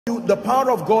The power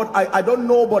of God, I don't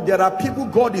know, but there are people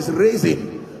God is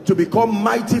raising to become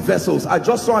mighty vessels. I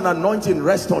just saw an anointing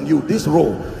rest on you, this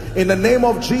role. In the name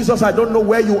of Jesus, I don't know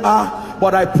where you are,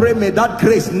 but I pray may that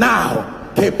grace now,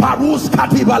 let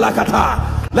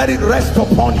it rest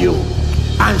upon you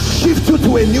and shift you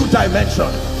to a new dimension.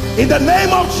 In the name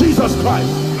of Jesus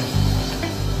Christ.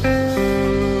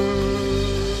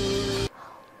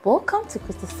 Welcome to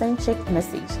Christocentric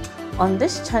Message. On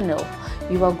this channel,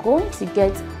 you are going to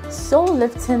get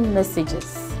soul-lifting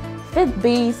messages,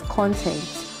 faith-based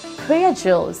content, prayer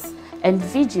drills, and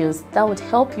videos that would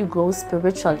help you grow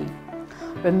spiritually.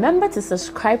 Remember to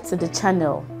subscribe to the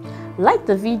channel, like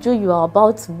the video you are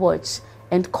about to watch,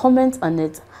 and comment on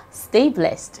it. Stay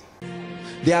blessed.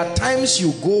 There are times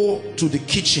you go to the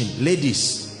kitchen,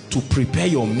 ladies, to prepare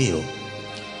your meal,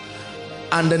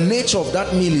 and the nature of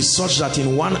that meal is such that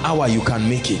in 1 hour you can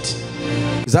make it.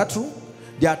 Is that true?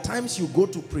 There are times you go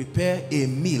to prepare a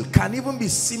meal, can even be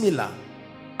similar,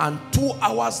 and 2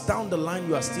 hours down the line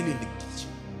you are still in the kitchen.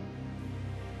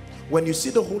 When you see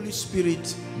the Holy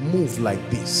Spirit move like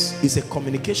this, it's a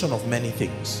communication of many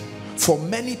things. For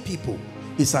many people,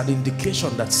 it's an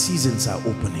indication that seasons are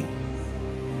opening.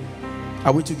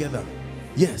 Are we together?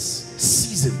 Yes,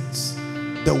 seasons.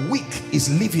 The weak is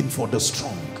living for the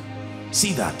strong.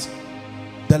 See that?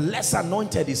 The less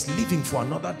anointed is living for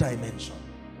another dimension.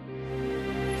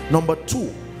 Number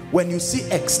two, when you see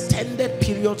extended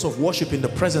periods of worship in the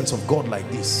presence of God like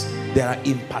this, there are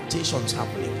impartations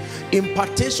happening.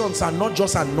 Impartations are not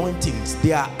just anointings,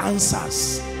 they are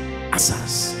answers.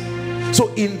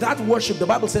 So in that worship, the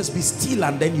Bible says, be still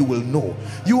and then you will know.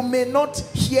 You may not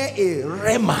hear a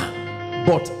rhema,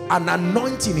 but an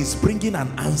anointing is bringing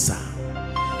an answer.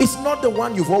 It's not the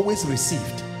one you've always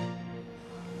received.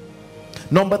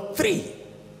 Number three,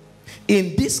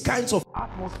 in these kinds of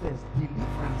atmospheres,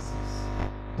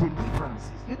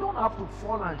 deliverances. You don't have to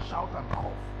fall and shout and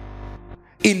cough.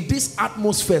 In these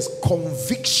atmospheres,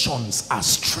 convictions are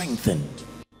strengthened.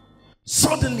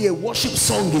 Suddenly a worship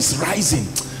song is rising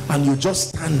and you just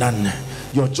stand and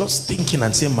you're just thinking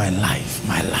and saying, my life.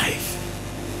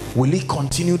 Will it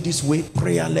continue this way?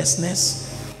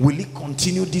 Prayerlessness? Will it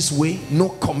continue this way? No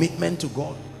commitment to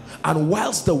God. And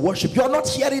whilst the worship, you're not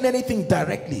hearing anything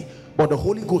directly, but the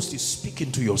Holy Ghost is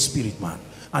speaking to your spirit, man.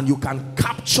 And you can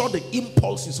capture the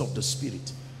impulses of the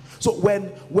spirit. So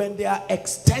when there are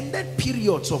extended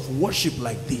periods of worship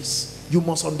like this, you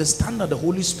must understand that the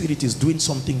Holy Spirit is doing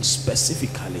something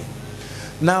specifically.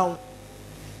 Now,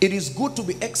 it is good to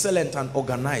be excellent and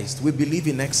organized. We believe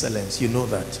in excellence, you know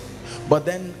that. But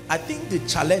then I think the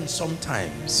challenge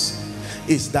sometimes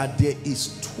is that there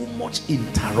is too much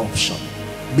interruption,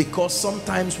 because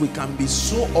sometimes we can be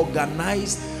so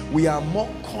organized, we are more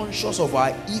conscious of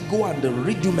our ego and the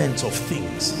rudiments of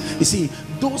things. You see,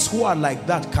 those who are like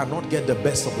that cannot get the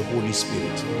best of the Holy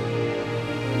Spirit,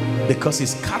 because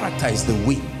his character is the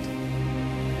wind.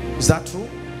 Is that true?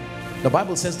 The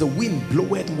Bible says the wind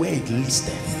bloweth where it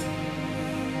listeth.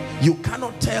 You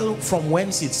cannot tell from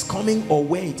whence it's coming or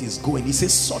where it is going. He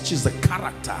says such is the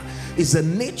character, is the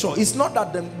nature. It's not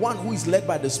that the one who is led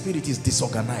by the Spirit is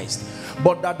disorganized,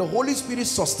 but that the Holy Spirit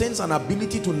sustains an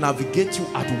ability to navigate you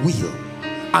at will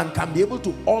and can be able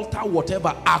to alter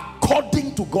whatever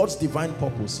according to God's divine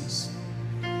purposes.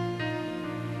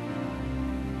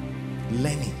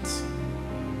 Learn it.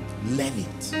 Learn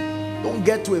it. Don't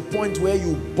get to a point where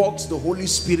you box the Holy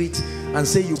Spirit and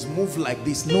say you move like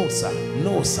this. No, sir.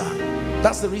 No, sir.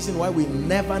 That's the reason why we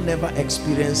never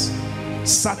experience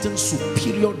certain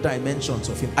superior dimensions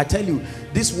of him. I tell you,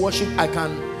 this worship,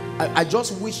 I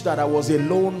just wish that I was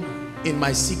alone in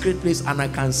my secret place and I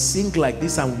can sing like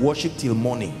this and worship till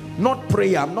morning. Not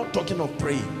prayer. I'm not talking of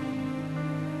praying.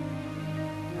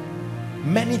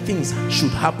 Many things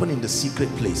should happen in the secret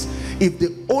place. If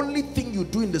the only thing you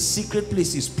do in the secret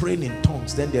place is praying in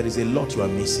tongues, then there is a lot you are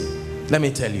missing. Let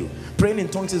me tell you, praying in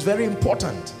tongues is very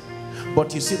important.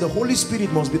 But you see, the Holy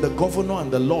Spirit must be the governor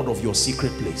and the Lord of your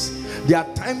secret place. There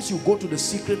are times you go to the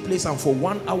secret place and for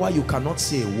 1 hour you cannot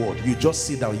say a word. You just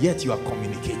sit down, yet you are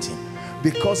communicating.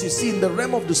 Because you see, in the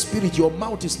realm of the Spirit, your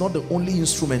mouth is not the only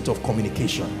instrument of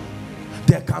communication.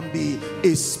 There can be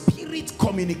a spirit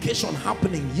communication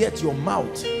happening, yet your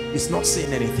mouth is not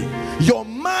saying anything. Your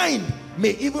mind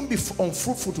may even be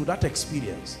unfruitful to that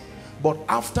experience, but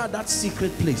after that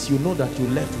secret place, you know that you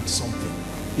left with something.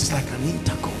 It's like an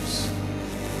intercourse.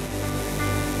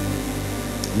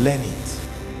 Learn it.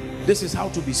 This is how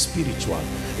to be spiritual.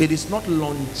 It is not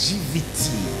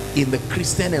longevity in the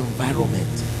Christian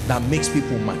environment that makes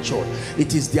people mature.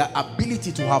 It is their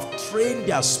ability to have trained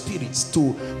their spirits,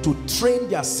 to train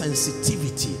their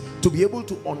sensitivity to be able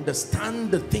to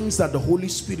understand the things that the Holy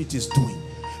Spirit is doing.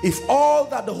 If all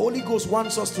that the Holy Ghost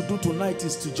wants us to do tonight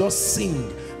is to just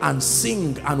sing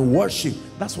and worship,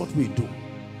 that's what we do.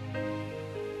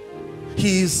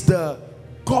 He is the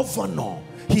governor.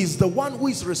 He is the one who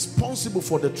is responsible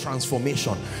for the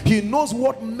transformation. He knows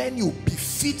what menu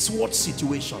befits what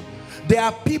situation. There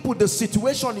are people, the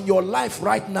situation in your life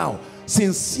right now,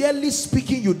 sincerely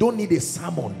speaking, you don't need a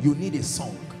sermon, you need a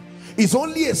song. It's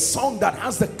only a song that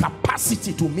has the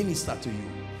capacity to minister to you.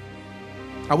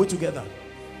 Are we together?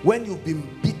 When you've been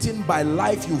beaten by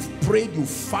life, you've prayed, you've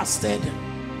fasted,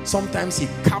 sometimes he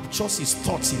captures his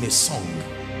thoughts in a song.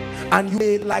 And you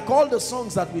may, like all the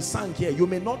songs that we sang here, you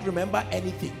may not remember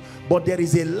anything, but there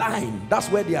is a line. That's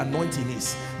where the anointing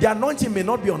is. The anointing may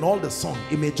not be on all the song.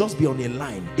 It may just be on a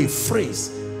line, a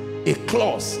phrase, a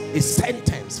clause, a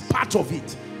sentence, part of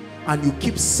it. And you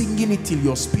keep singing it till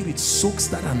your spirit soaks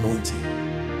that anointing.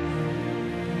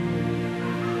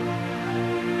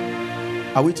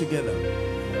 Are we together?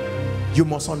 You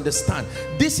must understand.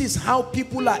 This is how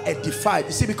people are edified.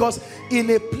 You see, because in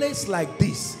a place like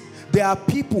this, there are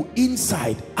people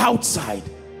inside, outside.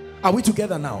 Are we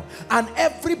together now? And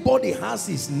everybody has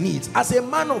his needs. As a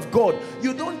man of God,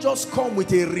 you don't just come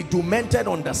with a regimented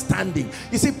understanding.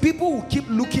 You see, people will keep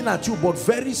looking at you, but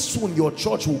very soon your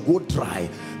church will go dry.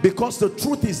 Because the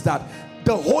truth is that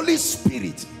the Holy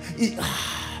Spirit,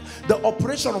 the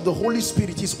operation of the Holy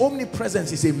Spirit, his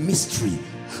omnipresence is a mystery,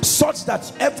 such that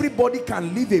everybody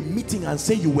can leave a meeting and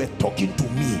say, you were talking to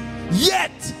me.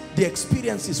 Yet the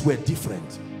experiences were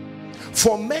different.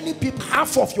 For many people,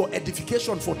 half of your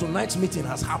edification for tonight's meeting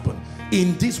has happened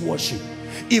in this worship.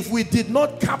 If we did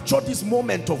not capture this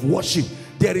moment of worship,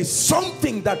 there is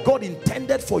something that God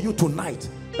intended for you tonight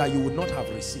that you would not have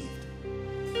received.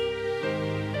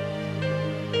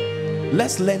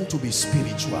 Let's learn to be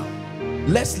spiritual.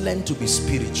 Let's learn to be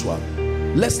spiritual.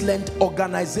 Let's learn.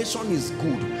 Organization is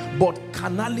good, but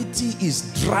carnality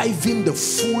is driving the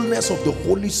fullness of the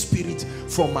Holy Spirit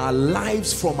from our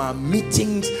lives, from our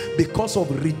meetings, because of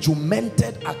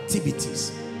regimented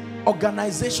activities.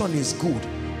 Organization is good,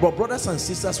 but brothers and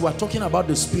sisters, we are talking about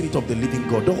the Spirit of the living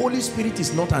God. The Holy Spirit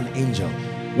is not an angel.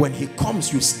 When he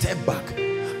comes, you step back.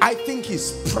 I think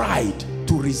it's pride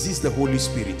to resist the Holy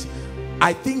Spirit.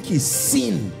 I think it's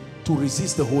sin to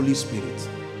resist the Holy Spirit.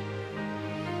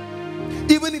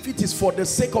 Even if it is for the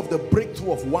sake of the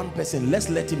breakthrough of one person, let's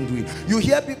let him do it. You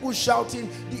hear people shouting.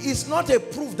 It's not a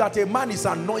proof that a man is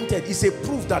anointed. It's a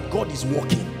proof that God is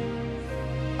working.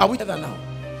 Are we together now?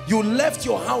 You left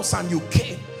your house and you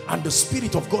came, and the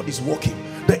Spirit of God is working.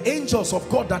 The angels of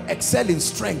God that excel in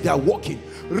strength, they are working,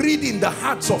 reading the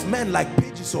hearts of men like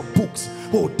pages of books.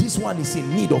 Oh, this one is in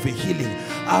need of a healing.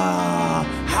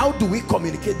 How do we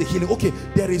communicate the healing? Okay,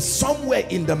 there is somewhere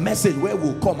in the message where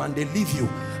we'll come and they leave you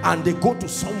and they go to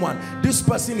someone. This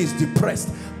person is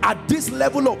depressed. At this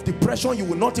level of depression, you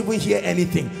will not even hear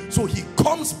anything. So he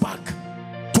comes back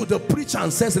to the preacher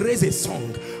and says, raise a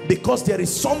song, because there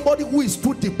is somebody who is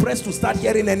too depressed to start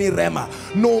hearing any rhema.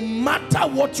 No matter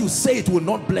what you say, it will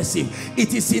not bless him.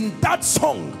 It is in that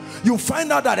song you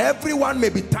find out that everyone may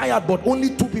be tired, but only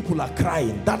 2 people are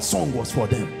crying. That song was for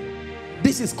them.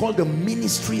 This is called the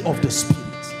ministry of the Spirit.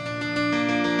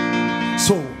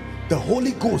 So the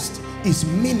Holy Ghost is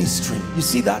ministering. You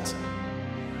see that?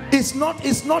 It's not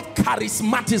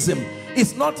charismatism.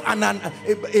 It's not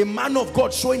a man of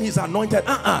God showing his anointed.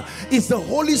 It's the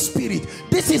Holy Spirit.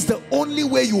 This is the only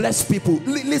way you bless people.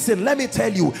 Listen, let me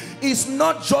tell you, it's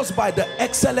not just by the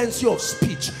excellency of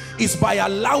speech. It's by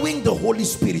allowing the Holy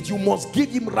Spirit. You must give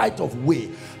him right of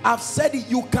way. I've said it.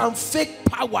 You can fake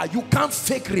power. You can't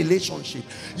fake relationship.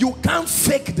 You can't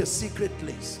fake the secret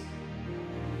place.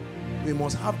 We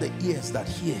must have the ears that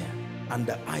hear and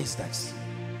the eyes that see.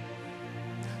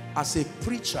 As a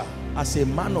preacher, as a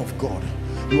man of God,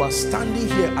 you are standing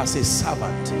here as a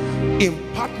servant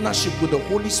in partnership with the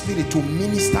Holy Spirit to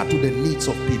minister to the needs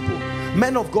of people.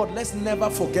 Men of God, let's never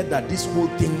forget that this whole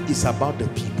thing is about the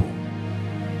people.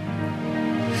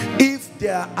 If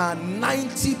there are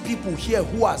 90 people here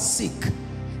who are sick,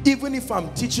 even if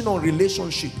I'm teaching on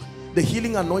relationship, the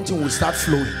healing anointing will start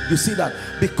flowing. You see that?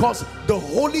 Because the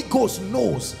Holy Ghost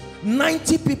knows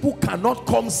 90 people cannot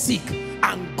come sick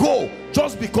and go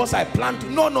just because I plan to.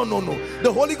 No.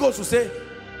 The Holy Ghost will say,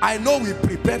 I know we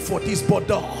prepared for this, but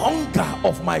the hunger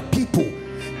of my people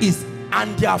is,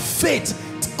 and their faith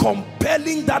is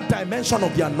compelling that dimension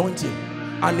of the anointing.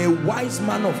 And a wise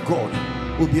man of God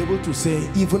will be able to say,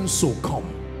 even so,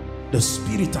 come. The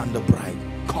Spirit and the bride,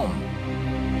 come.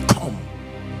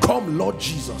 Come, Lord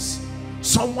Jesus.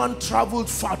 Someone traveled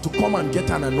far to come and get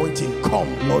an anointing.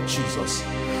 Come, Lord Jesus.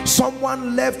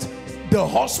 Someone left the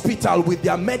hospital with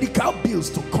their medical bills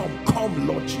to come,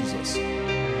 Lord Jesus.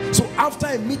 So after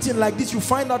a meeting like this, you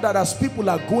find out that as people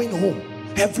are going home,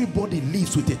 everybody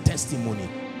leaves with a testimony.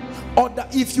 Or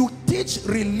that if you teach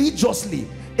religiously,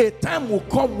 a time will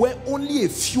come where only a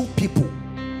few people,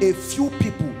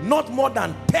 not more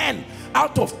than 10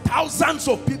 out of thousands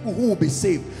of people who will be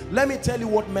saved. Let me tell you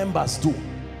what members do.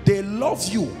 They love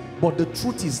you, but the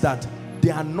truth is that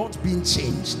they are not being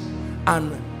changed,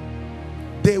 and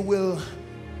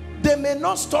they may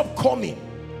not stop coming,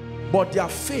 but their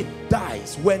faith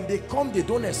dies. When they come, they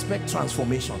don't expect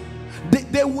transformation.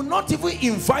 They will not even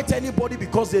invite anybody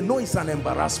because they know it's an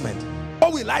embarrassment.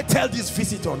 What will I tell this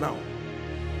visitor now?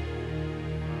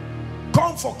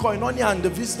 Come for koinonia, and the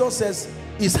visitor says,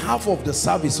 it's half of the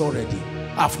service already.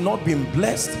 I've not been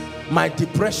blessed. My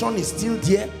depression is still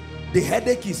there. The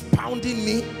headache is pounding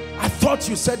me. I thought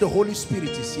you said the Holy Spirit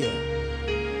is here.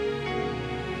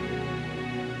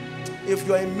 If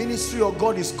you're in ministry or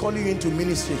God is calling you into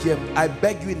ministry here, I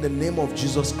beg you in the name of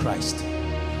Jesus Christ,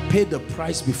 pay the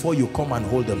price before you come and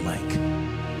hold the mic.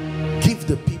 Give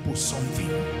the people something.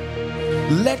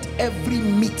 Let every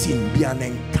meeting be an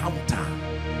encounter.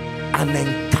 An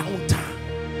encounter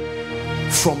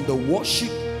from the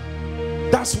worship.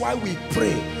 That's why we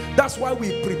pray. That's why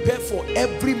we prepare for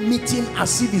every meeting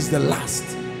as if it's the last,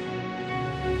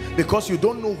 because you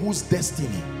don't know whose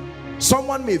destiny.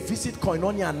 Someone may visit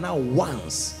koinonia now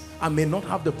once and may not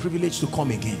have the privilege to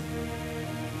come again,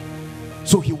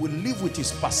 so he will live with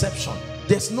his perception.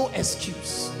 There's no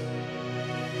excuse.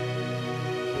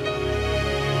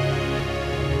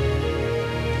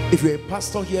 If you're a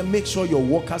pastor here, make sure your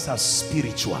workers are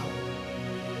spiritual.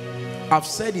 I've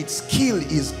said it, skill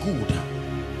is good,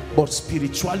 but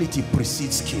spirituality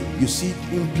precedes skill. You see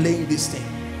him playing this thing.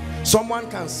 Someone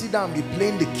can sit down and be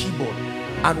playing the keyboard,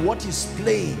 and what he's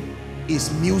playing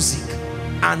is music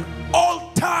and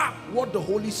alter what the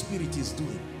Holy Spirit is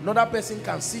doing. Another person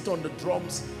can sit on the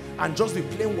drums and just be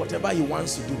playing whatever he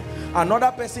wants to do.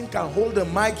 Another person can hold the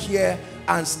mic here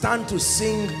and stand to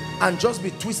sing and just be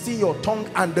twisting your tongue,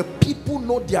 and the people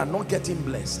know they are not getting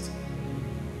blessed.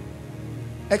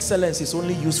 Excellence is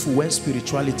only useful when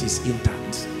spirituality is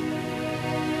intact.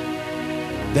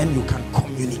 Then you can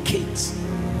communicate.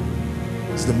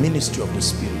 It's the ministry of the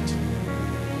Spirit.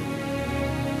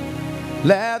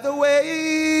 Let the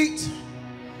weight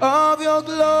of your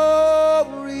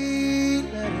glory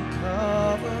let it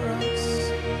cover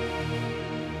us.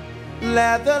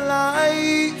 Let the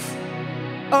life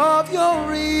of your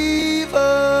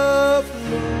river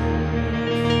flow.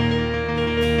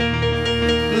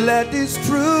 Let this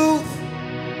truth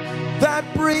that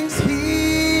brings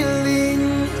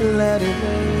healing, let it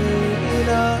reign in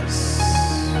us.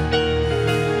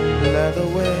 Let the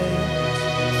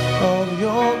weight of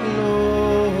your glory.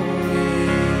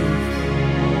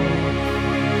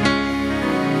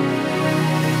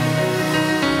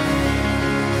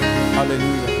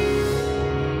 Hallelujah.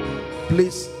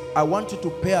 Please, I want you to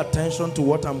pay attention to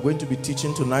what I'm going to be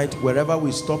teaching tonight. Wherever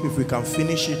we stop, if we can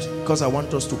finish it, because I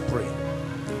want us to pray.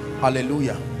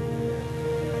 Hallelujah.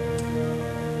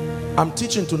 I'm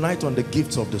teaching tonight on the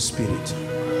gifts of the Spirit.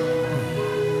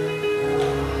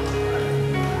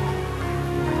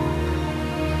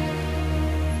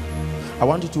 I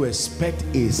want you to expect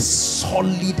a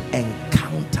solid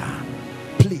encounter.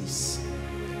 Please.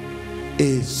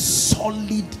 A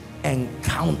solid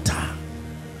encounter.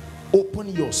 Open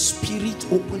your spirit,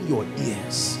 open your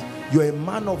ears. You're a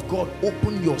man of God,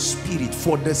 open your spirit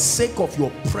for the sake of your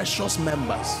precious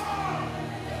members.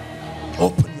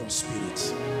 Open your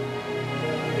spirit.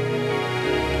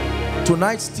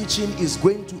 Tonight's teaching is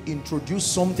going to introduce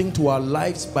something to our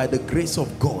lives by the grace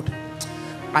of God.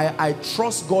 I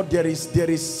trust God. There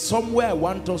is somewhere I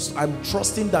want us. I'm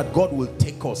trusting that God will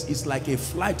take us. It's like a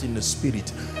flight in the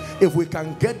spirit. If we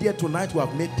can get there tonight, we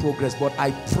have made progress. But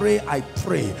I pray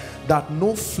that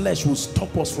no flesh will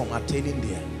stop us from attaining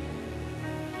there.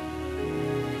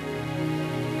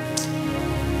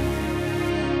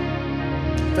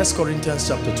 First Corinthians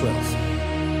chapter 12.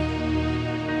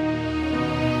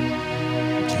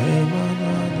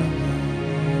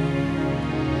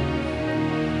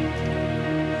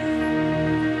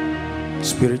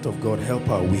 Spirit of God, help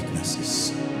our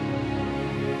weaknesses.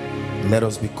 Let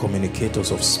us be communicators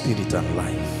of spirit and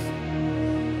life.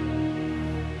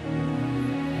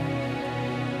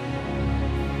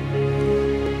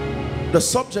 The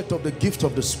subject of the gift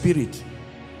of the Spirit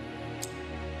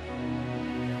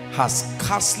has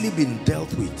scarcely been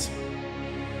dealt with,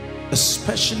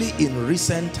 especially in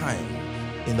recent time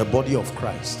in the body of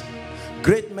Christ.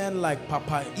 Great men like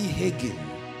Papa E. Hagin,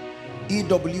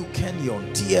 E.W.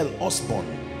 Kenyon, T.L. Osborne,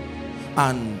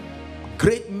 and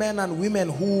great men and women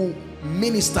who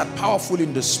ministered powerful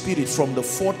in the spirit from the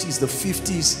 40s, the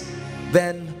 50s,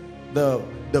 then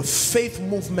the faith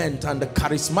movement and the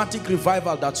charismatic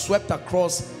revival that swept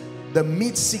across the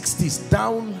mid-60s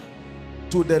down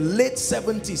to the late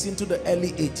 70s into the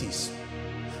early 80s.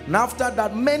 And after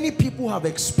that, many people have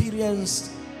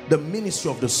experienced the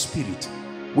ministry of the Spirit.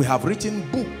 We have written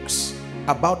books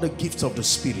about the gifts of the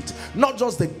Spirit. Not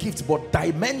just the gifts, but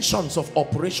dimensions of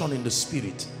operation in the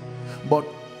Spirit. But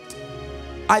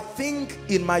I think,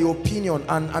 in my opinion,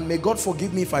 and may God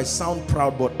forgive me if I sound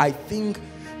proud, but I think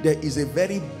there is a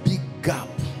very big gap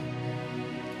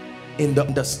in the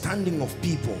understanding of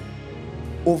people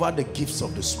over the gifts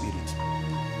of the Spirit.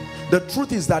 The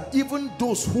truth is that even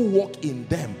those who walk in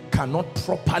them cannot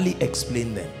properly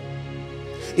explain them.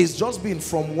 It's just been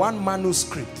from one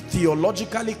manuscript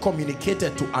theologically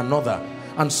communicated to another,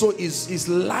 and so it's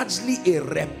largely a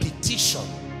repetition.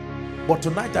 But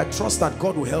tonight I trust that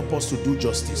God will help us to do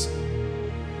justice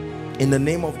in the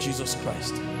name of Jesus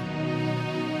Christ.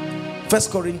 1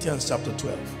 Corinthians chapter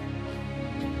 12.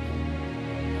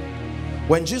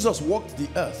 When Jesus walked the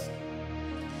earth,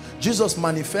 Jesus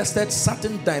manifested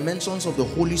certain dimensions of the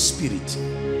Holy Spirit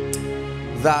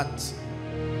that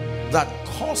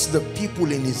caused the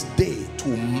people in his day to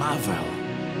marvel.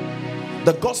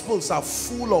 The Gospels are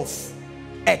full of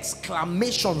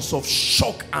exclamations of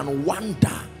shock and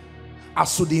wonder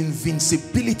as to the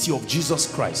invincibility of Jesus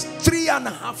Christ.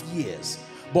 3.5 years,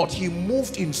 but he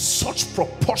moved in such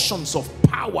proportions of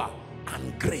power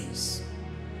and grace.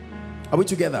 Are we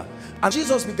together? And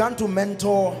Jesus began to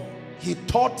mentor. He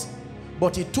taught,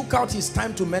 but he took out his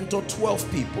time to mentor 12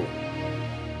 people.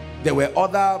 There were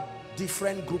other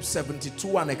different groups,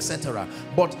 72 and etc.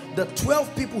 But the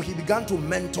 12 people, he began to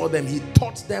mentor them. He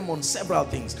taught them on several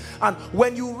things. And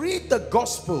when you read the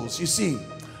Gospels, you see,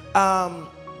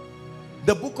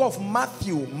 the book of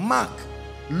Matthew, Mark,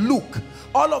 Luke,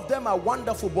 all of them are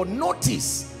wonderful. But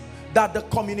notice that the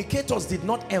communicators did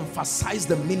not emphasize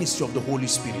the ministry of the Holy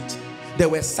Spirit. There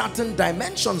were certain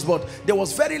dimensions, but there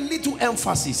was very little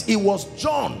emphasis. It was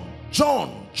John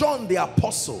the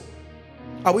apostle.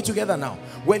 Are we together now?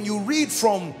 When you read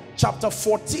from chapter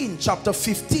 14, chapter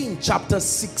 15, chapter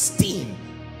 16,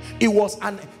 it was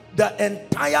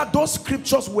those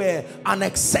scriptures were an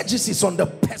exegesis on the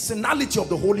personality of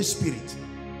the Holy Spirit.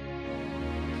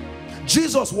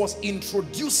 Jesus was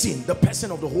introducing the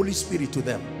person of the Holy Spirit to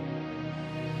them.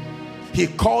 He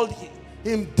called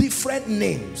him different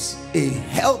names, a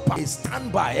helper, a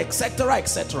standby, etc.,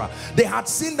 etc. They had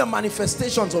seen the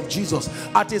manifestations of Jesus.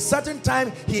 At a certain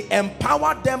time, he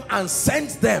empowered them and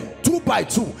sent them 2 by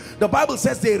 2. The Bible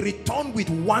says they returned with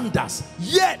wonders,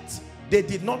 yet they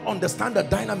did not understand the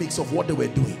dynamics of what they were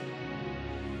doing.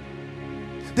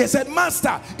 They said,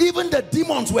 Master, even the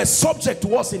demons were subject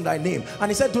to us in thy name. And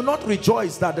he said, do not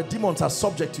rejoice that the demons are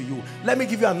subject to you. Let me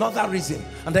give you another reason.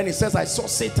 And then he says, I saw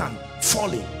Satan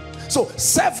falling. So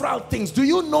several things. Do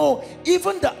you know,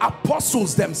 even the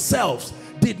apostles themselves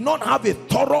did not have a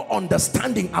thorough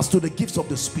understanding as to the gifts of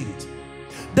the Spirit.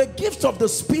 The gifts of the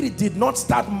Spirit did not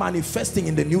start manifesting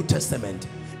in the New Testament.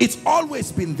 It's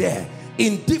always been there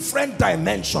in different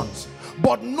dimensions.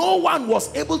 But no one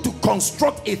was able to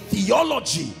construct a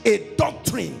theology, a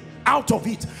doctrine out of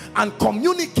it and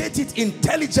communicate it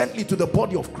intelligently to the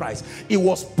body of Christ. It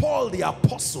was Paul the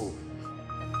apostle.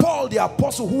 Paul the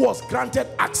apostle, who was granted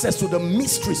access to the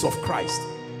mysteries of Christ,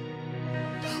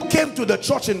 came to the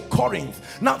church in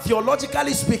Corinth. Now,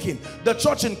 theologically speaking, the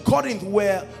church in Corinth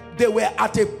they were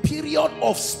at a period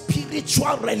of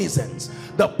spiritual renaissance.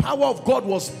 The power of God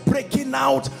was breaking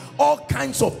out, all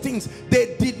kinds of things.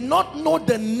 They did not know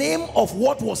the name of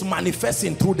what was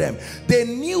manifesting through them. They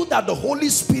knew that the Holy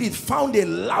Spirit found a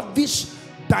lavish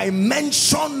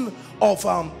dimension of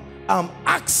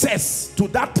access to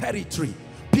that territory.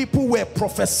 People were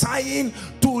prophesying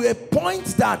to a point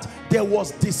that there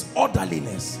was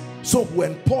disorderliness. So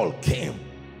when Paul came,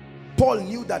 Paul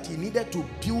knew that he needed to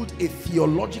build a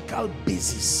theological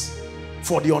basis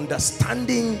for the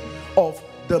understanding of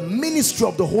the ministry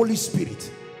of the Holy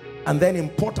Spirit, and then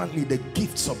importantly, the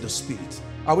gifts of the Spirit.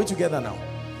 Are we together now?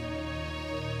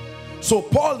 So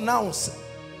Paul now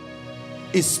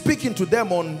is speaking to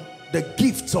them on the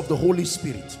gifts of the Holy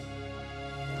Spirit.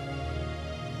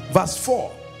 Verse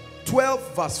 4,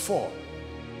 12 verse 4.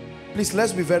 Please,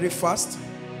 let's be very fast.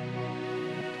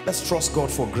 Let's trust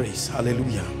God for grace.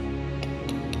 Hallelujah.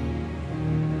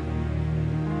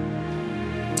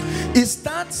 It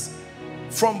starts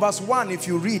from verse 1. If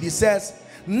you read, it says,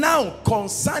 now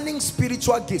concerning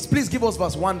spiritual gifts. Please give us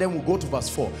verse 1, then we'll go to verse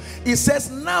 4. It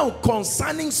says, now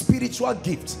concerning spiritual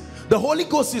gifts. The Holy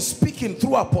Ghost is speaking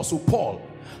through Apostle Paul.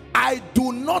 I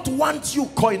do not want you,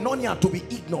 koinonia, to be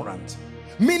ignorant.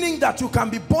 Meaning that you can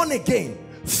be born again,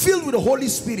 filled with the Holy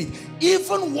Spirit,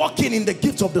 even walking in the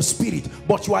gifts of the Spirit,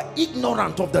 but you are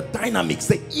ignorant of the dynamics,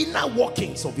 the inner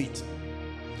workings of it.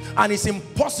 And it's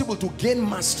impossible to gain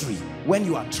mastery when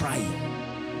you are trying.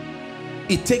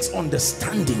 It takes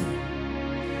understanding.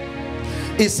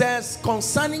 It says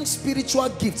concerning spiritual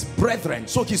gifts, brethren.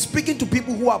 So he's speaking to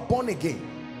people who are born again,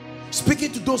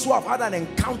 speaking to those who have had an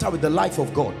encounter with the life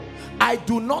of God. I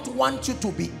do not want you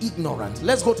to be ignorant.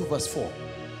 Let's go to verse 4.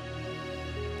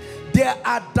 There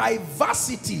are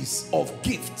diversities of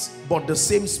gifts, but the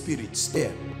same Spirit's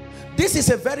there. This is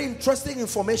a very interesting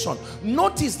information.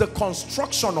 Notice the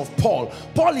construction of Paul.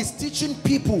 Paul is teaching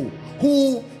people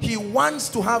who he wants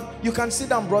to have. You can sit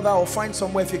down, brother, or find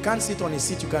somewhere. If you can't sit on a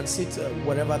seat, you can sit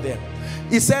whatever there.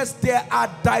 He says there are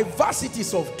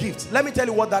diversities of gifts. Let me tell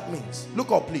you what that means.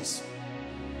 Look up, please.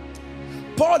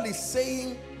 Paul is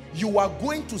saying you are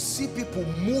going to see people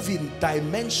move in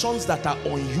dimensions that are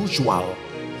unusual.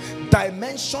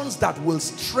 Dimensions that will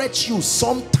stretch you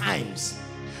sometimes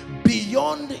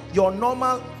beyond your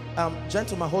normal.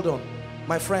 Gentlemen, hold on.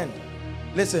 My friend,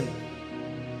 listen.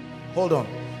 Hold on.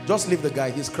 Just leave the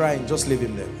guy. He's crying. Just leave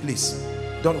him there. Please.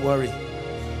 Don't worry.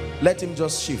 Let him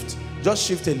just shift. Just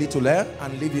shift a little there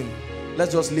and leave him.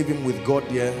 Let's just leave him with God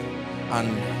there. And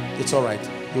it's all right.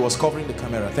 He was covering the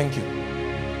camera. Thank you.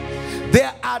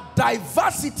 There are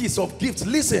diversities of gifts.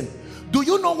 Listen. Do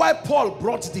you know why Paul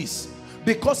brought this?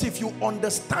 Because if you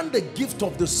understand the gift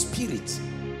of the Spirit,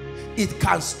 it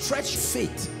can stretch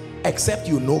faith except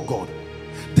you know God.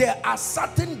 There are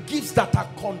certain gifts that are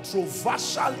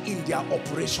controversial in their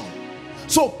operation.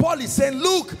 So Paul is saying,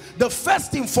 look, the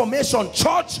first information,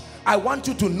 church, I want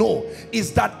you to know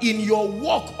is that in your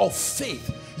walk of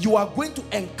faith, you are going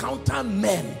to encounter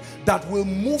men that will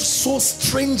move so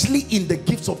strangely in the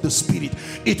gifts of the Spirit.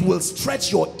 It will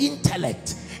stretch your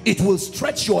intellect. It will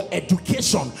stretch your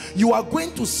education. You are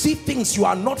going to see things you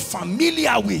are not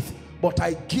familiar with. But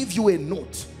I give you a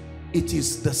note. It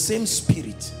is the same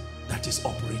Spirit that is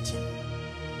operating.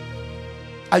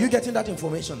 Are you getting that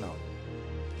information now?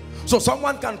 So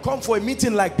someone can come for a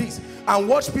meeting like this and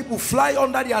watch people fly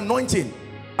under the anointing.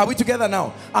 Are we together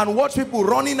now? And watch people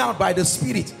running out by the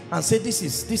Spirit and say, this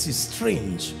is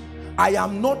strange. I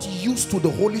am not used to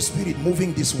the Holy Spirit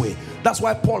moving this way. That's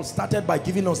why Paul started by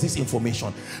giving us this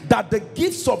information, that the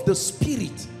gifts of the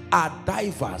Spirit are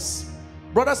diverse.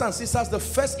 Brothers and sisters, the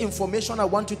first information I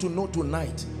want you to know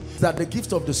tonight is that the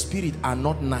gifts of the Spirit are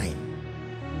not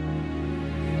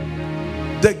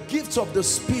 9. The gifts of the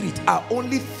Spirit are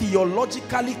only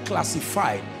theologically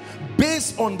classified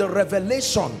based on the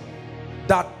revelation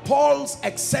that Paul's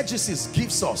exegesis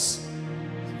gives us.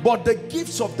 But the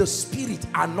gifts of the Spirit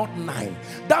are not 9.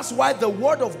 That's why the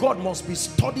Word of God must be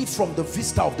studied from the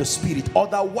vista of the Spirit.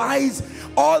 Otherwise,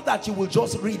 all that you will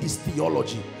just read is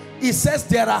theology. It says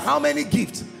there are how many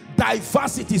gifts?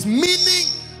 Diversities, meaning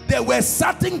there were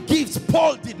certain gifts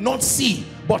Paul did not see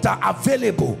but are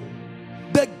available.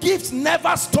 The gifts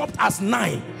never stopped as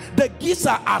 9. The gifts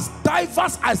are as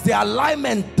diverse as the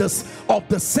alignment of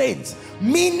the saints,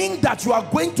 meaning that you are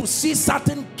going to see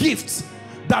certain gifts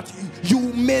that you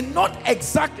may not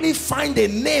exactly find a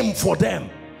name for them.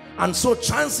 And so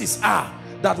chances are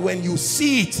that when you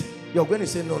see it, you're going to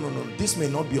say, no, this may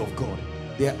not be of God.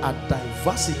 There are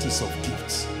diversities of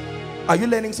gifts. Are you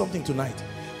learning something tonight?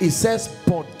 It says,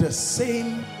 but the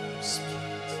same Spirit.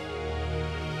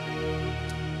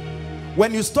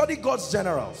 When you study God's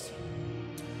generals,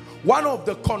 one of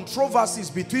the controversies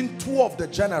between 2 of the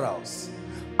generals,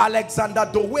 Alexander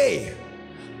Dowie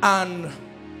and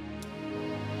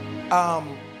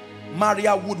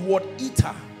Maria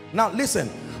Woodward-Eater. Now listen,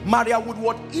 Maria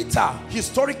Woodward-Eater,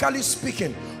 historically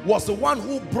speaking, was the one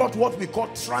who brought what we call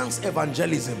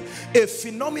trans-evangelism, a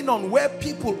phenomenon where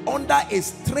people under a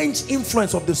strange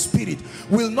influence of the Spirit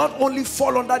will not only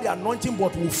fall under the anointing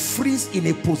but will freeze in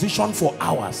a position for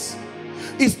hours.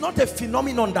 It's not a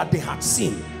phenomenon that they had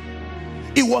seen.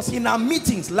 It was in our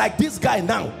meetings, like this guy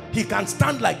now. He can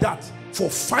stand like that for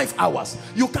 5 hours.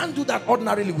 You can't do that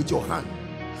ordinarily with your hand.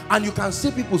 And you can see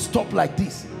people stop like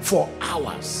this for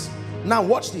hours. Now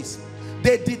watch this.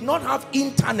 They did not have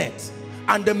internet,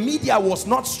 and the media was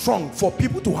not strong for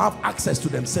people to have access to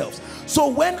themselves. So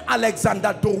when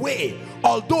Alexander Dowie,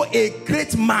 although a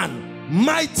great man,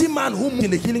 mighty man who moved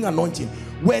in the healing anointing,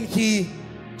 when he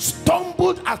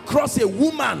stumbled across a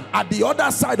woman at the other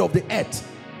side of the earth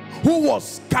who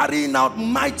was carrying out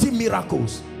mighty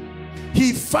miracles,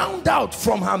 he found out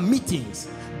from her meetings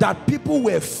that people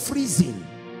were freezing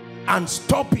and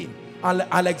stopping.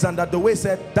 Alexander Dowie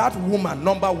said, that woman,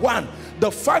 number one,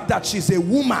 the fact that she's a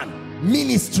woman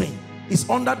ministering is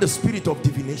under the spirit of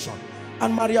divination.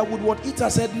 And Maria Woodward-Eater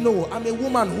said, no, I'm a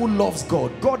woman who loves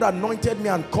God. God anointed me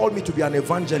and called me to be an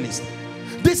evangelist.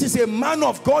 This is a man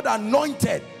of God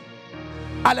anointed.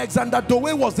 Alexander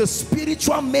Dowie was the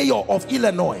spiritual mayor of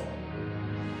Illinois.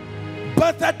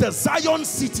 Birthed at the Zion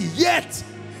city, yet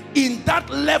in that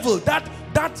level,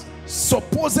 that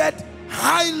supposed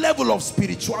high level of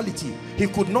spirituality, he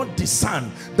could not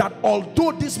discern that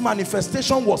although this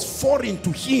manifestation was foreign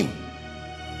to him,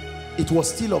 it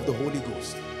was still of the Holy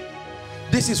Ghost.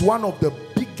 This is one of the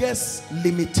biggest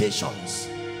limitations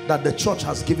that the church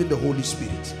has given the Holy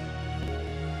Spirit.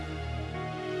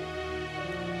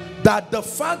 That the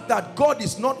fact that God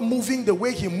is not moving the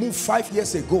way he moved 5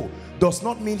 years ago does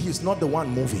not mean he's not the one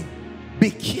moving.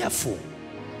 Be careful.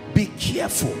 Be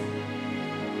careful.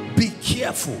 Be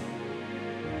careful.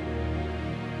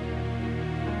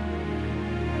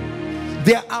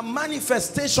 There are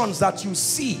manifestations that you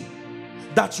see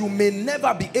that you may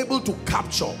never be able to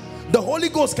capture. The Holy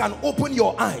Ghost can open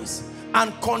your eyes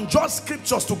and conjure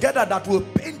scriptures together that will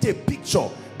paint a picture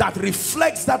that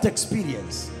reflects that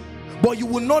experience, but you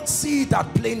will not see it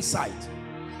at plain sight.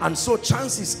 And so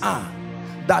chances are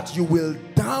that you will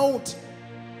doubt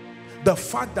the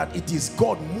fact that it is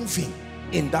God moving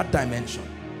in that dimension.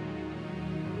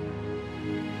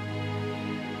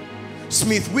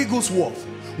 Smith Wigglesworth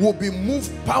will be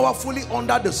moved powerfully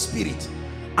under the Spirit,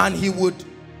 and he would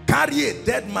carry a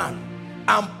dead man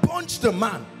and punch the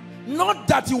man. Not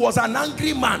that he was an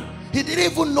angry man. He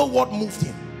didn't even know what moved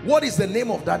him. What is the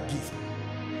name of that gift?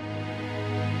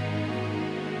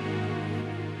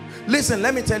 Listen,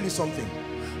 let me tell you something.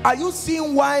 Are you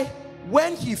seeing why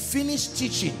when he finished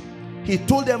teaching, he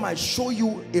told them, I show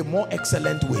you a more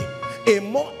excellent way. A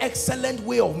more excellent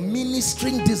way of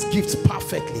ministering these gifts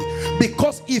perfectly.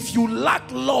 Because if you lack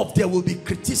love, there will be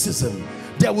criticism.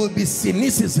 There will be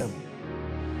cynicism.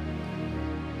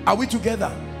 Are we together?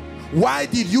 Why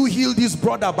did you heal this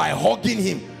brother by hugging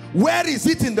him? Where is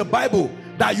it in the Bible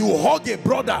that you hug a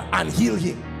brother and heal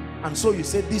him? And so you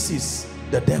say this is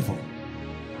the devil.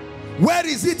 Where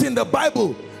is it in the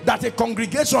Bible that a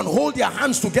congregation hold their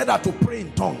hands together to pray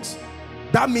in tongues?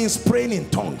 That means praying in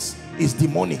tongues is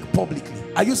demonic publicly.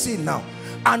 Are you seeing now?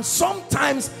 And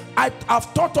sometimes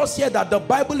I've taught us here that the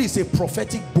Bible is a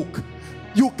prophetic book.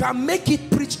 You can make it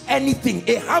preach anything.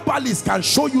 A herbalist can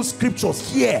show you scriptures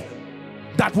here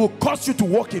that will cause you to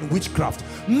walk in witchcraft.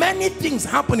 Many things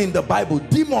happen in the Bible.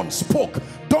 Demons spoke,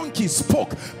 donkeys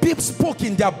spoke, people spoke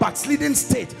in their backslidden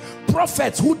state.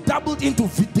 Prophets who dabbled into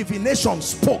divination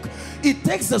spoke. It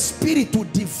takes the Spirit to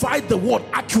divide the word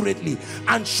accurately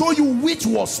and show you which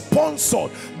was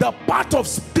sponsored. The part of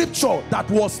scripture that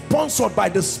was sponsored by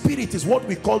the Spirit is what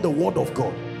we call the word of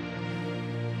God.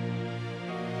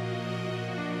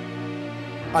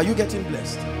 Are you getting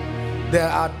blessed? There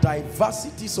are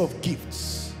diversities of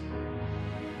gifts.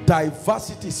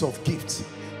 Diversities of gifts.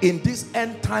 In this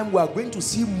end time, we are going to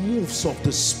see moves of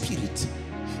the Spirit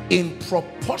in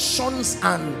proportions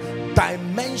and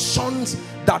dimensions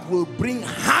that will bring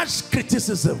harsh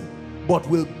criticism, but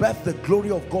will birth the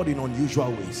glory of God in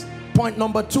unusual ways. Point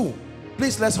number 2.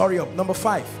 Please, let's hurry up. Number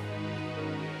 5.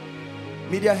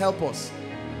 Media, help us.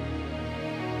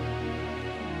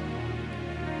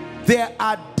 There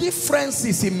are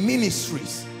differences in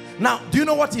ministries. Now, do you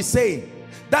know what he's saying?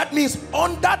 That means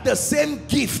under the same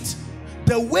gift,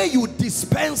 the way you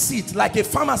dispense it, like a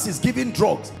pharmacist giving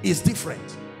drugs, is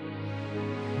different.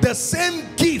 The same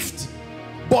gift,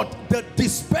 but the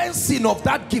dispensing of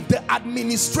that gift, the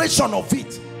administration of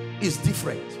it is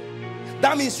different.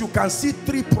 That means you can see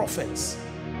 3 prophets.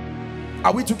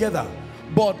 Are we together?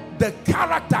 But the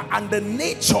character and the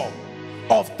nature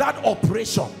of that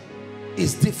operation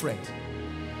is different.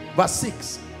 Verse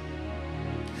 6.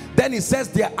 Then it says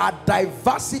there are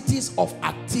diversities of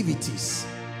activities,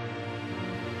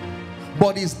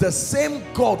 but it's the same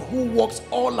God who works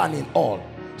all and in all.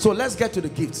 So let's get to the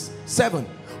gifts. 7.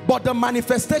 But the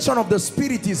manifestation of the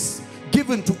Spirit is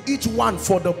given to each one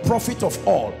for the profit of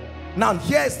all. Now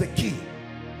here's the key.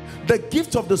 The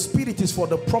gift of the Spirit is for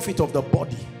the profit of the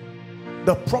body.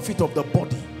 The profit of the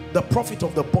body. The profit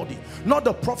of the body, not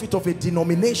the profit of a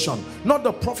denomination, not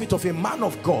the profit of a man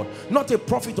of God, not a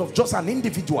profit of just an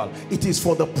individual. It is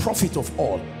for the profit of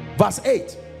all. Verse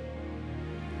 8.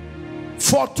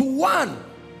 For to one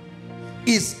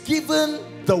is given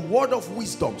the word of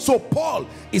wisdom. So Paul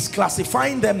is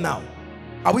classifying them now.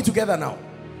 Are we together now?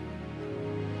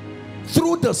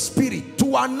 Through the Spirit.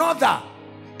 To another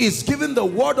is given the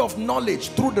word of knowledge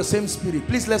through the same Spirit.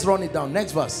 Please, let's run it down.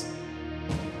 Next verse.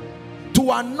 To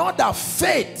another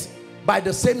faith by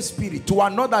the same Spirit. To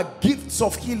another gifts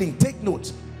of healing. Take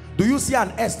note. Do you see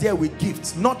an S there with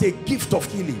gifts? Not a gift of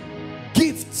healing.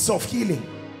 Gifts of healing.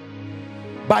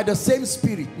 By the same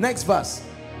Spirit. Next verse.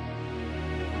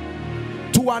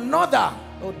 To another.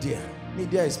 Oh dear.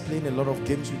 Media is playing a lot of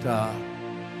games with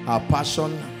our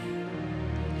passion.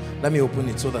 Let me open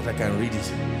it so that I can read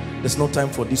it. There's no time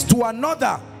for this. To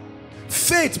another,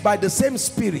 faith by the same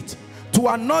Spirit. To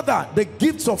another, the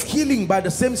gifts of healing by the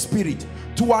same Spirit.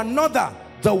 To another,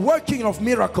 the working of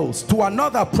miracles. To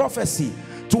another, prophecy.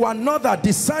 To another,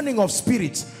 discerning of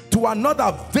spirits. To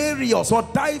another, various or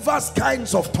diverse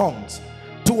kinds of tongues.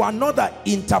 To another,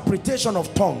 interpretation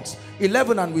of tongues.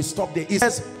 11, and we stop there. It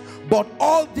says, but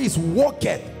all this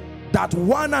worketh that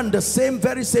one and the same,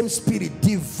 very same Spirit,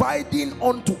 dividing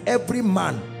unto every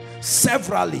man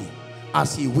severally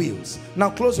as he wills. Now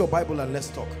close your Bible and let's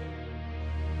talk.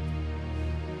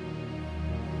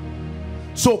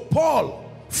 So Paul,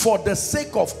 for the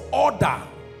sake of order,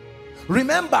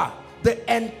 remember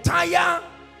the entire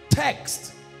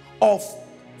text of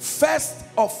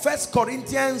First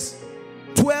Corinthians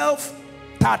 12,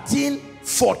 13,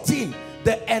 14,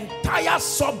 the entire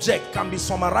subject can be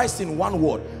summarized in one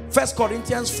word. 1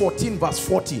 Corinthians 14 verse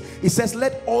 40, it says,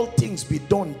 let all things be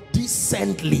done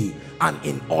decently and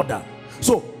in order.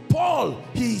 So Paul,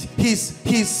 his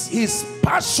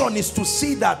passion is to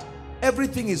see that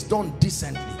everything is done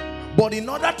decently. But in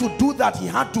order to do that, he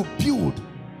had to build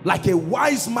like a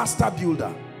wise master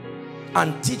builder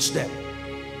and teach them.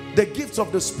 The gifts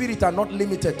of the Spirit are not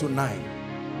limited to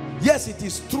 9. Yes, it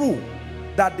is true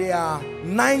that there are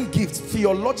 9 gifts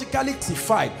theologically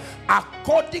classified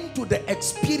according to the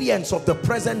experience of the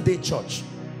present day church.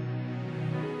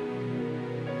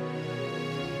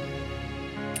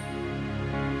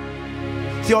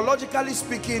 Theologically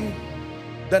speaking,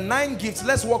 the 9 gifts,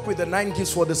 let's work with the 9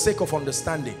 gifts for the sake of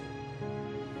understanding.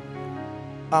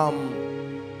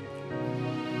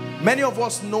 Many of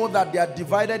us know that they are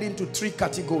divided into 3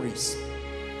 categories.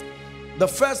 The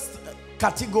first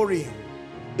category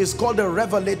is called the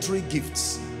revelatory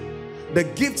gifts. The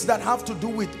gifts that have to do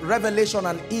with revelation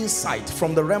and insight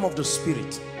from the realm of the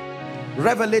Spirit.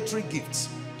 Revelatory gifts.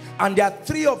 And there are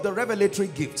 3 of the revelatory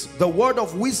gifts: the word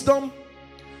of wisdom,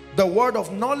 the word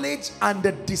of knowledge, and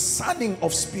the discerning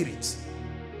of spirits.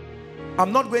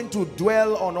 I'm not going to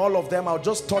dwell on all of them. I'll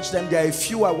just touch them. There are a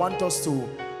few I want us to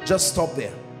just stop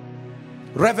there.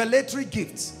 Revelatory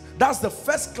gifts. That's the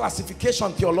first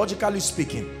classification, theologically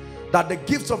speaking, that the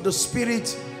gifts of the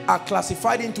Spirit are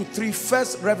classified into 3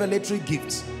 first revelatory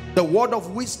gifts: the word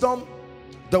of wisdom,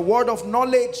 the word of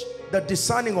knowledge, the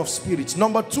discerning of spirits.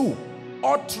 Number 2,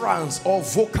 utterance or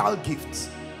vocal gifts.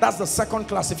 That's the second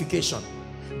classification.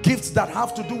 Gifts that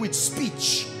have to do with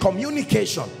speech,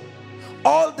 communication.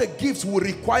 All the gifts will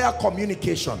require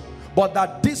communication, but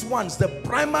that these ones, the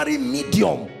primary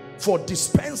medium for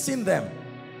dispensing them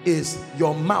is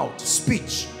your mouth,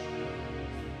 speech.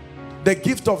 The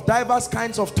gift of diverse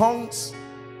kinds of tongues,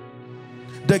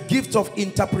 the gift of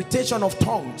interpretation of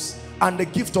tongues, and the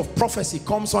gift of prophecy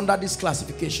comes under this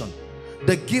classification.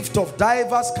 The gift of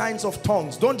diverse kinds of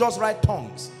tongues, don't just write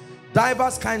tongues,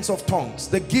 diverse kinds of tongues,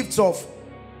 the gifts of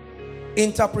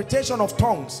interpretation of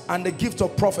tongues, and the gift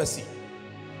of prophecy.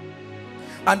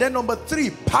 And then number 3,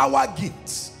 power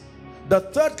gifts. The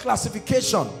third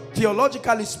classification,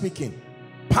 theologically speaking,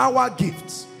 power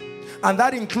gifts, and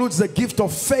that includes the gift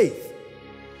of faith,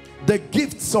 the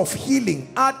gifts of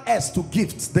healing, add S to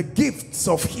gifts, the gifts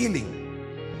of healing,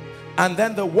 and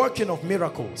then the working of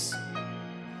miracles.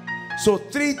 So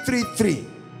 3, 3, 3.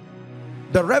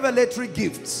 The revelatory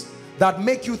gifts that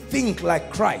make you think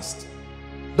like Christ,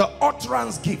 the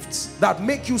utterance gifts that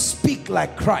make you speak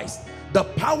like Christ, the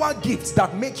power gifts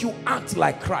that make you act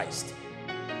like Christ.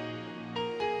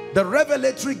 The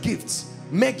revelatory gifts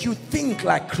make you think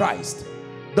like Christ.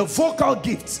 The vocal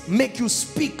gifts make you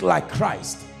speak like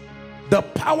Christ. The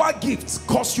power gifts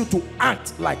cause you to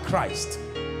act like Christ.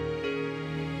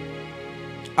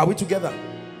 Are we together?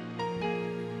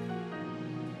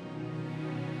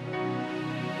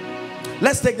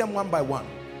 Let's take them one by one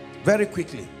very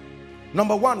quickly.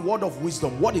 Number 1, word of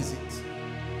wisdom. What is it?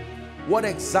 What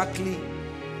exactly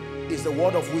is the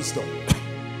word of wisdom?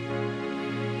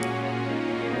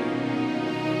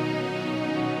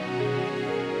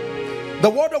 The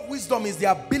word of wisdom is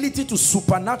the ability to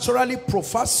supernaturally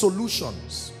profess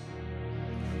solutions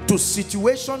to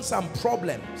situations and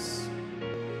problems.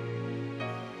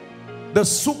 The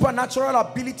supernatural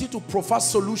ability to profess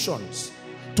solutions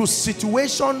to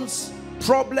situations,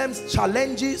 problems,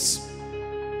 challenges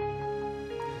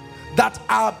that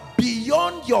are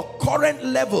beyond your current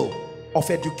level of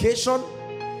education.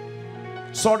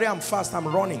 Sorry, I'm fast, I'm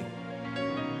running.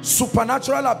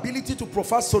 Supernatural ability to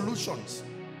profess solutions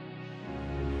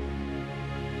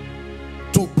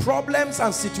to problems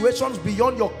and situations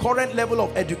beyond your current level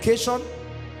of education,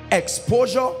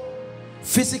 exposure,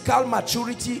 physical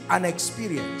maturity, and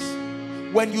experience.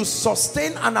 When you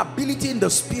sustain an ability in the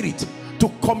spirit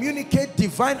to communicate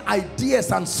divine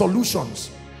ideas and solutions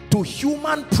to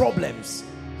human problems,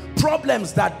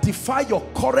 problems that defy your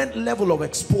current level of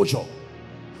exposure,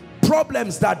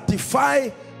 problems that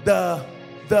defy the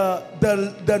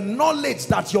knowledge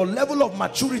that your level of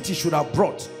maturity should have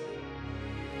brought,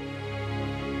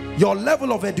 your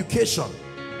level of education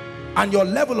and your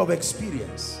level of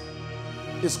experience,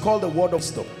 is called the word of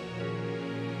wisdom.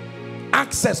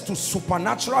 Access to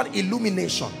supernatural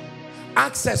illumination,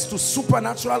 access to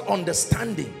supernatural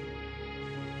understanding.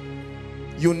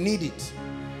 You need it.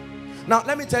 Now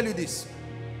let me tell you this.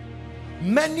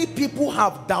 Many people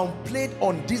have downplayed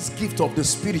on this gift of the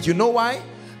Spirit. You know why?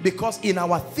 Because in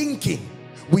our thinking,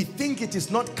 we think it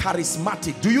is not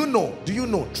charismatic. Do you know? Do you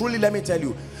know? Truly, let me tell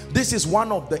you, this is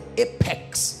one of the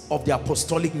apex of the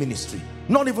apostolic ministry.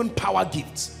 Not even power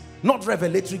gifts, not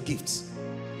revelatory gifts.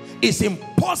 It's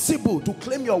impossible to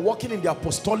claim you're working in the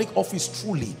apostolic office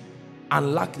truly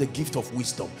and lack the gift of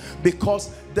wisdom,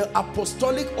 because the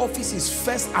apostolic office is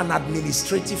first an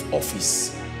administrative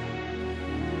office.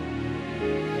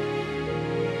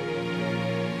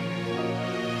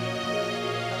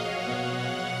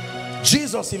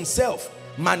 Jesus himself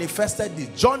manifested this.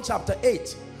 John chapter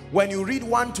 8, when you read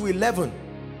 1 to 11,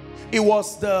 it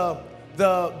was the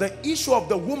issue of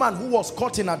the woman who was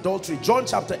caught in adultery. John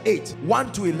chapter 8,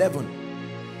 1 to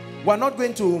 11. We're not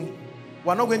going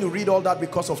to read all that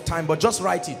because of time, but just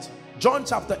write it. John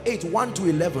chapter 8, 1 to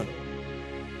 11.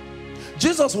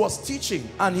 Jesus was teaching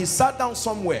and he sat down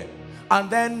somewhere, and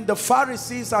then the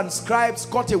Pharisees and scribes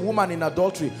caught a woman in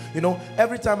adultery. You know,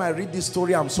 every time I read this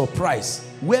story, I'm surprised.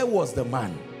 Where was the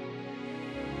man?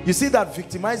 You see that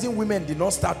victimizing women did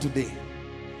not start today.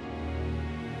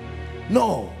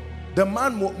 No, the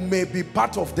man may be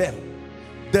part of them.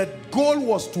 The goal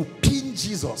was to pin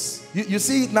Jesus. You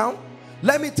see it now?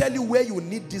 Let me tell you where you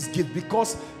need this gift,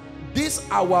 because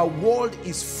our world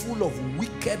is full of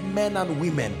wicked men and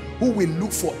women who will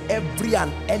look for every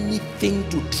and anything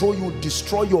to throw you,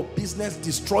 destroy your business,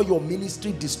 destroy your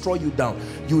ministry, destroy you down.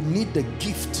 You need the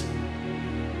gift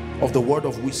of the word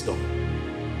of wisdom.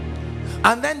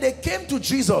 And then they came to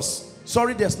Jesus.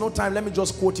 Sorry, there's no time. Let me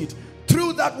just quote it.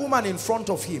 Threw that woman in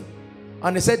front of him.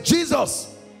 And they said,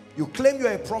 Jesus, you claim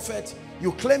you're a prophet.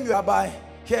 You claim you're a rabbi.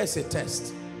 Here's a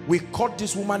test. We caught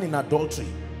this woman in adultery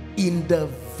in the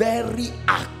very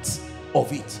act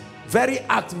of it. Very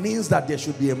act means that there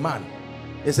should be a man.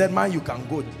 They said, man, you can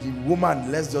go. The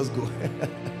woman, let's just go.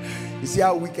 You see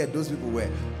how wicked those people were.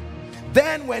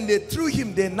 Then when they threw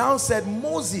him, they now said,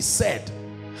 Moses said.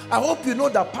 I hope you know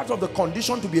that part of the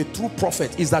condition to be a true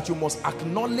prophet is that you must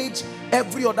acknowledge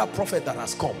every other prophet that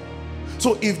has come.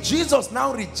 So if Jesus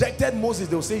now rejected Moses,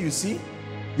 they'll say, you see,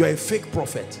 you're a fake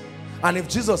prophet. And if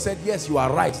Jesus said, yes, you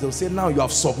are right, they'll say, now you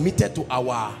have submitted to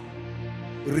our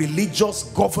religious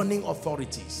governing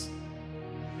authorities.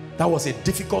 That was a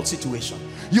difficult situation.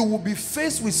 You will be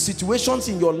faced with situations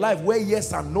in your life where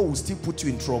yes and no will still put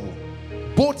you in trouble.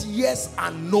 Both yes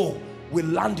and no will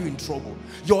land you in trouble.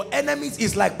 Your enemies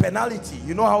is like penalty.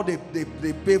 You know how they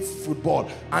play football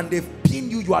and they pin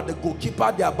you, you are the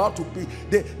goalkeeper, they're about to pin.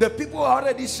 The people are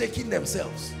already shaking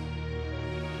themselves.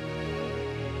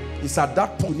 It's at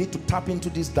that point you need to tap into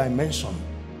this dimension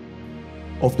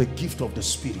of the gift of the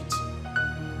Spirit.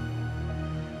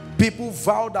 People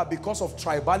vow that because of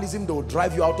tribalism they will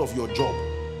drive you out of your job.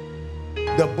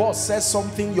 The boss says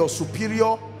something, your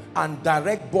superior and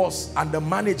direct boss and the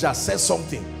manager says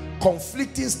something,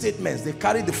 conflicting statements, they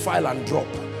carry the file and drop,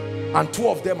 and two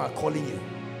of them are calling you.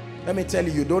 Let me tell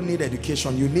you, you don't need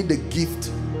education, you need the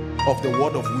gift of the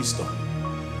word of wisdom.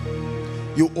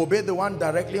 You obey the one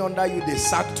directly under you, they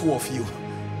sack two of you.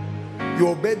 You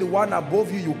obey the one above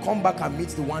you, you come back and meet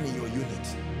the one in your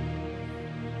unit.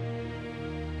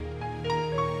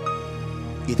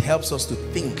 It helps us to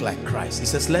think like Christ. He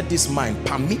says, let this mind,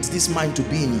 permit this mind to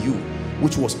be in you,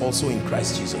 which was also in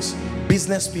Christ Jesus.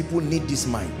 Business people need this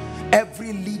mind.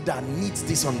 Every leader needs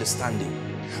this understanding.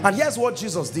 And here's what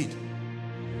Jesus did.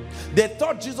 They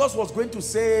thought Jesus was going to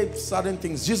say certain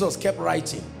things. Jesus kept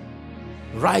writing.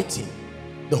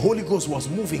 The Holy Ghost was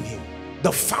moving him.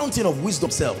 The fountain of wisdom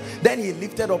himself. Then he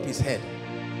lifted up his head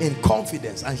in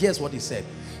confidence. And here's what he said.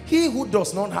 He who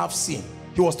does not have sin.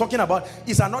 He was talking about,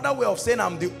 it's another way of saying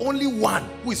I'm the only one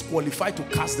who is qualified to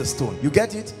cast the stone. You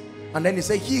get it? And then he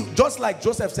said, he, just like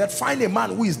Joseph said, find a man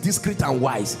who is discreet and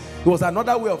wise. It was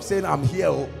another way of saying I'm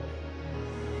here.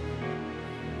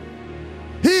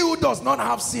 He who does not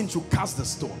have sin should cast the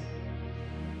stone.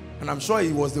 And I'm sure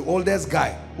he was the oldest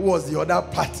guy who was the other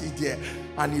party there.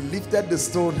 And he lifted the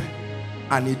stone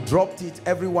and he dropped it.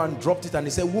 Everyone dropped it and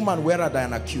he said, woman, where are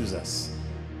thine accusers?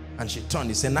 And she turned.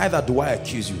 He said, neither do I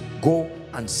accuse you. Go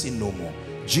and sin no more.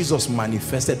 Jesus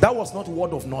manifested. That was not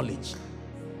word of knowledge.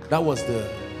 That was the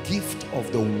gift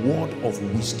of the word of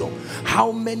wisdom.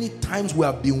 How many times we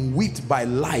have been whipped by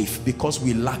life because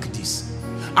we lack this?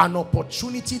 An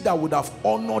opportunity that would have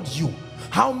honored you.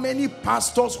 How many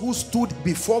pastors who stood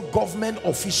before government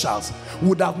officials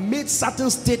would have made certain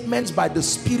statements by the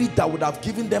Spirit that would have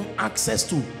given them access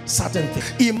to certain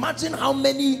things? Imagine how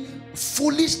many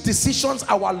foolish decisions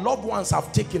our loved ones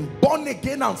have taken, born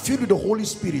again and filled with the Holy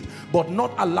Spirit, but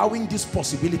not allowing these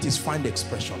possibilities find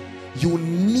expression. You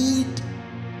need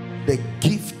the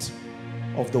gift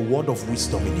of the word of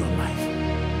wisdom in your life.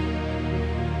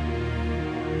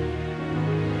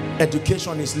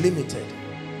 Education is limited.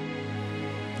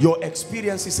 Your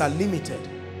experiences are limited.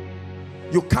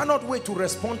 You cannot wait to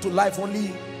respond to life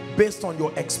only based on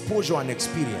your exposure and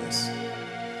experience.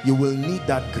 You will need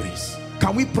that grace.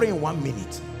 Can we pray in 1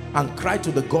 minute and cry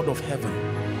to the God of heaven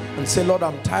and say, Lord,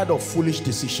 I'm tired of foolish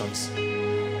decisions.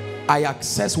 I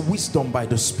access wisdom by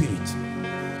the Spirit.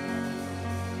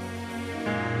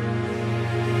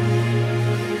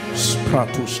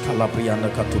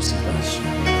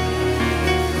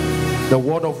 The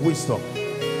word of wisdom.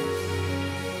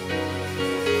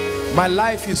 My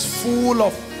life is full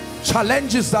of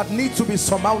challenges that need to be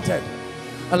surmounted.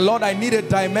 And Lord, I need a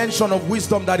dimension of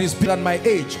wisdom that is beyond my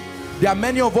age. There are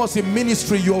many of us in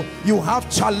ministry, you have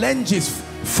challenges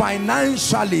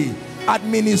financially,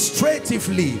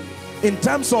 administratively, in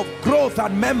terms of growth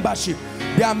and membership.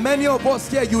 There are many of us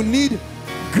here, you need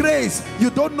grace. You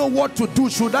don't know what to do.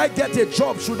 Should I get a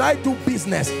job? Should I do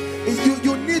business?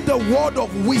 You need the word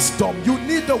of wisdom. You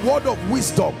need the word of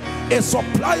wisdom. A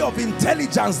supply of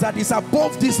intelligence that is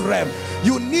above this realm.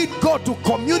 You need God to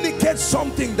communicate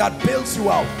something that bails you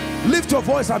out. Lift your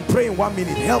voice and pray in 1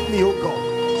 minute. Help me, oh God.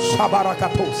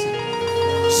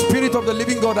 Spirit of the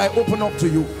living God, I open up to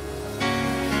you.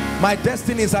 My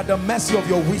destiny is at the mercy of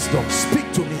your wisdom.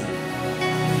 Speak to me.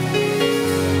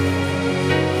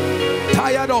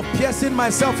 Tired of piercing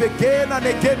myself again and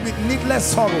again with needless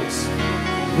sorrows,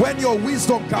 when your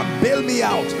wisdom can bail me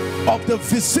out of the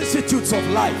vicissitudes of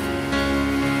life.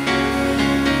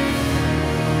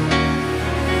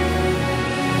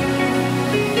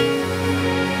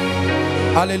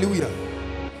 Hallelujah.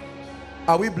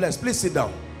 Are we blessed? Please sit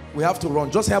down. We have to run.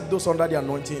 Just help those under the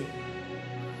anointing.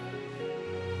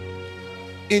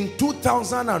 In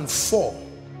 2004,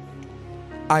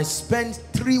 I spent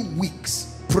 3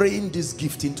 weeks praying this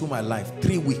gift into my life.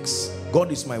 3 weeks.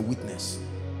 God is my witness.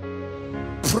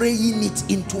 Praying it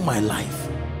into my life.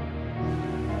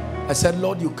 I said,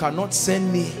 Lord, you cannot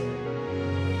send me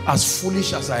as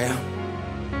foolish as I am.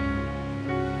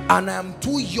 And I am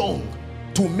too young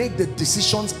to make the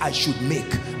decisions I should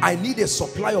make. I need a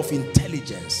supply of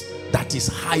intelligence that is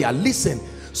higher. Listen,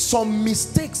 some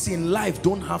mistakes in life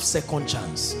don't have second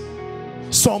chance.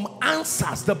 Some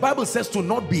answers, the Bible says to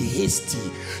not be hasty.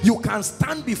 You can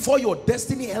stand before your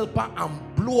destiny helper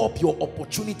and blow up your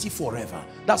opportunity forever.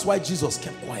 That's why Jesus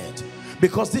kept quiet.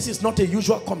 Because this is not a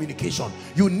usual communication.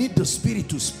 You need the Spirit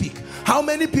to speak. How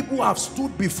many people have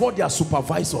stood before their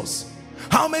supervisors?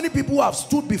 How many people have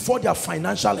stood before their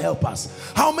financial helpers?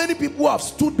 How many people have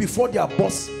stood before their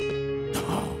boss?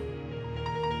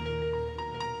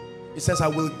 He says, I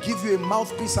will give you a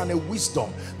mouthpiece and a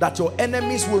wisdom that your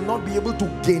enemies will not be able to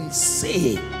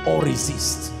gainsay or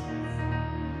resist.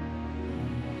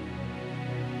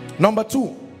 Number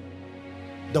 2,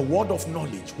 the word of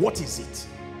knowledge. What is it?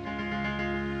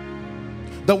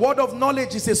 The word of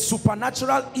knowledge is a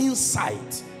supernatural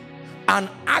insight and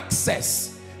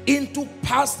access into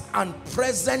past and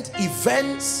present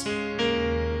events,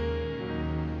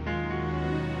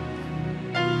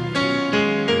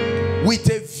 with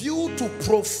a view to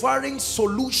proffering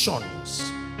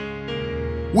solutions.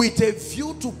 With a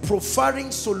view to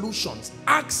proffering solutions.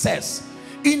 Access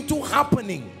into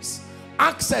happenings.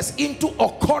 Access into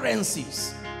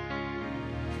occurrences.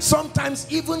 Sometimes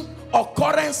even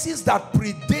occurrences that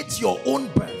predate your own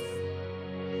birth.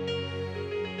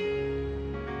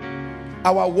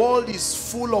 Our world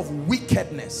is full of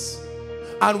wickedness,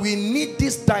 and we need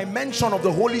this dimension of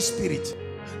the Holy Spirit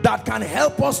that can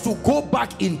help us to go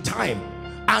back in time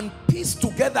and piece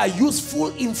together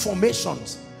useful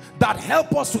informations that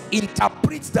help us to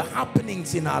interpret the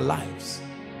happenings in our lives.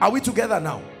 Are we together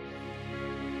now?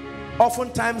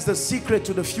 Oftentimes the secret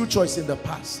to the future is in the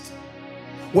past.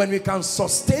 When we can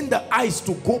sustain the eyes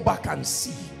to go back and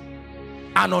see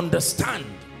and understand.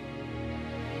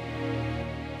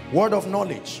 Word of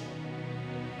knowledge.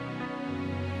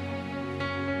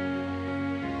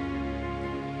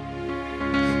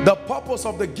 The purpose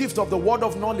of the gift of the word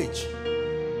of knowledge,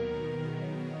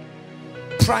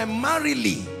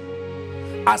 primarily,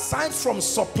 aside from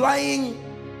supplying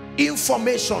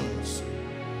informations,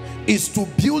 is to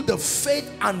build the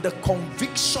faith and the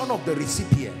conviction of the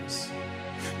recipients.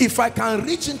 If I can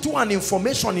reach into an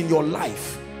information in your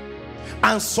life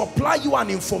and supply you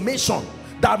an information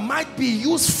that might be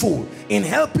useful in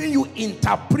helping you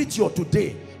interpret your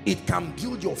today, it can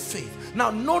build your faith. Now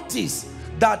notice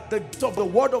that the gift of the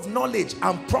word of knowledge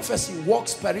and prophecy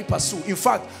works pari passu. In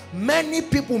fact, many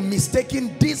people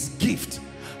mistaking this gift.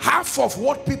 Half of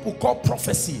what people call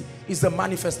prophecy is the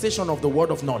manifestation of the word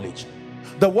of knowledge.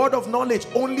 The word of knowledge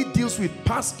only deals with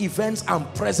past events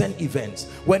and present events.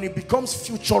 When it becomes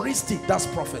futuristic, that's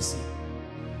prophecy.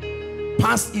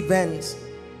 Past events,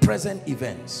 present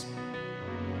events.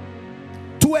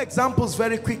 Two examples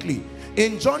very quickly.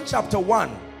 In John chapter 1,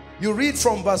 you read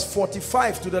from verse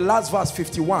 45 to the last verse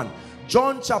 51.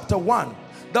 John chapter 1.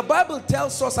 The Bible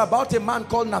tells us about a man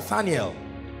called Nathanael.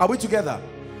 Are we together?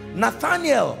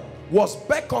 Nathanael was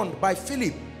beckoned by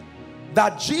Philip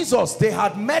that Jesus, they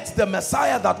had met the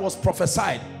Messiah that was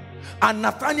prophesied. And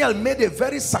Nathanael made a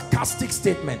very sarcastic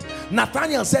statement.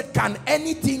 Nathanael said, "Can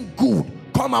anything good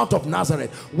come out of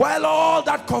Nazareth?" While all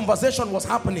that conversation was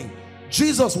happening,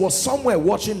 Jesus was somewhere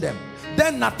watching them.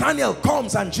 Then Nathanael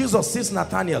comes and Jesus sees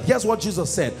Nathanael. Here's what Jesus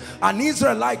said: "An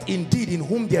Israelite indeed, in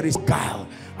whom there is guile."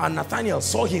 And Nathanael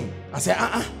saw him and said,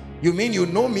 "You mean you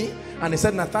know me?" And he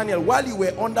said, "Nathanael, while you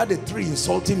were under the tree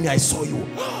insulting me, I saw you."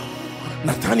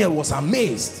 Nathanael was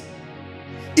amazed.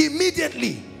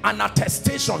 Immediately an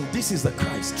attestation, this is the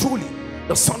Christ, truly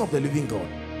the Son of the living God.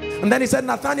 And then he said,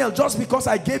 "Nathanael, just because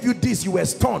I gave you this, you were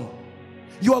stunned.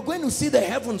 You are going to see the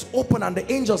heavens open and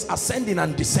the angels ascending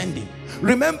and descending."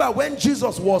 Remember when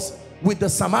Jesus was with the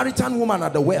Samaritan woman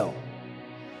at the well,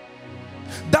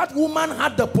 that woman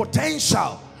had the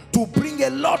potential to bring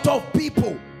a lot of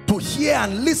people to hear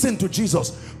and listen to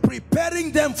Jesus,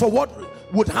 preparing them for what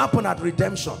would happen at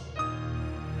redemption.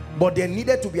 But there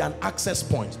needed to be an access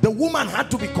point. The woman had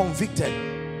to be convicted.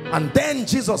 And then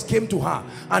Jesus came to her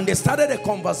and they started a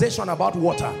conversation about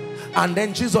water. And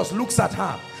then Jesus looks at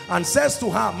her and says to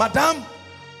her, "Madam,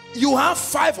 you have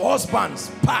 5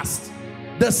 husbands past.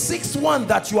 The 6th one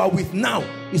that you are with now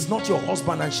is not your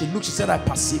husband." And she looked, she said, "I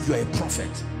perceive you are a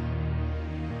prophet."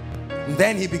 And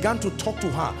then he began to talk to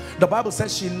her. The Bible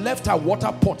says she left her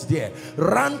water pot there,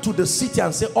 ran to the city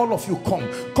and said, "All of you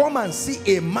come and see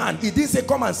a man." He didn't say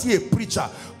come and see a preacher.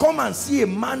 "Come and see a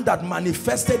man that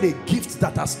manifested a gift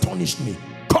that astonished me.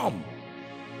 Come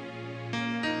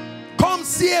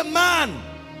see a man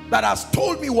that has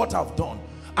told me what I've done."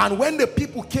 And when the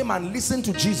people came and listened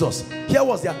to Jesus, here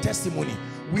was their testimony: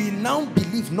 "We now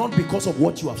believe not because of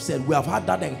what you have said. We have had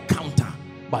that encounter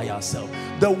by ourselves."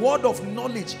 The word of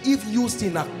knowledge, if used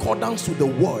in accordance to the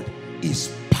word, is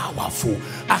powerful.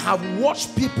 I have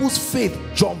watched people's faith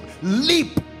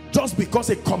leap just because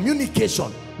a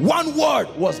communication, one word,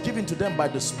 was given to them by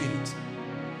the Spirit.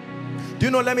 Do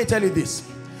you know, let me tell you this: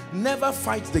 never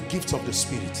fight the gifts of the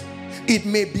Spirit. It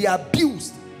may be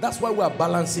abused, that's why we are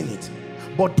balancing it,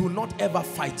 but do not ever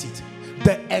fight it.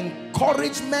 The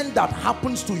encouragement that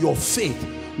happens to your faith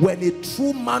when a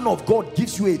true man of God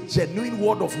gives you a genuine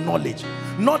word of knowledge,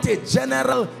 not a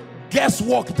general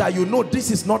guesswork that you know this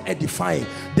is not edifying.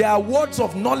 There are words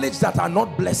of knowledge that are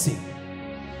not blessing.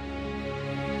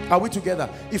 Are we together?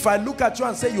 If I look at you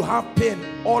and say you have pain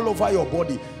all over your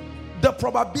body, the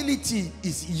probability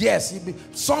is yes,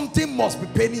 something must be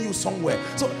paining you somewhere.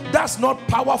 So that's not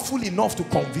powerful enough to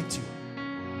convict you.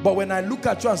 But when I look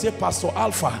at you and say, "Pastor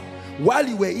Alpha, while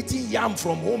you were eating yam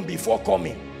from home before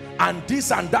coming, and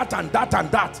this and that and that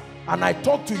and that," and I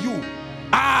talk to you,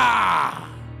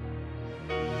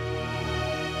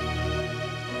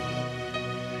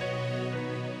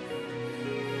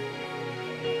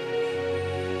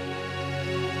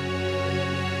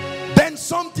 then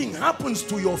something happens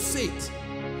to your faith,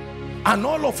 and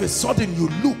all of a sudden you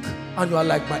look and you are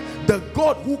like, the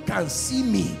God who can see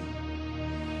me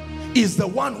is the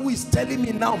one who is telling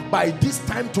me now, by this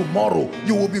time tomorrow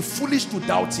you will be foolish to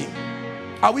doubt him.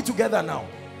 Are we together now?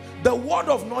 The word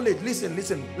of knowledge, listen,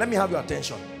 let me have your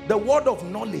attention. The word of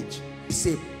knowledge is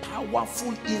a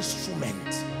powerful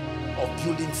instrument of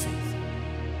building faith.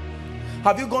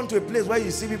 Have you gone to a place where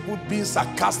you see people being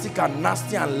sarcastic and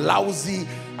nasty and lousy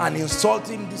and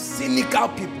insulting the cynical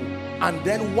people, and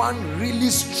then one really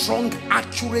strong,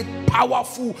 accurate,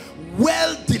 powerful,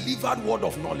 well-delivered word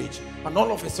of knowledge, and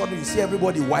all of a sudden you see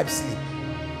everybody wipe sleep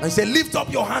and you say, "Lift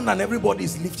up your hand," and everybody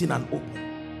is lifting and open.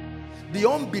 The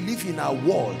unbelief in our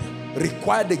world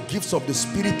requires the gifts of the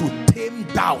Spirit to tame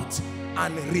doubt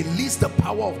and release the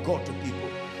power of God to people.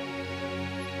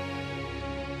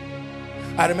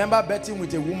 I remember betting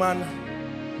with a woman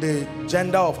the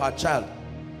gender of her child,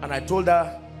 and I told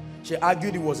her, she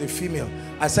argued it was a female.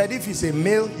 I said, if it's a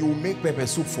male, you will make pepper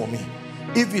soup for me.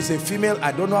 If it's a female,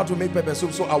 I don't know how to make pepper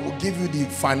soup, so I will give you the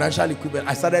financial equipment.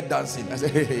 I started dancing. I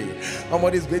said, hey,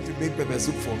 somebody's going to make pepper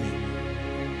soup for me.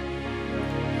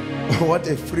 What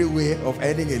a free way of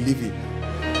earning a living.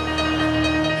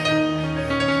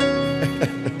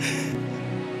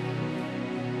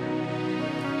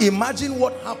 Imagine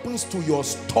what happens to your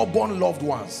stubborn loved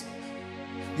ones.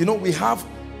 You know, we have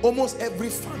almost every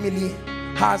family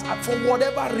has, for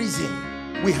whatever reason,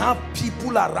 we have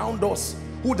people around us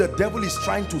who the devil is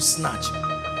trying to snatch.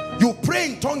 You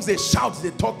pray in tongues, they shout,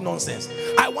 they talk nonsense.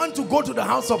 I want to go to the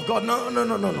house of God. No.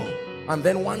 And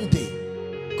then one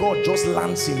day, God just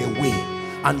lands in a way,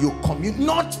 and you commune,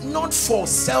 not for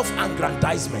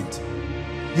self-aggrandizement.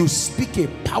 You speak a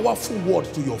powerful word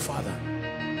to your father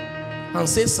and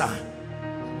say, sir,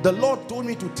 the Lord told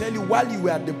me to tell you while you were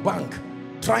at the bank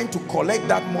trying to collect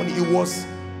that money, it was,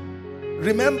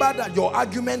 remember that your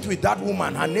argument with that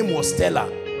woman, her name was Stella.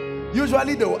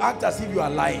 Usually they will act as if you are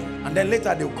lying, and then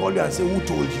later they will call you and say, who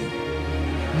told you?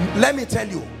 Let me tell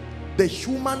you, the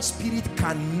human spirit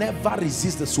can never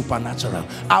resist the supernatural.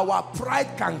 Our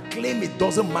pride can claim it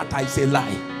doesn't matter. It's a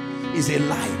lie. It's a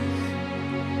lie.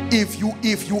 If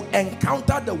you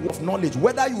encounter the word of knowledge,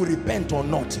 whether you repent or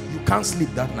not, you can't sleep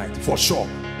that night for sure.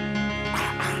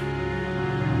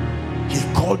 He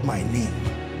called my name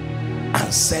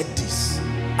and said this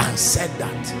and said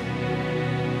that.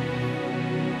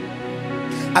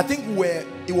 I think where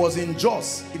it was in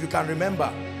Jos, if you can remember,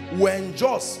 when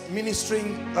Jos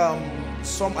ministering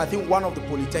I think one of the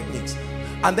polytechnics,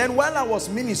 and then while I was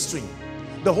ministering,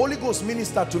 the Holy Ghost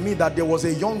ministered to me that there was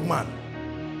a young man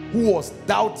who was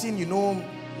doubting. You know,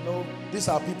 these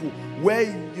are people where,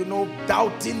 you know,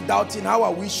 doubting, how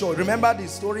are we sure? Remember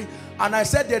this story? And I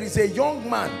said, there is a young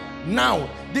man now,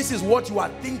 this is what you are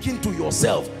thinking to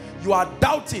yourself. You are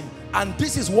doubting, and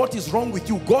this is what is wrong with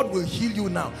you. God will heal you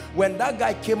now. When that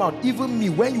guy came out, even me,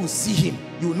 when you see him,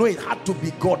 you know it had to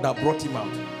be God that brought him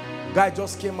out. Guy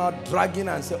just came out dragging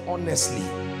and said, honestly,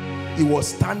 he was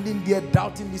standing there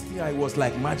doubting this thing, and it was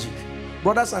like magic.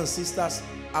 Brothers and sisters,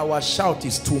 our shout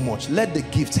is too much. Let the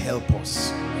gift help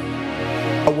us.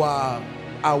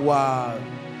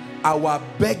 Our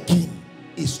begging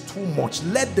is too much.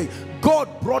 God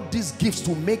brought these gifts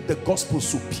to make the gospel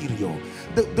superior.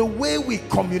 The way we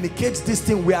communicate this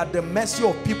thing, we are at the mercy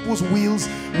of people's wills.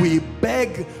 We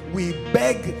beg,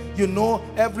 you know,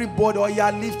 everybody, oh yeah,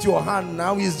 lift your hand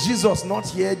now. Is Jesus not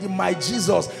here? My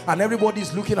Jesus. And everybody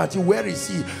is looking at you. Where is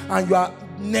he? And you are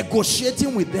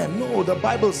negotiating with them. No, the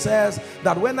Bible says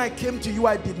that when I came to you,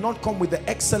 I did not come with the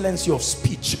excellency of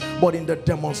speech, but in the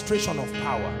demonstration of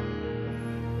power.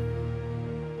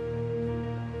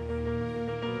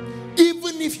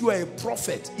 Even if you are a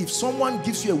prophet, if someone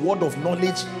gives you a word of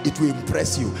knowledge, it will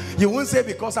impress you. You won't say,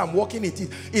 because I'm working it.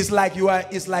 It's like you are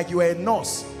a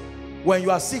nurse. When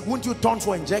you are sick, won't you turn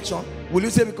for injection? Will you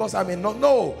say, because I'm a nurse?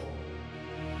 No.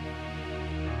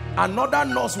 Another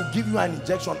nurse will give you an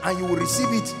injection, and you will receive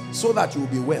it so that you will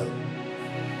be well.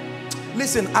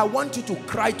 Listen, I want you to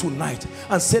cry tonight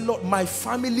and say, Lord, my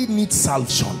family needs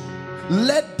salvation.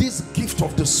 Let this gift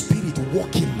of the Spirit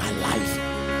work in my life.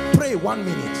 Pray 1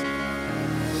 minute.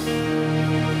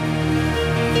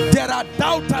 There are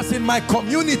doubters in my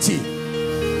community,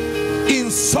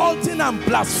 insulting and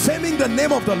blaspheming the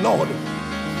name of the Lord.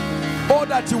 Oh,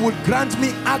 that you would grant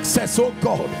me access, oh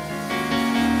God.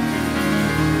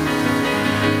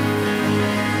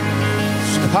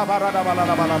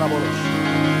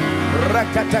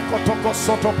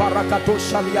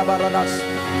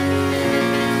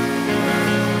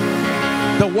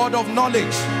 The word of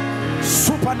knowledge,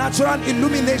 supernatural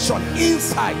illumination,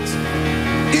 insight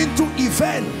into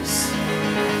events,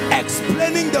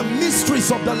 explaining the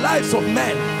mysteries of the lives of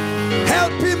men,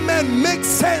 helping men make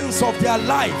sense of their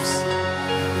lives.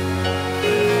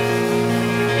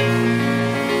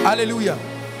 Hallelujah.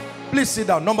 Please sit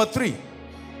down. Number 3,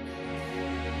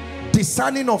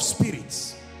 discerning of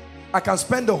spirits. I can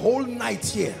spend the whole night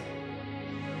here,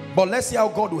 but let's see how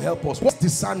God will help us. What's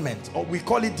discernment? Or we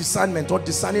call it discernment or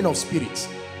discerning of spirits.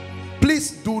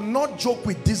 Please do not joke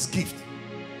with this gift.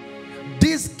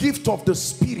 This gift of the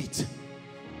Spirit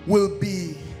will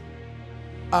be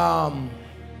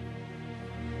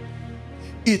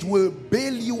it will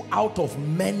bail you out of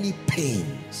many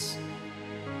pains.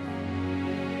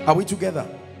 Are we together?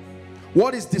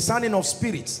 What is discerning of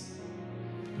spirits?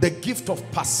 The gift of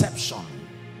perception.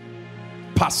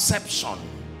 Perception.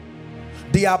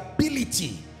 The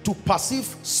ability to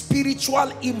perceive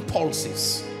spiritual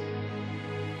impulses.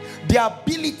 The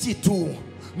ability to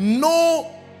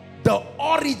know the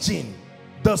origin,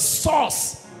 the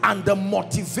source, and the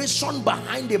motivation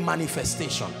behind a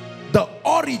manifestation. The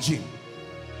origin,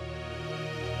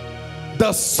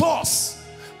 the source,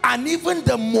 and even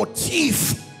the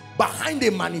motive behind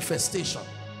a manifestation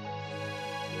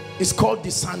is called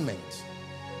discernment.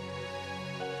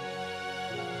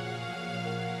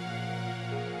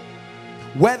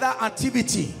 Whether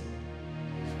activity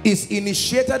is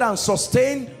initiated and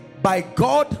sustained by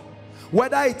God,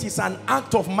 whether it is an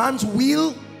act of man's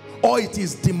will or it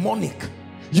is demonic,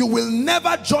 you will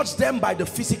never judge them by the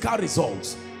physical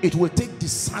results. It will take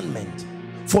discernment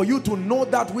for you to know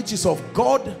that which is of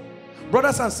God.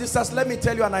 Brothers and sisters, let me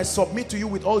tell you, and I submit to you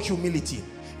with all humility,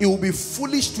 it will be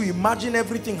foolish to imagine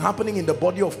everything happening in the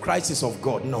body of Christ is of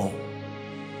God. No.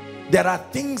 There are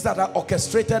things that are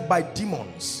orchestrated by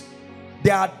demons.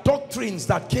 There are doctrines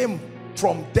that came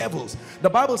from devils. The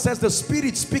Bible says the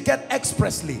Spirit speaketh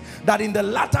expressly that in the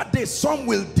latter days some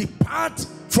will depart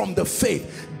from the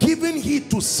faith, giving heed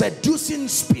to seducing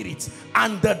spirits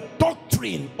and the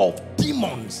doctrine of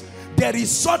demons. There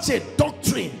is such a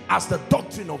doctrine as the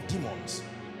doctrine of demons,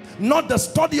 not the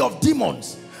study of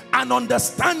demons, an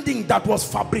understanding that was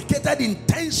fabricated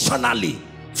intentionally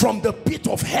from the pit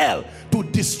of hell to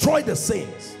destroy the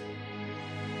saints.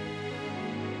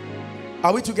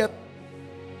 Are we together?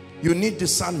 You need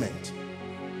discernment.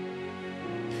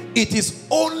 It is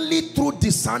only through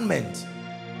discernment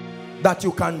that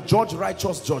you can judge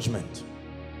righteous judgment.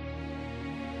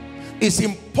 It's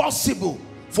impossible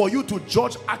for you to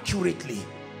judge accurately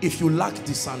if you lack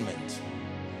discernment.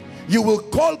 You will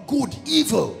call good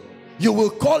evil. You will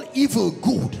call evil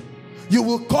good. You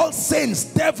will call saints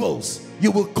devils. You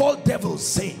will call devils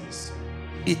saints.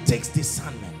 It takes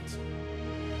discernment.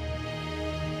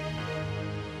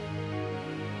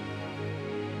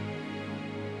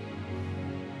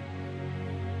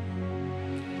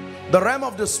 The realm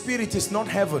of the spirit is not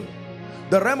heaven.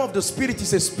 The realm of the spirit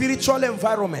is a spiritual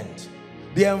environment.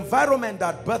 The environment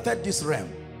that birthed this realm.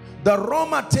 The raw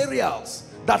materials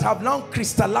that have now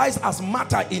crystallized as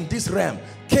matter in this realm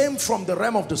came from the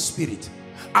realm of the spirit.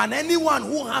 And anyone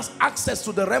who has access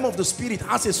to the realm of the spirit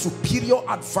has a superior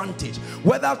advantage,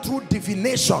 whether through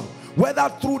divination, whether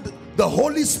through the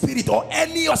Holy Spirit or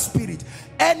any spirit.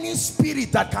 Any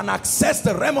spirit that can access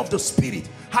the realm of the spirit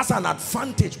has an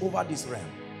advantage over this realm.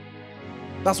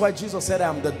 That's why Jesus said, I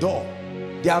am the door.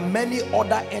 There are many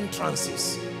other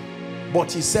entrances,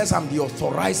 but he says I'm the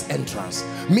authorized entrance,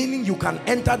 meaning you can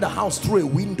enter the house through a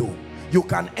window. You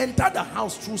can enter the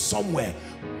house through somewhere.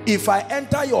 If I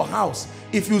enter your house,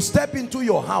 if you step into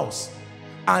your house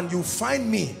and you find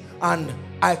me and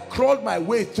I crawled my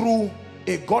way through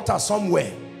a gutter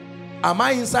somewhere, am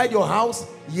I inside your house?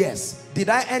 Yes. Did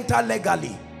I enter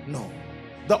legally? No.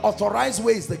 The authorized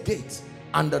way is the gate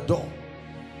and the door.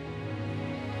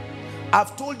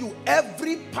 I've told you,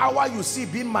 every power you see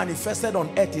being manifested on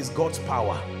earth is God's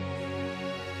power.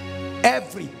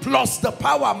 Every, plus the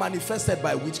power manifested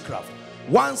by witchcraft.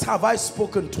 Once have I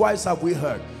spoken, twice have we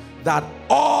heard, that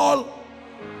all,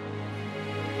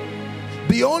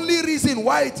 the only reason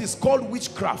why it is called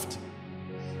witchcraft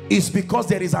is because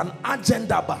there is an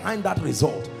agenda behind that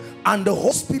result. And the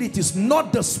Holy Spirit is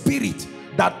not the spirit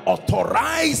that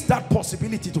authorized that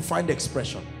possibility to find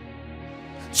expression.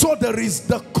 So there is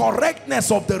the correctness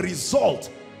of the result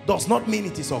does not mean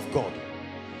it is of God.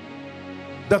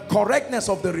 The correctness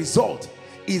of the result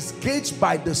is gauged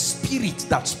by the spirit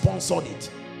that sponsored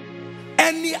it.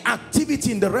 Any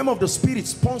activity in the realm of the spirit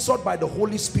sponsored by the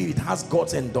Holy Spirit has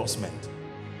God's endorsement.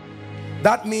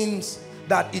 That means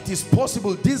that it is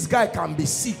possible this guy can be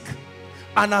sick,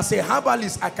 and as a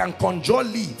herbalist I can conjure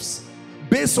leaves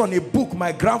based on a book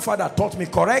my grandfather taught me,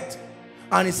 correct?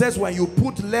 And he says when you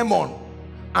put lemon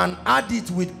and add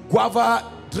it with guava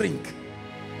drink,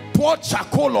 pour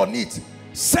charcoal on it,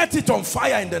 set it on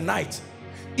fire in the night,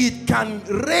 it can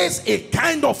raise a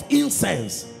kind of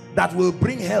incense that will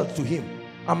bring health to him.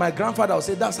 And my grandfather will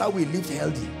say, that's how we lived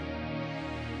healthy.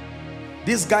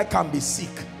 This guy can be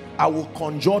sick, I will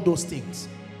conjure those things.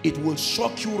 It will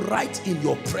shock you right in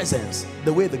your presence,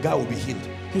 the way the guy will be healed.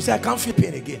 You say, I can't feel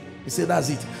pain again. He said, that's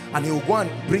it. And he will go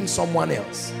and bring someone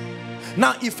else.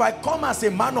 Now, if I come as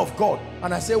a man of God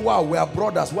and I say, wow, we are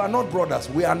brothers. We are not brothers.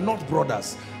 We are not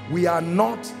brothers. We are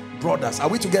not brothers. Are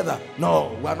we together?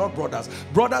 No, we are not brothers.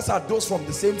 Brothers are those from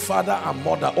the same father and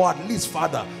mother, or at least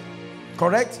father.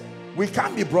 Correct? We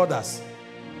can't be brothers.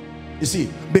 You see,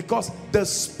 because the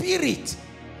spirit.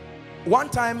 One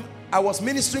time I was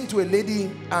ministering to a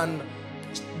lady and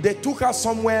they took her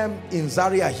somewhere in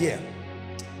Zaria here.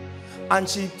 And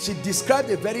she described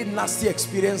a very nasty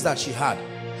experience that she had.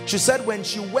 She said when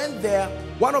she went there,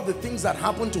 one of the things that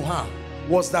happened to her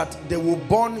was that they will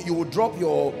burn, you will drop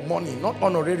your money, not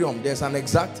honorarium, there's an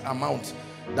exact amount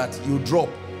that you drop.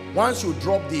 Once you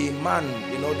drop, the man,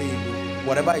 you know, the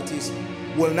whatever it is,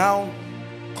 will now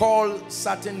call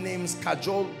certain names,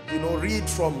 cajole, you know, read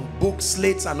from books,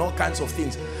 slates and all kinds of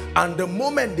things. And the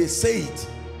moment they say it,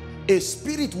 a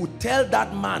spirit will tell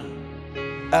that man,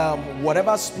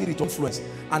 whatever spirit influence,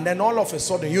 and then all of a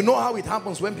sudden, you know how it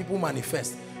happens when people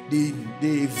manifest. The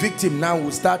victim now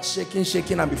will start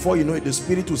shaking, and before you know it, the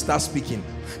spirit will start speaking.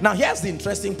 Now here's the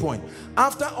interesting point.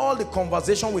 After all the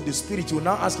conversation with the spirit, you will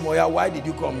now ask him, oh yeah, why did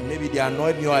you come? Maybe they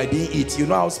annoyed me or I didn't eat. You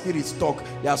know how spirits talk,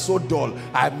 they are so dull.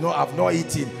 I've not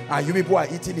eaten, and you people are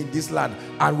eating in this land,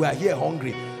 and we are here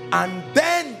hungry. And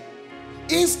then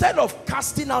instead of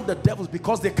casting out the devils,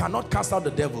 because they cannot cast out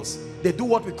the devils, they do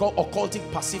what we call occultic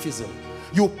pacifism.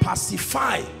 You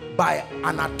pacify by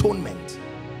an atonement.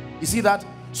 You see that?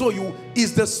 So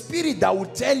it's the spirit that will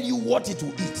tell you what it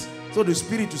will eat. So the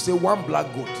spirit will say, one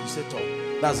black goat. You say,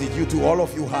 oh, that's it. You two, all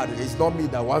of you had it. It's not me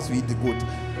that wants to eat the goat.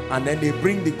 And then they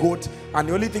bring the goat, and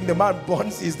the only thing the man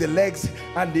burns is the legs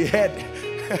and the head.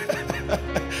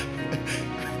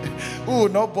 Who will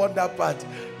not burn that part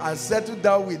and settle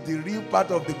down with the real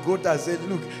part of the goat and say,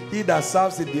 look, he that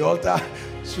serves in the altar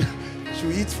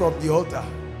should eat from the altar.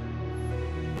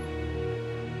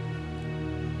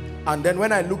 And then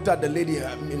when I looked at the lady,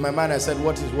 in my mind I said,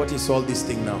 what is all this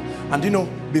thing now? And you know,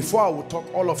 before I would talk,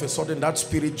 all of a sudden that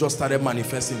spirit just started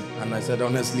manifesting. And I said,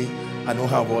 honestly, I don't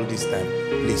have all this time.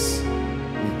 Please,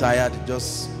 I'm tired.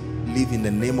 Just live in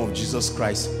the name of Jesus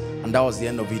Christ. And that was the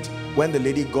end of it. When the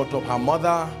lady got up, her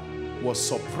mother was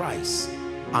surprised.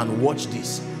 And watch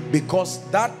this, because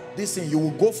this thing, you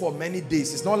will go for many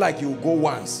days. It's not like you will go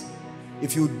once.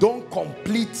 If you don't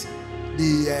complete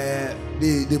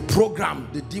the program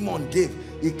the demon gave,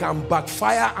 it can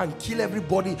backfire and kill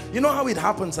everybody. You know how it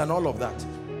happens and all of that.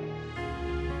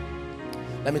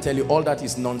 Let me tell you, all that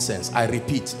is nonsense. I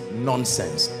repeat,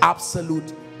 nonsense.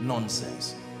 Absolute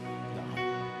nonsense.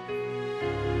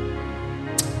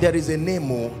 There is a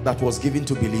name that was given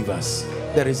to believers.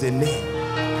 There is a name.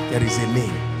 There is a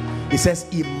name. It says,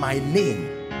 in my name.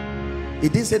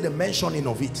 It didn't say the mentioning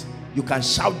of it. You can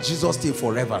shout Jesus till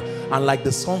forever, and like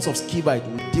the sons of Sceva,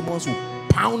 demons will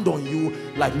pound on you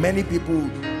like many people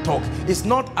talk. It's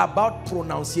not about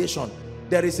pronunciation.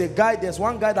 There's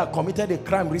one guy that committed a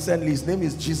crime recently. His name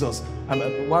is Jesus.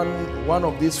 And one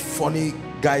of these funny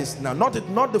guys now, not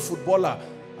the footballer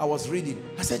I was reading.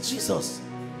 I said, Jesus,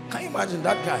 can you imagine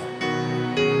that guy?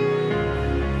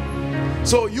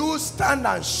 So you stand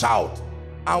and shout,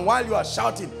 and while you are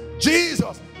shouting,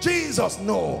 Jesus, Jesus,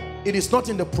 no, it is not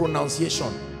in the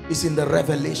pronunciation, it's in the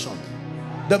revelation.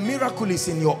 The miracle is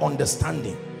in your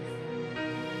understanding.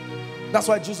 That's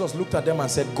why Jesus looked at them and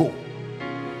said, go.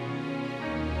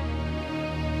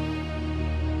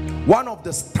 One of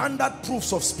the standard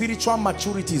proofs of spiritual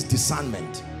maturity is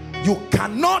discernment. You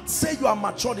cannot say you are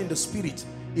matured in the spirit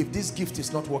if this gift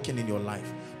is not working in your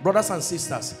life. Brothers and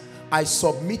sisters, I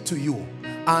submit to you,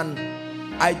 and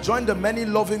I join the many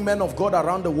loving men of God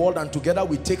around the world, and together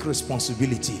we take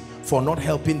responsibility for not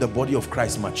helping the body of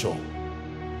Christ mature.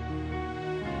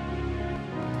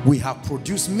 We have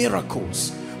produced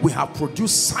miracles, we have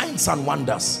produced signs and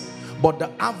wonders, but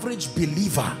the average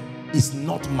believer is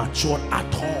not matured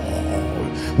at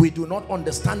all. We do not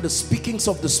understand the speakings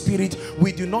of the Spirit.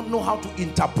 We do not know how to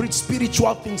interpret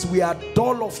spiritual things. We are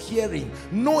dull of hearing.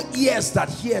 No ears that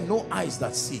hear, no eyes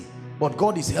that see. But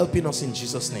God is helping us in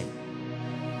Jesus' name.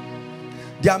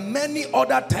 There are many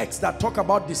other texts that talk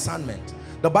about discernment.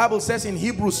 The Bible says in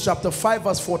Hebrews chapter 5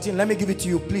 verse 14, let me give it to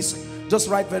you, please. Just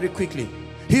write very quickly.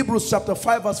 Hebrews chapter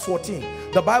 5 verse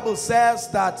 14. The Bible says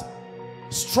that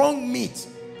strong meat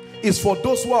is for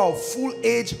those who are of full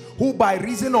age, who by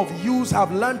reason of use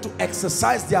have learned to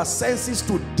exercise their senses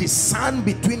to discern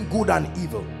between good and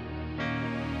evil.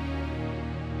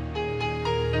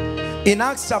 In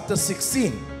Acts chapter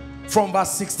 16, from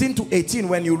verse 16 to 18,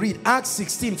 when you read Acts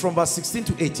 16 from verse 16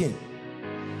 to 18,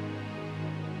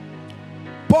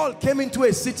 Paul came into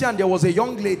a city and there was a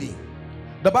young lady.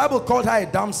 The Bible called her a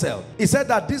damsel. It said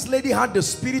that this lady had the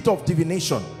spirit of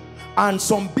divination, and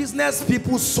some business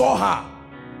people saw her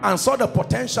and saw the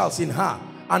potentials in her,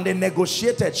 and they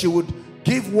negotiated. She would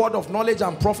give word of knowledge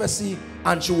and prophecy,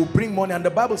 and she would bring money, and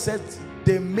the Bible says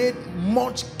they made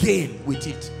much gain with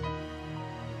it.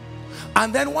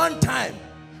 And then one time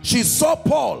she saw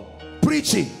Paul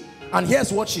preaching, and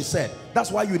here's what she said.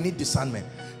 That's why you need discernment.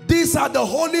 These are the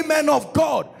holy men of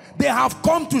God. They have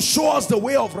come to show us the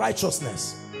way of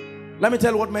righteousness. Let me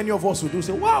tell you what many of us will do.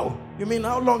 Say, wow, you mean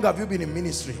how long have you been in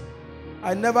ministry?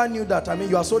 I never knew that. I mean,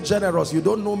 you are so generous. You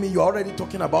don't know me. You're already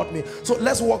talking about me. So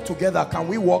let's walk together. Can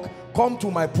we walk? Come to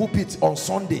my pulpit on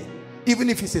Sunday, even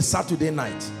if it's a Saturday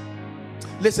night.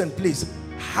 Listen, please,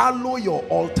 hallow your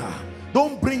altar.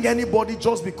 Don't bring anybody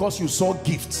just because you saw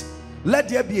gifts. Let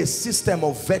there be a system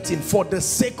of vetting for the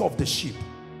sake of the sheep.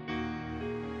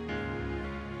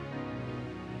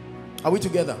 Are we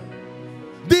together?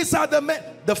 These are the men.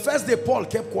 The first day Paul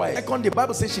kept quiet. Second, the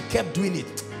Bible says she kept doing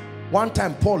it. One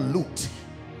time Paul looked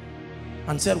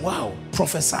and said, wow,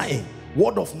 prophesying,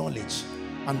 word of knowledge.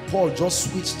 And Paul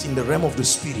just switched in the realm of the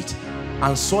spirit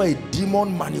and saw a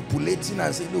demon manipulating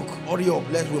and said, look, hurry up,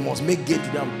 we must make gate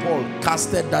to them. Paul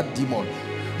casted that demon.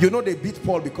 You know, they beat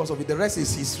Paul because of it. The rest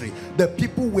is history. The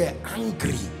people were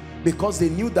angry because they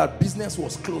knew that business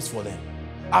was closed for them.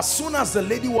 As soon as the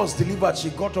lady was delivered, she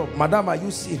got up. Madam, are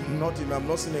you seeing? Nothing. I'm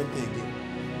not seeing anything again.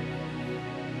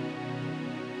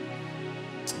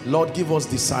 Lord, give us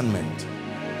discernment.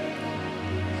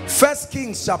 1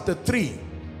 Kings chapter 3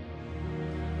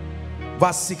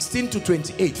 verse 16 to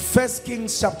 28. 1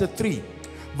 Kings chapter 3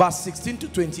 verse 16 to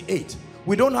 28.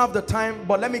 We don't have the time,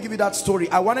 but let me give you that story.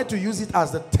 I wanted to use it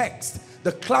as the text,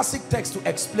 the classic text, to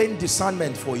explain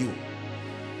discernment for you.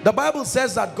 The Bible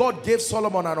says that God gave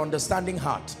Solomon an understanding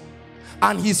heart,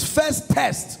 and his first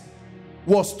test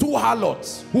was 2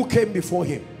 harlots who came before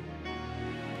him.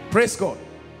 Praise God.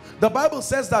 The Bible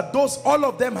says that all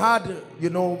of them had,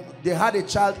 they had a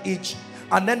child each,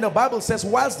 and then the Bible says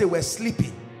whilst they were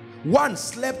sleeping, one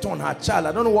slept on her child.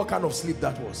 I don't know what kind of sleep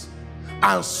that was,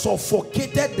 and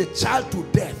suffocated the child to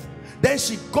death. Then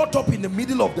she got up in the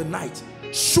middle of the night,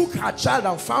 shook her child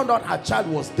and found out her child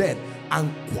was dead,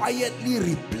 and quietly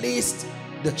replaced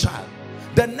the child.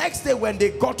 The next day when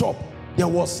they got up, there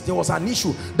was an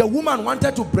issue. The woman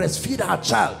wanted to breastfeed her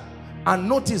child and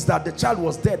noticed that the child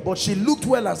was dead, but she looked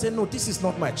well and said, no, this is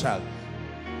not my child.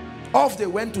 Off they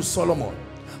went to Solomon,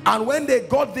 and when they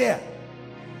got there,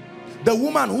 the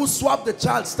woman who swapped the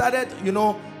child started,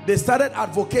 they started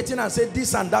advocating and said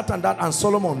this and that and that, and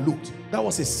Solomon looked. That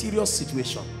was a serious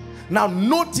situation. Now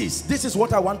notice, this is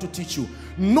what I want to teach you.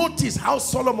 Notice how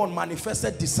Solomon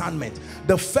manifested discernment.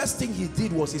 The first thing he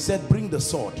did was he said, bring the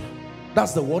sword.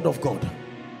 That's the word of God.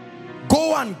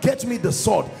 Go and get me the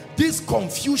sword. This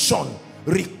confusion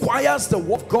requires the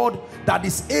word of God that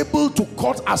is able to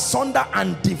cut asunder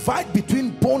and divide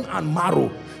between bone and marrow.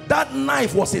 That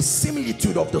knife was a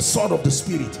similitude of the sword of the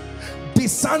spirit.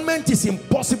 Discernment is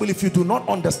impossible if you do not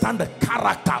understand the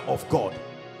character of God.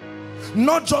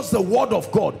 Not just the word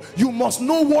of God. You must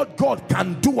know what God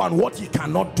can do and what he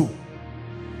cannot do.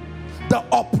 The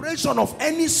operation of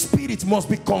any spirit must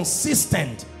be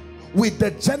consistent with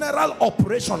the general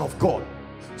operation of God,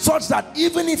 such that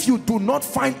even if you do not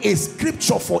find a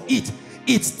scripture for it,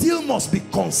 it still must be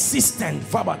consistent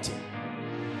verbatim.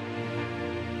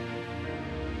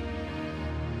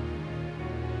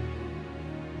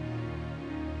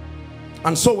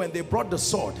 And so when they brought the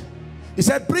sword, he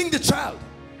said, bring the child.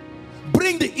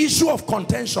 Bring the issue of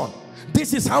contention.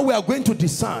 This is how we are going to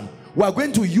discern. We are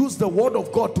going to use the word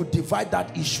of God to divide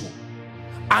that issue.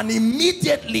 And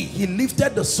immediately he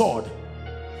lifted the sword.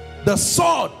 The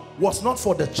sword was not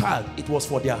for the child, it was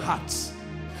for their hearts.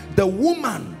 The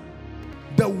woman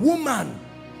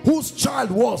whose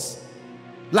child was,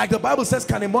 like the Bible says,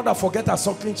 can a mother forget her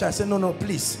suckling child? I said, no,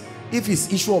 please. If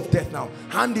it's issue of death now,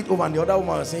 hand it over. And the other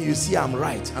woman was saying, you see, I'm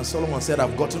right. And Solomon said,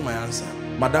 I've gotten my answer.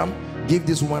 Madam, give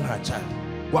this woman her child.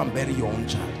 Go and bury your own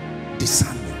child.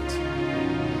 Discernment.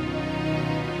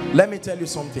 Let me tell you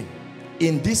something.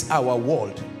 In this our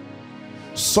world,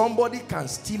 somebody can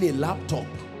steal a laptop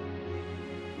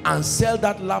and sell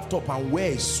that laptop and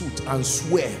wear a suit and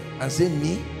swear and say,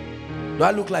 me? Do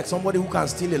I look like somebody who can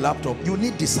steal a laptop? You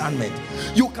need discernment.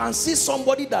 You can see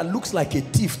somebody that looks like a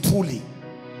thief, truly.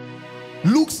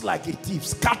 Looks like a thief,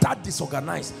 scattered,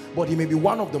 disorganized, but he may be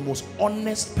one of the most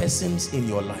honest persons in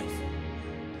your life.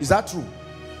 Is that true?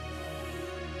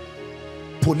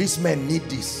 Policemen need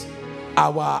this.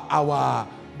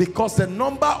 Because the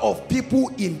number of people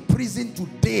in prison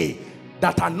today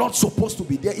that are not supposed to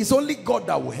be there, is only God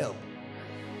that will help.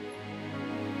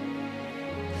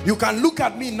 You can look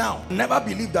at me now, never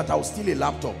believe that I will steal a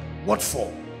laptop. What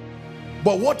for?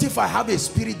 But what if I have a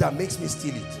spirit that makes me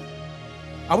steal it?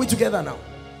 Are we together now?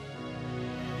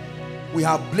 We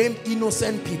have blamed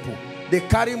innocent people. They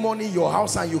carry money in your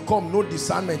house and you come, no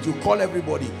discernment. You call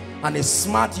everybody, and a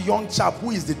smart young chap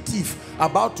who is the thief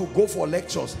about to go for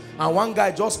lectures, and one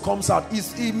guy just comes out.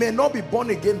 He may not be born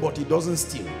again, but he doesn't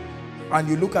steal. And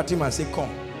you look at him and say, come,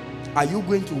 are you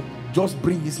going to just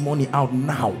bring this money out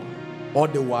now, or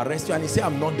they will arrest you? And he say,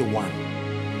 I'm not the one.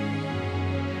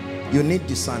 You need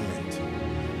discernment.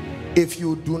 If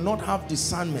you do not have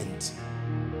discernment,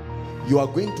 you are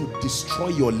going to destroy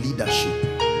your leadership,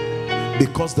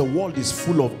 because the world is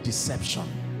full of deception.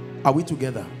 Are we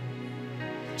together?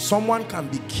 Someone can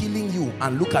be killing you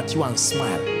and look at you and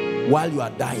smile while you are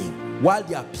dying, while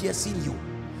they are piercing you.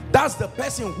 That's the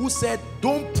person who said,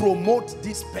 don't promote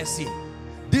this person.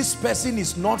 This person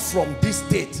is not from this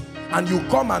state. And you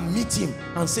come and meet him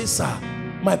and say, sir,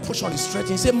 my portion is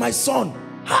stretching. Say, my son,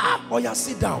 oh yeah,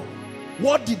 sit down.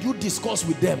 What did you discuss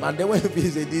with them? And then when you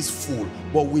say, this fool,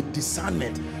 but with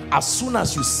discernment, as soon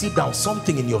as you sit down,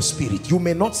 something in your spirit, you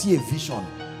may not see a vision,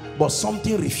 but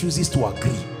something refuses to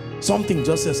agree. Something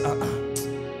just says,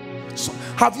 So,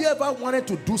 have you ever wanted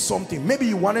to do something? Maybe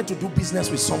you wanted to do business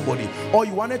with somebody, or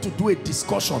you wanted to do a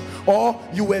discussion, or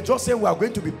you were just saying we are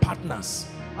going to be partners,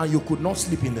 and you could not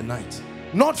sleep in the night.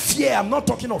 Not fear, I'm not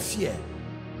talking of fear.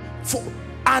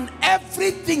 And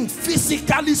everything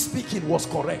physically speaking was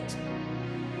correct.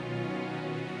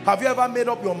 Have you ever made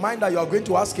up your mind that you are going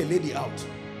to ask a lady out?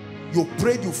 You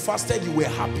prayed, you fasted, you were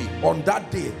happy. On that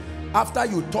day, after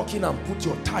you talking and put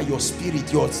your tie, your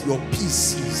spirit, your peace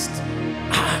ceased.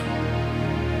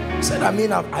 Said,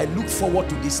 I look forward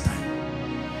to this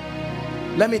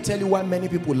time. Let me tell you why many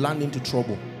people land into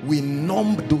trouble. We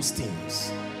numb those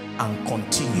things and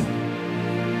continue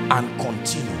and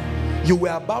continue. You were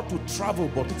about to travel,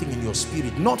 but nothing in your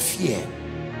spirit, not fear,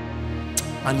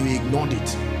 and you ignored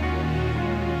it.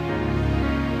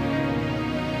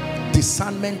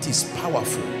 Discernment is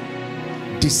powerful.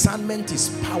 Discernment is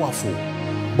powerful.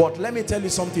 But let me tell you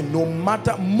something, no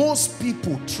matter, most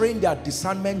people train their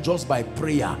discernment just by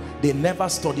prayer. They never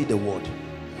study the word.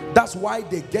 That's why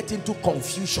they get into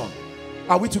confusion.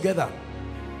 Are we together?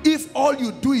 If all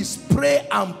you do is pray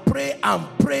and pray and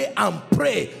pray and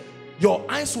pray, your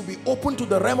eyes will be open to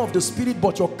the realm of the spirit,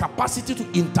 but your capacity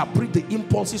to interpret the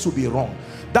impulses will be wrong.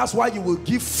 That's why you will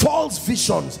give false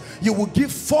visions. You will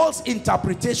give false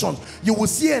interpretations. You will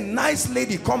see a nice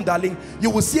lady, come darling,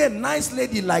 you will see a nice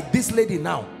lady like this lady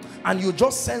now, and you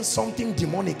just sense something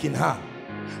demonic in her.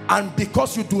 And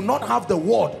because you do not have the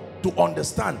word to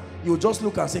understand, you just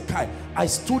look and say, Kai, I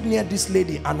stood near this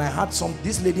lady and I had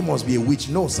this lady must be a witch.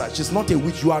 No, sir, she's not a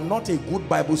witch. You are not a good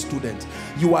Bible student.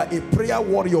 You are a prayer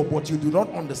warrior, but you do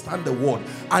not understand the word.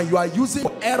 And you are using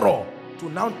error to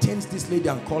now taint this lady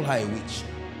and call her a witch.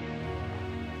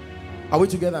 Are we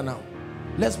together now?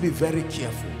 Let's be very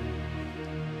careful.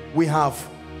 We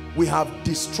have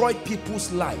destroyed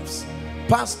people's lives.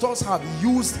 Pastors have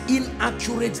used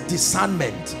inaccurate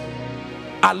discernment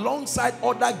alongside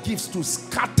other gifts to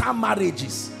scatter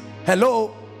marriages.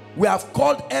 Hello, we have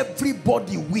called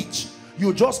everybody witch.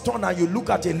 You just turn and you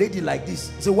look at a lady like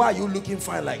this, say, why are you looking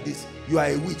fine like this? You are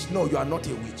a witch. No, you are not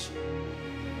a witch.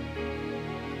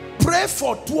 Pray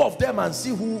for two of them and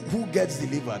see who gets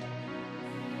delivered.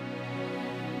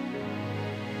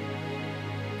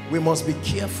 We must be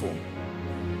careful.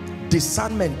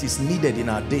 Discernment is needed in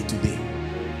our day to day.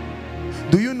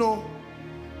 Do you know,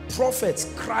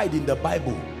 prophets cried in the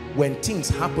Bible when things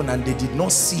happen and they did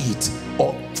not see it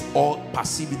or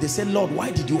perceive it. They said, Lord, why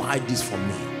did you hide this from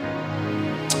me?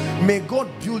 May God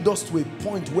build us to a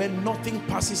point where nothing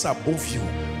passes above you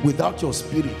without your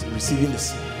spirit receiving the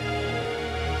seed.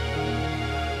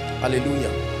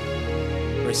 Hallelujah.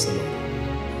 Praise the Lord.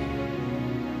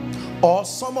 Or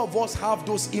some of us have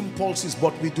those impulses,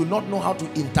 but we do not know how to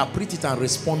interpret it and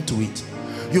respond to it.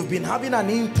 You've been having an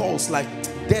impulse like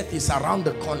death is around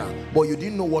the corner, but you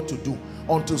didn't know what to do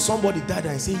until somebody died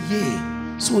and say,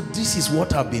 yeah, so this is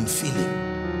what I've been feeling.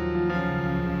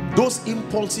 Those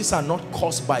impulses are not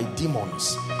caused by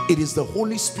demons. It is the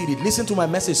Holy Spirit. Listen to my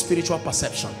message, spiritual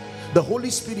perception. The Holy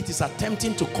Spirit is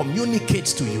attempting to communicate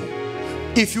to you.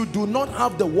 If you do not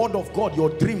have the word of God, your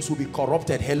dreams will be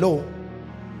corrupted. Hello?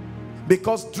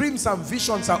 Because dreams and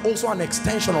visions are also an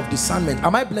extension of discernment.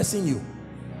 Am I blessing you?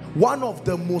 One of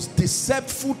the most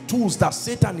deceptive tools that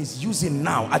Satan is using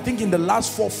now, I think in the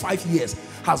last 4 or 5 years,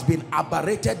 has been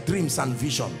aberrated dreams and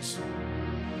visions.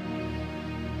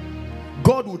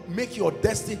 God would make your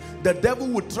destiny, the devil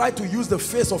would try to use the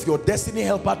face of your destiny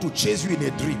helper to chase you in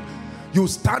a dream. You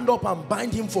stand up and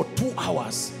bind him for 2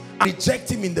 hours,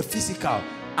 reject him in the physical,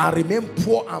 and remain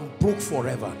poor and broke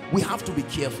forever. We have to be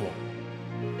careful.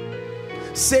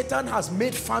 Satan has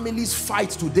made families fight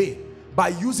today by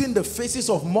using the faces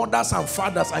of mothers and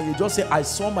fathers, and you just say, I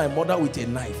saw my mother with a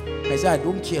knife. I say, I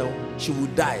don't care, she will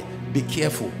die. Be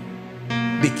careful.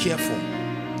 Be careful.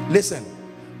 Listen,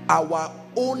 our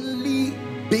only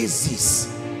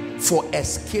basis for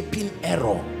escaping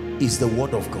error is the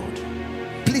word of God.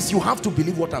 Please, you have to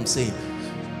believe what I'm saying.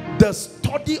 The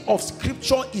study of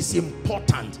scripture is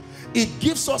important. It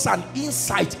gives us an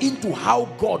insight into how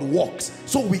God works,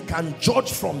 so we can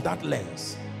judge from that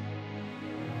lens.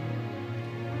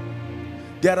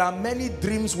 There are many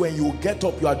dreams when you get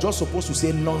up, you are just supposed to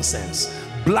say nonsense.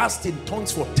 Blast in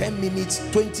tongues for 10 minutes,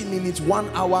 20 minutes, 1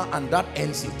 hour, and that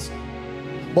ends it.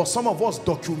 But some of us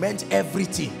document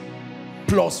everything.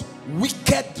 Plus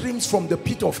wicked dreams from the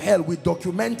pit of hell, we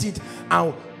document it.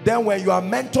 And then when you are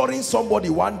mentoring somebody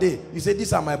one day, you say,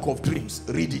 these are my dreams,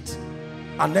 read it.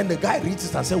 And then the guy reads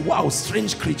it and says, wow,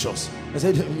 strange creatures. I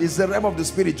said, it's the realm of the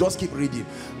spirit, just keep reading.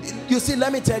 You see,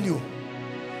 let me tell you,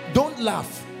 don't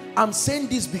laugh. I'm saying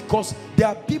this because there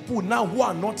are people now who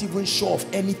are not even sure of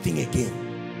anything again.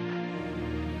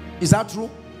 Is that true?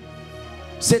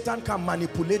 Satan can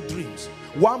manipulate dreams.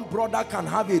 One brother can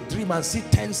have a dream and see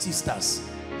 10 sisters.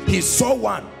 He saw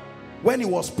one. When he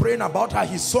was praying about her,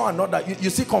 he saw another. You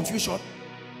see confusion?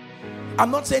 I'm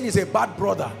not saying he's a bad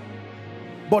brother,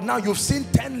 but now you've seen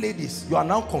 10 ladies. You are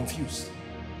now confused.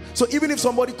 So even if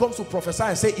somebody comes to prophesy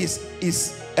and say, is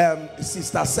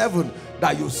sister 7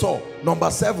 that you saw,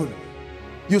 number 7,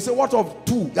 you say, what of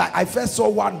 2? I first saw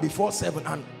 1 before 7,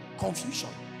 and confusion.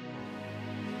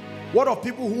 What of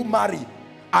people who marry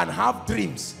and have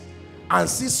dreams and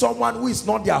see someone who is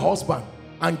not their husband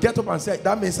and get up and say,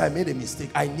 that means I made a mistake.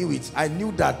 I knew it. I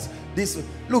knew that this.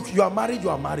 Look, you are married, you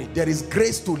are married. There is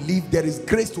grace to live. There is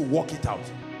grace to work it out.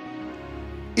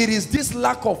 It is this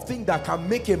lack of thing that can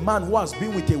make a man who has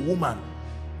been with a woman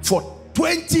for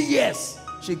 20 years.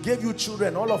 She gave you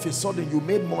children, all of a sudden you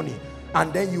made money,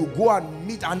 and then you go and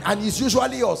meet, and it's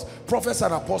usually us, prophets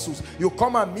and apostles. You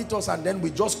come and meet us, and then we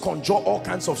just conjure all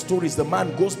kinds of stories. The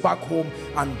man goes back home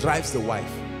and drives the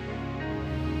wife.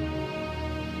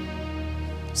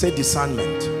 Say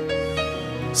discernment.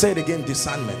 Say it again,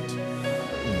 discernment.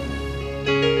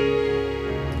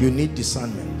 You need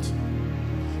discernment.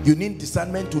 You need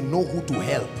discernment to know who to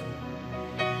help.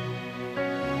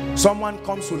 Someone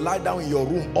comes to lie down in your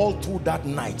room all through that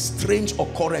night. Strange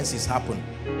occurrences happen.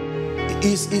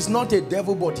 It's not a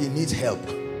devil, but he needs help.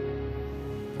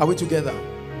 Are we together?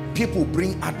 People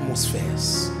bring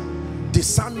atmospheres.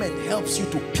 Discernment helps you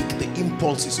to pick the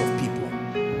impulses of people.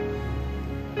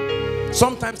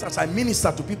 Sometimes as I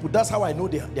minister to people, that's how I know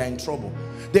they're in trouble.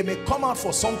 They may come out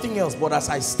for something else, but as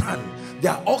I stand,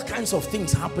 there are all kinds of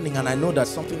things happening, and I know that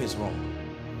something is wrong.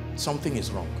 Something is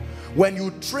wrong. When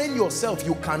you train yourself,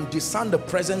 you can discern the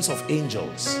presence of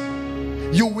angels.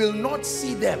 You will not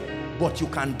see them, but you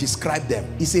can describe them.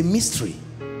 It's a mystery.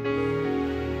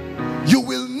 You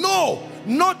will know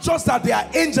not just that they are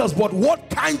angels, but what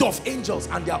kind of angels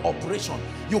and their operation.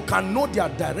 You can know their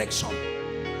direction.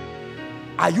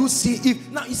 Are you see?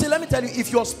 Now you see, let me tell you,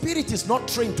 if your spirit is not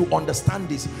trained to understand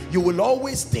this, you will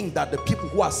always think that the people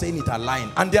who are saying it are lying.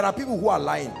 And there are people who are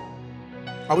lying.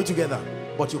 Are we together?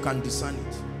 But you can discern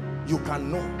it. You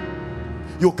can know.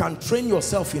 You can train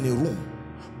yourself in a room.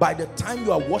 By the time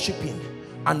you are worshiping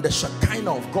and the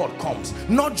Shekinah of God comes,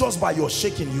 not just by your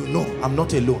shaking, you know, I'm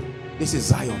not alone. This is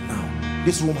Zion now.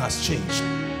 This room has changed.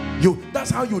 That's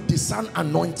how you discern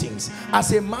anointings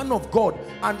as a man of God.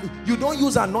 And you don't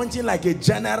use anointing like a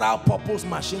general purpose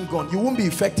machine gun. You won't be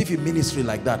effective in ministry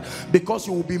like that, because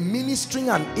you will be ministering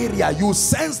an area. You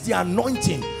sense the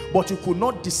anointing, but you could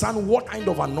not discern what kind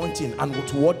of anointing and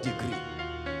to what degree.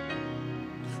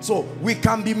 So we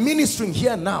can be ministering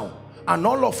here now, and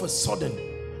all of a sudden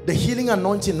the healing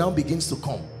anointing now begins to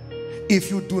come. If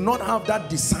you do not have that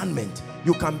discernment,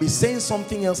 you can be saying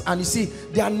something else. And you see,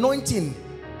 the anointing,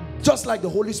 just like the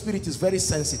Holy Spirit, is very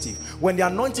sensitive. When the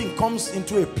anointing comes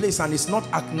into a place and is not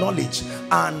acknowledged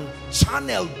and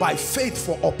channeled by faith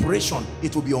for operation,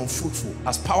 it will be unfruitful,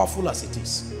 as powerful as it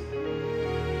is.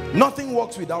 Nothing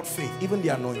works without faith, even the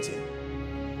anointing.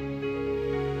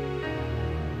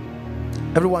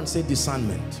 Everyone say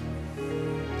discernment.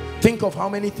 Think of how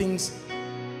many things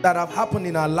that have happened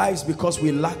in our lives because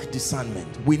we lack discernment.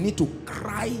 We need to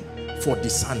cry for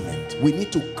discernment. We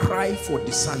need to cry for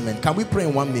discernment. Can we pray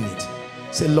in 1 minute?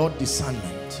 Say, Lord,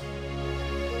 discernment.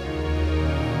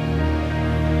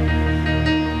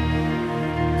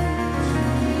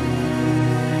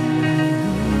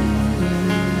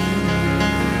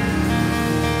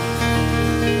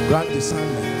 Grant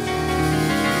discernment.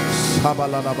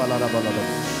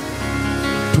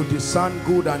 To discern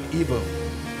good and evil.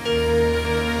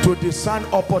 To discern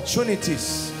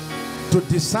opportunities. To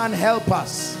discern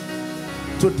helpers.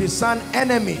 To discern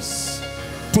enemies,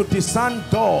 to discern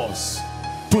doors,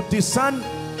 to discern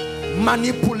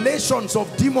manipulations of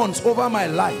demons over my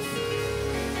life.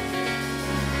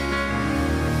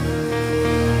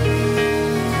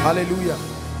 Hallelujah.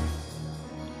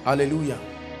 Hallelujah.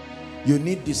 You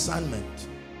need discernment.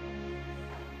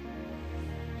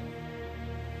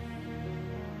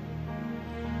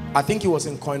 I think he was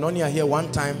in Koinonia here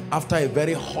one time after a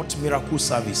very hot miracle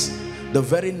service. The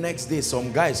very next day,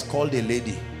 some guys called a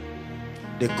lady.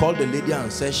 They called the lady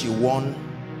and said she won,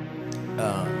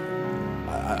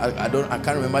 I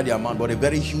can't remember the amount, but a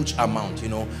very huge amount, you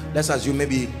know. Let's assume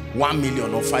maybe 1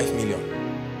 million or 5 million.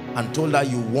 And told her,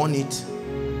 you won it.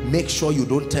 Make sure you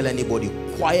don't tell anybody.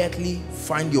 Quietly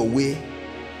find your way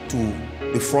to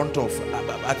the front of,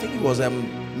 I think it was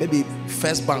maybe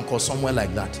First Bank or somewhere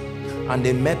like that. And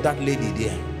they met that lady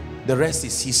there. The rest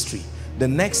is history. The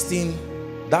next thing,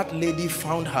 that lady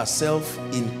found herself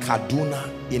in Kaduna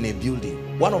in a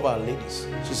building. One of our ladies,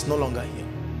 she's no longer here,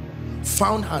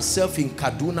 found herself in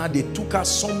Kaduna. They took her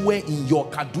somewhere in your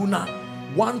Kaduna,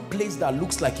 one place that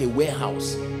looks like a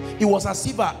warehouse. It was as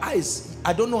if her eyes,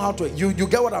 I don't know how to, you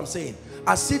get what I'm saying?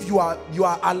 As if you are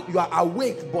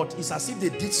awake, but it's as if they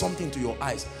did something to your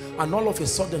eyes. And all of a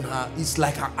sudden, it's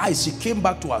like her eyes, she came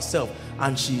back to herself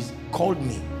and she called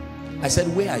me. I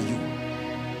said, where are you?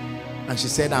 And she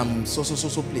said, I'm so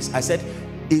place. I said,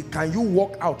 can you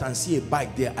walk out and see a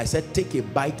bike there? I said, take a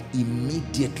bike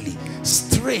immediately.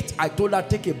 Straight. I told her,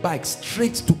 take a bike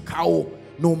straight to Kao.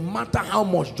 No matter how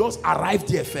much, just arrive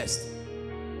there first.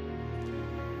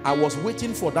 I was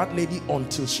waiting for that lady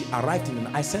until she arrived in.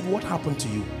 I said, what happened to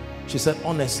you? She said,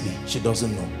 honestly, she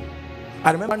doesn't know.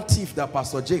 I remember one thief that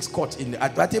Pastor Jakes caught in.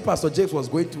 I think Pastor Jakes was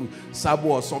going to Sabo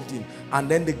or something. And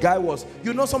then the guy was,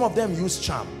 you know, some of them use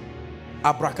charm.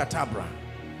 Abracadabra.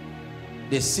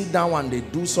 They sit down and they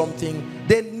do something.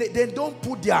 They don't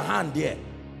put their hand there.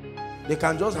 They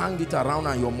can just hang it around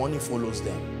and your money follows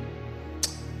them.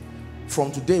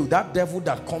 From today, that devil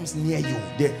that comes near you,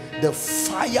 the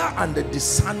fire and the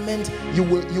discernment, you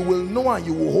will know, and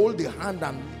you will hold the hand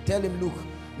and tell him, look,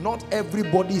 not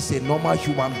everybody is a normal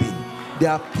human being.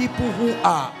 There are people who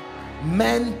are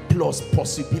men plus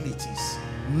possibilities.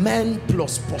 Men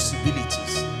plus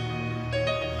possibilities.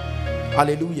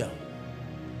 Hallelujah.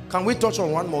 Can we touch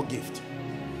on one more gift?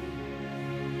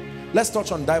 Let's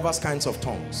touch on diverse kinds of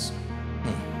tongues.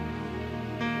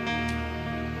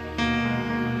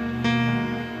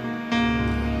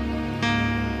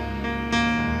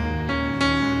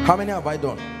 How many have I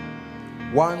done?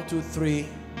 1, 2, 3.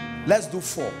 Let's do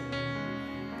 4.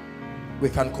 We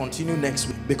can continue next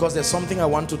week because there's something I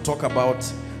want to talk about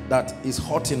that is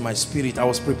hot in my spirit. I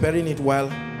was preparing it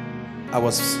while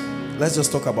let's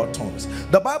just talk about tongues.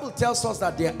 The Bible tells us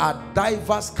that there are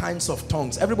diverse kinds of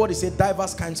tongues. Everybody say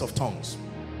diverse kinds of tongues.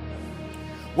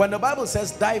 When the Bible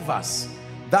says diverse,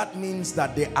 that means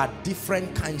that there are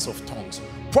different kinds of tongues.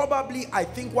 Probably, I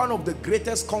think one of the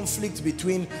greatest conflicts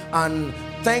between, and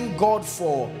thank God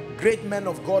for great men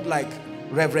of God like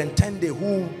Reverend Tende,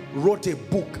 who wrote a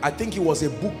book. I think it was a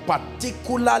book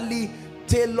particularly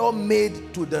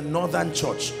tailor-made to the Northern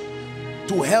Church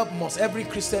to help every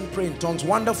Christian pray in tongues.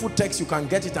 Wonderful text, you can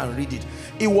get it and read it.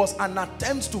 It was an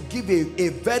attempt to give a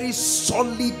very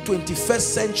solid 21st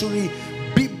century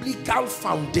biblical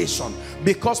foundation,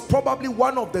 because probably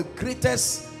one of the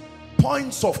greatest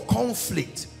points of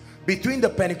conflict between the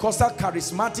Pentecostal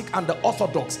charismatic and the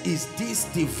Orthodox is this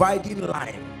dividing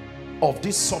line of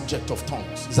this subject of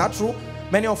tongues. Is that true?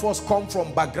 Many of us come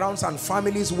from backgrounds and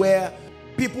families where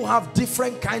people have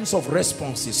different kinds of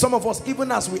responses. Some of us,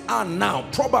 even as we are now,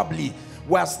 probably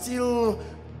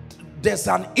there's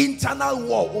an internal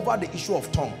war over the issue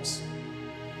of tongues.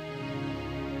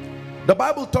 The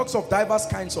Bible talks of diverse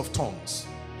kinds of tongues,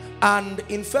 and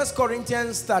in 1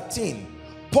 Corinthians 13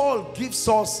 Paul gives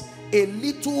us a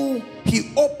little,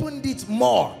 he opened it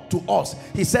more to us.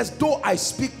 He says, though I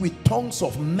speak with tongues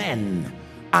of men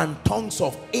and tongues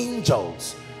of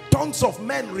angels. Tongues of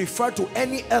men refer to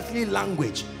any earthly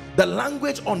language, the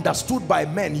language understood by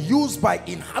men, used by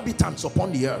inhabitants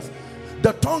upon the earth.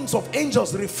 The tongues of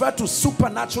angels refer to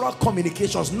supernatural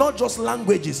communications, not just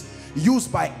languages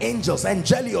used by angels,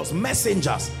 angelios,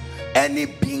 messengers. Any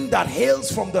being that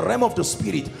hails from the realm of the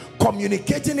spirit,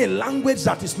 communicating a language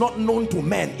that is not known to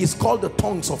men, is called the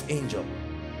tongues of angel.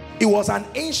 It was an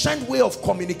ancient way of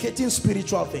communicating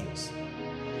spiritual things.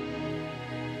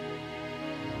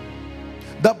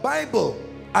 The Bible,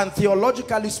 and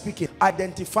theologically speaking,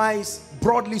 identifies,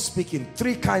 broadly speaking,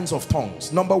 3 kinds of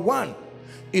tongues. Number 1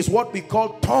 is what we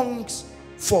call tongues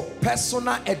for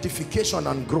personal edification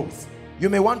and growth. You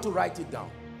may want to write it down.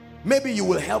 Maybe you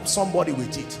will help somebody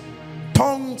with it.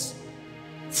 Tongues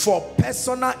for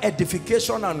personal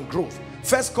edification and growth.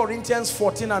 1 Corinthians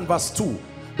 14 and verse 2.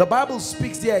 The Bible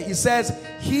speaks there. It says,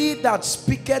 he that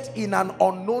speaketh in an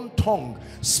unknown tongue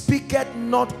speaketh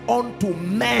not unto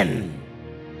men,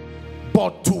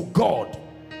 but to God.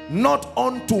 Not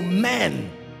unto men,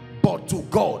 but to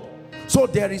God. So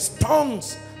there is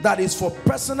tongues that is for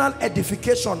personal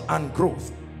edification and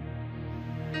growth.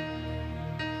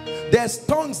 There's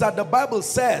tongues that the Bible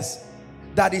says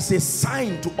that is a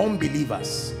sign to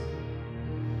unbelievers.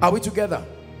 Are we together?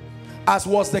 As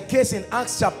was the case in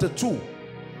Acts chapter 2,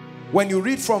 when you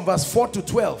read from verse 4 to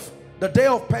 12, the day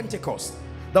of Pentecost,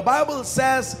 the Bible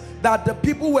says that the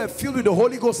people were filled with the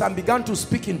Holy Ghost and began to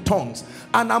speak in tongues.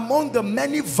 And among the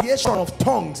many variations of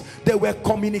tongues, they were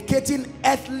communicating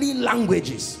earthly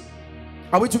languages.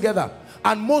 Are we together?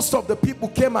 And most of the people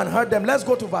came and heard them. Let's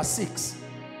go to verse 6.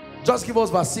 Just give us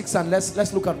verse 6 and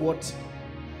let's look at what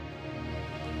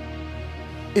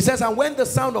it says. And when the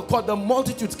sound occurred, the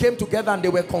multitudes came together and they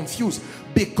were confused,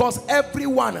 because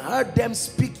everyone heard them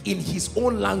speak in his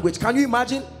own language. Can you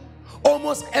imagine?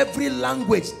 Almost every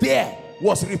language there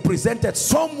was represented.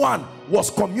 Someone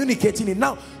was communicating it.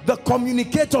 Now, the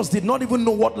communicators did not even know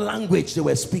what language they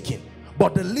were speaking.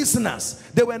 But the listeners,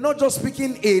 they were not just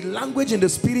speaking a language in the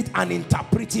spirit and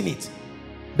interpreting it.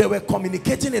 They were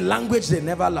communicating a language they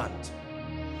never learned.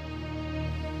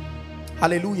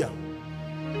 Hallelujah.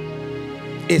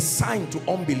 A sign to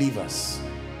unbelievers.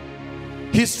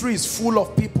 History is full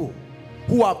of people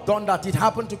who have done that. It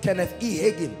happened to Kenneth E.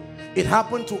 Hagin. It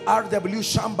happened to R.W.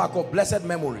 Schambach of blessed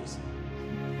memories.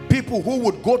 People who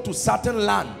would go to certain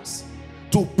lands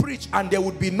to preach, and there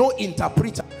would be no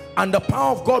interpreter, and the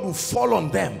power of God would fall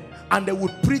on them, and they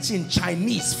would preach in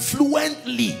Chinese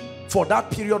fluently for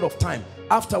that period of time.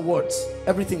 Afterwards,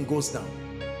 everything goes down.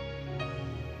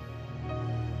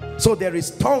 So there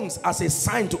is tongues as a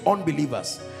sign to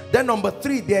unbelievers. Then number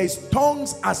 3, there is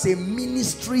tongues as a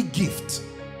ministry gift.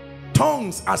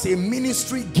 Tongues as a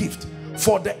ministry gift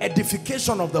for the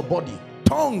edification of the body.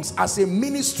 Tongues as a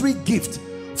ministry gift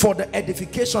for the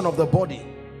edification of the body.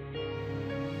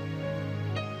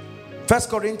 1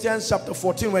 Corinthians chapter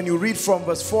 14, when you read from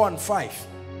verse 4 and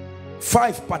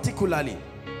 5 particularly,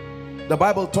 the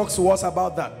Bible talks to us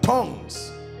about that.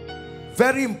 Tongues,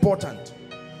 very important.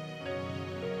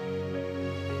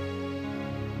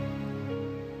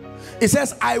 It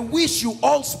says, I wish you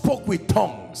all spoke with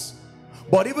tongues,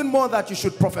 but even more that you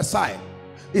should prophesy.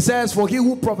 It says, for he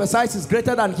who prophesies is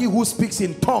greater than he who speaks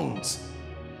in tongues,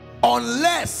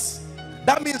 unless,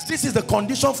 that means this is the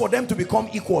condition for them to become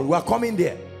equal. We are coming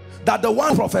there, that the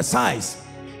one who prophesies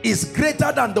is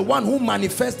greater than the one who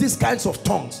manifests these kinds of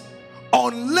tongues,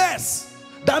 unless,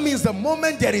 that means the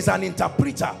moment there is an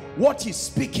interpreter, what he's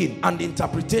speaking and the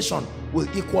interpretation will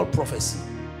equal prophecy.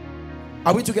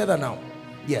 Are we together now?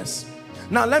 Yes.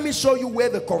 Now let me show you where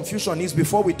the confusion is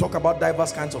before we talk about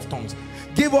diverse kinds of tongues.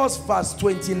 Give us verse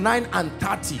 29 and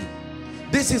 30.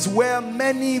 This is where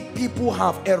many people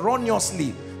have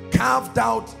erroneously carved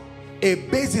out a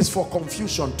basis for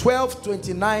confusion. 12,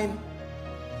 29,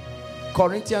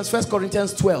 Corinthians, 1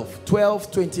 Corinthians 12,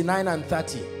 29 and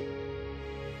 30.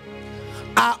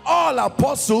 Are all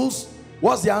apostles?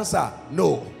 What's the answer?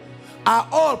 No. Are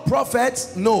all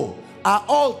prophets? No. Are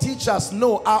all teachers?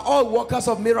 No. Are all workers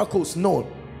of miracles? No.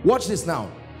 Watch this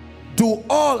now. Do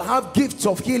all have gifts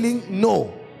of healing?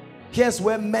 No. Here's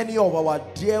where many of our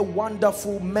dear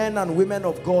wonderful men and women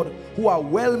of God who are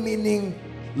well-meaning,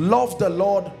 love the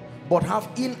Lord, but have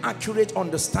inaccurate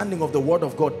understanding of the word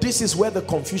of God. This is where the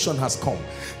confusion has come.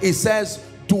 It says,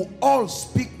 do all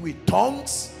speak with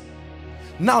tongues?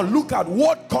 Now look at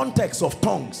what context of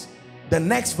tongues. The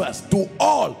next verse, do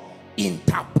all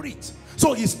interpret?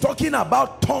 So he's talking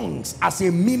about tongues as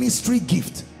a ministry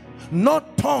gift,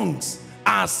 not tongues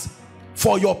as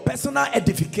for your personal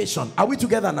edification. Are we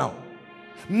together now?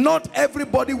 Not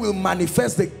everybody will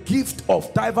manifest the gift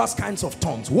of diverse kinds of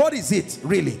tongues. What is it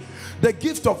really? The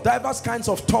gift of diverse kinds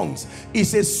of tongues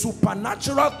is a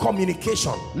supernatural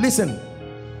communication. Listen,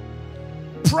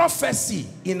 prophecy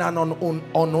in an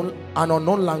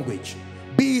unknown language,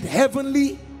 be it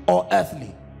heavenly or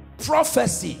earthly.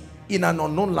 Prophecy in an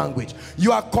unknown language.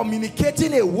 You are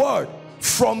communicating a word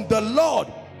from the Lord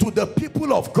to the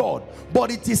people of God,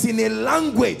 but it is in a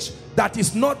language that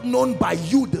is not known by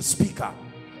you, the speaker,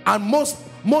 and most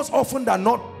often than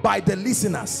not by the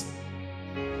listeners.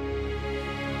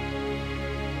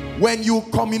 When you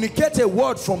communicate a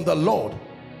word from the Lord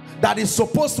that is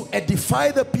supposed to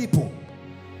edify the people,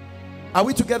 are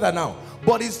we together now?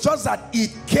 But it's just that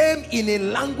it came in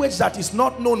a language that is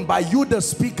not known by you, the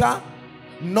speaker,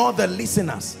 nor the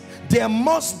listeners. There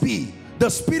must be, the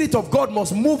Spirit of God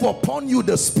must move upon you,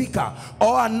 the speaker,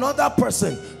 or another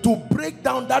person, to break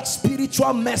down that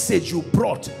spiritual message you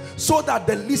brought, so that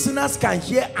the listeners can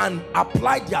hear and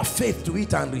apply their faith to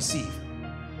it and receive.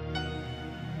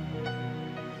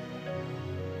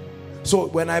 So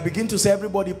when I begin to say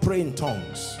everybody pray in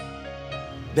tongues,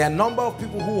 There are a number of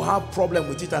people who have problem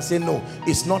with it and say, no,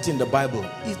 it's not in the Bible.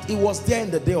 It was there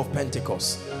in the day of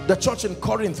Pentecost. The church in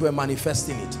Corinth were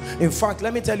manifesting it. In fact,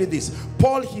 let me tell you this.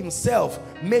 Paul himself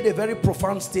made a very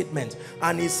profound statement,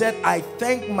 and he said, I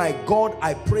thank my God,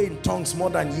 I pray in tongues more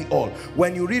than ye all.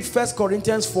 When you read 1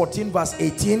 Corinthians 14 verse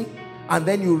 18, and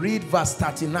then you read verse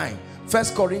 39. 1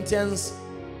 Corinthians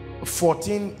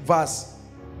 14 verse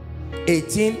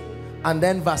 18 and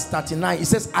then verse 39, it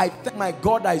says, I thank my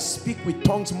God, I speak with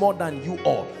tongues more than you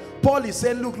all. Paul is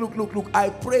saying, look, I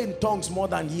pray in tongues more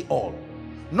than ye all.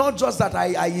 Not just that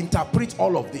I interpret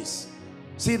all of this.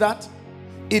 See that?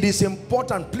 It is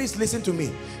important. Please listen to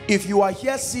me. If you are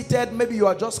here seated, maybe you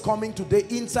are just coming today,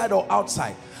 inside or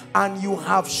outside, and you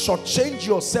have shortchanged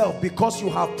yourself because you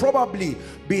have probably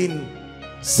been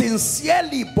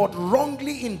sincerely but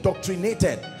wrongly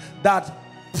indoctrinated that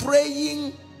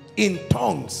praying in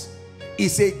tongues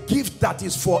is a gift that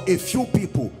is for a few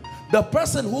people. The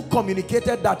person who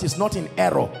communicated that is not in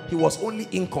error. He was only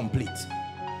incomplete.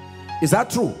 Is that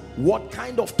true? What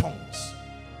kind of tongues?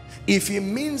 If he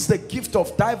means the gift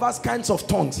of diverse kinds of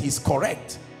tongues, he's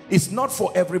correct. It's not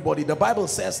for everybody. The Bible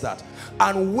says that.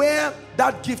 And where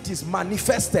that gift is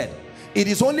manifested, it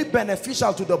is only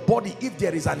beneficial to the body if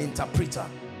there is an interpreter.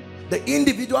 The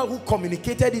individual who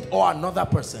communicated it or another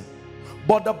person.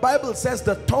 But the Bible says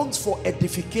the tongues for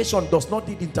edification does not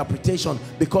need interpretation,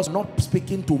 because we're not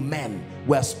speaking to men,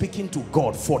 we're speaking to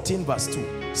God. 14 verse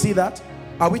 2. See that?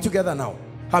 Are we together now?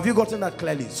 Have you gotten that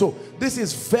clearly? So this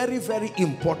is very, very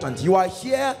important. You are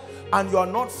here and you are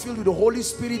not filled with the Holy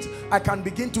Spirit. I can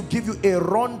begin to give you a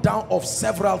rundown of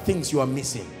several things you are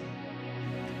missing.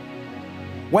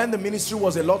 When the ministry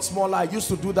was a lot smaller, I used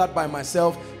to do that by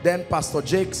myself. Then Pastor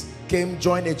Jakes came,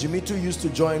 joined, Ejimitu used to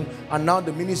join, and now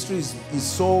the ministry is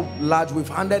so large. We've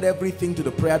handed everything to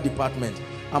the prayer department,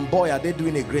 and boy, are they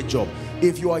doing a great job.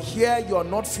 If you are here, you are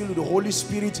not filled with the Holy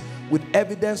Spirit with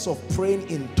evidence of praying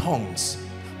in tongues,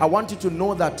 I want you to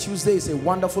know that Tuesday is a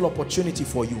wonderful opportunity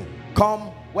for you. Come,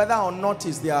 whether or not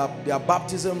is their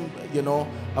baptism, you know,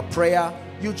 a prayer,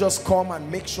 you just come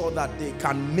and make sure that they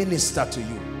can minister to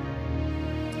you.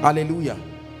 Hallelujah.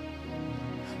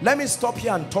 Let me stop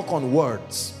here and talk on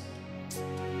words.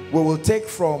 We will take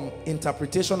from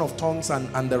interpretation of tongues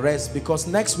and the rest, because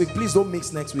next week, please don't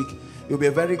mix next week. It will be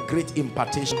a very great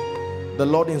impartation. The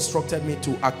Lord instructed me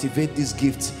to activate these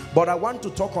gifts. But I want to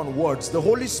talk on words. The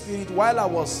Holy Spirit, while I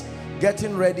was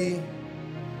getting ready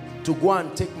to go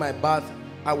and take my bath,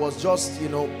 I was just, you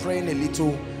know, praying a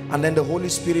little, and then the Holy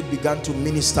Spirit began to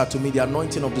minister to me. The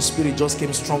anointing of the Spirit just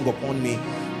came strong upon me,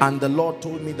 and the Lord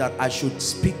told me that I should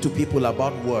speak to people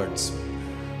about words.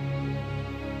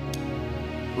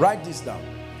 Write this down.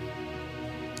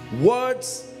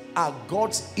 Words are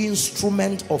God's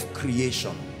instrument of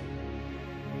creation.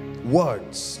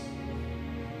 Words.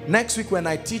 Next week when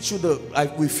I teach you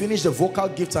we finish the vocal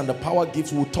gifts and the power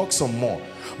gifts, we'll talk some more.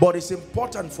 But it's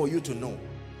important for you to know.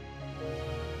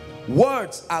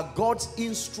 Words are God's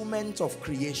instrument of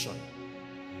creation.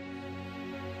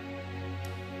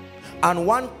 And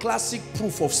one classic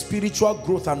proof of spiritual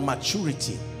growth and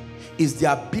maturity is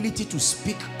the ability to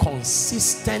speak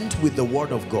consistent with the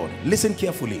word of God. Listen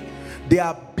carefully. The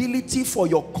ability for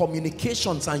your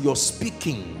communications and your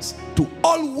speakings to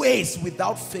always,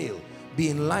 without fail, be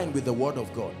in line with the word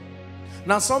of God.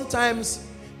 Now sometimes,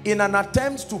 in an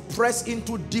attempt to press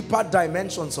into deeper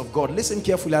dimensions of God, listen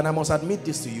carefully, and I must admit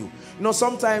this to you. You know,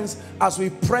 sometimes as we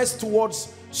press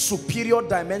towards superior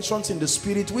dimensions in the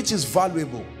spirit, which is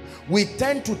valuable, we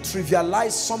tend to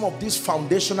trivialize some of these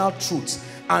foundational truths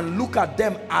and look at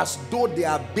them as though they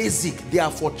are basic, they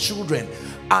are for children.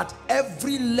 At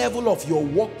every level of your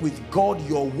walk with God,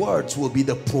 your words will be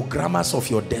the programmers of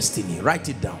your destiny. Write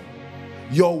it down.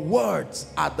 Your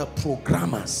words are the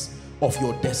programmers of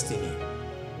your destiny.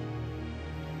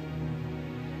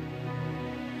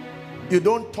 You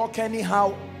don't talk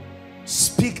anyhow,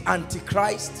 speak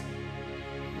antichrist.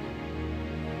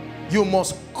 You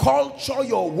must culture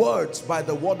your words by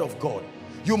the word of God.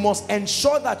 You must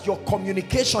ensure that your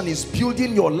communication is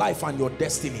building your life and your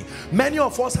destiny. Many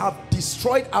of us have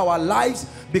destroyed our lives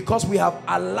because we have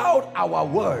allowed our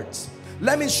words.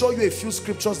 Let me show you a few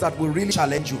scriptures that will really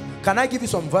challenge you. Can I give you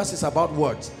some verses about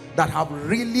words that have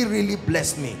really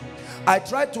blessed me? I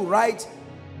tried to write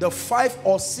the 5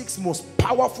 or 6 most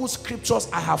powerful scriptures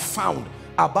I have found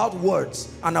about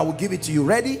words, and I will give it to you.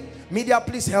 Ready? Media,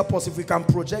 please help us. If we can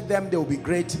project them, they will be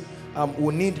great.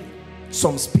 We'll need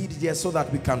some speed here so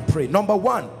that we can pray. Number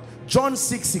 1, John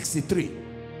 6:63.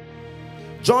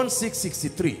 John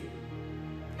 6:63.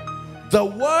 The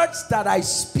words that I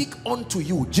speak unto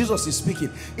you, Jesus is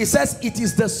speaking. It says, it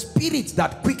is the spirit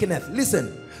that quickeneth.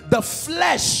 Listen, the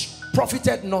flesh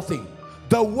profited nothing.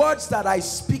 The words that I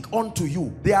speak unto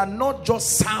you, they are not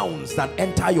just sounds that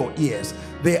enter your ears.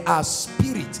 They are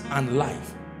spirit and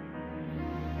life.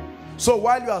 So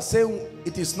while you are saying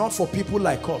it is not for people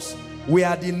like us, we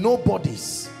are the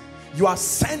nobodies. You are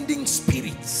sending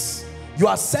spirits. You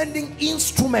are sending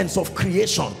instruments of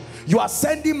creation. You are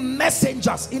sending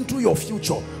messengers into your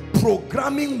future,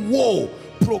 programming woe,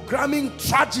 programming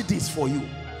tragedies for you.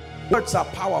 Words are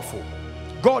powerful.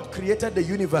 God created the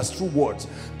universe through words.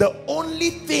 The only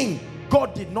thing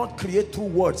God did not create through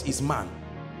words is man.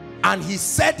 And he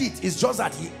said it, it's just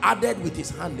that he added with his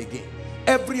hand again.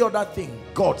 Every other thing,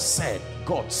 God said,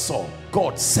 God saw.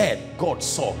 God said, God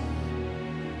saw.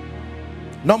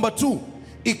 Number 2,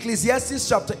 Ecclesiastes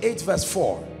chapter 8 verse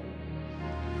 4.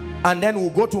 And then we'll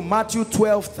go to Matthew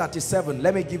 12:37.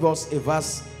 Let me give us a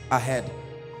verse ahead.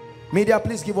 Media,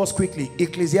 please give us quickly.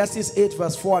 Ecclesiastes 8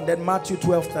 verse 4 and then Matthew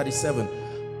 12:37.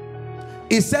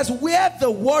 It says, where the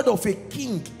word of a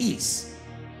king is.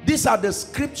 These are the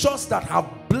scriptures that have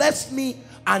blessed me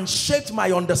and shaped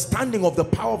my understanding of the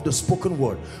power of the spoken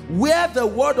word. Where the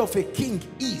word of a king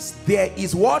is, there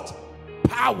is what?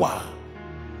 Power.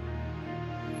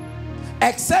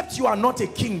 Except you are not a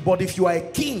king, but if you are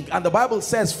a king, and the Bible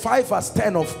says 5 verse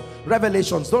 10 of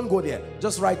Revelations, don't go there,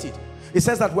 just write it. It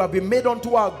says that we have been made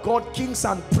unto our God kings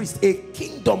and priests, a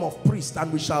kingdom of priests,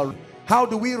 and we shall. How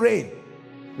do we reign?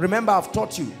 Remember, I've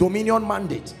taught you dominion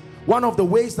mandate. One of the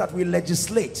ways that we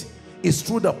legislate is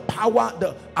through the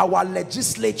power, our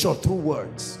legislature through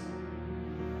words.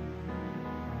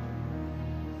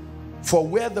 For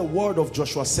where the word of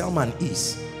Joshua Selman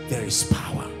is, there is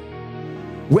power.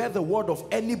 Where the word of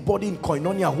anybody in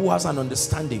Koinonia who has an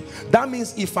understanding. That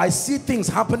means if I see things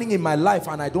happening in my life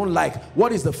and I don't like,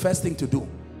 what is the first thing to do?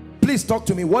 Please talk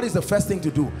to me. What is the first thing to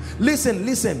do? Listen,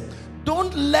 listen.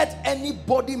 Don't let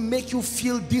anybody make you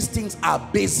feel these things are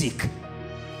basic.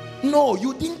 No,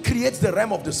 you didn't create the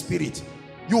realm of the spirit.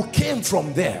 You came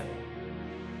from there.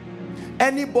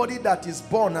 Anybody that is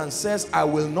born and says, I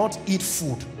will not eat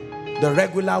food the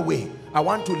regular way, I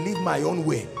want to live my own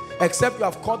way, except you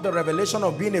have caught the revelation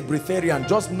of being a breatharian,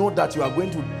 just know that you are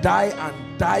going to die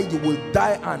and die. You will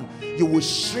die and you will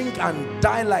shrink and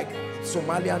die like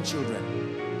Somalian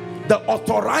children. The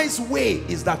authorized way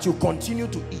is that you continue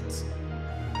to eat.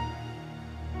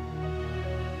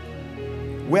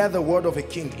 Where the word of a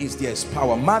king is, there is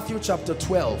power. Matthew chapter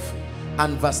 12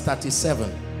 and verse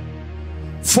 37.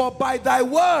 For by thy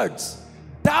words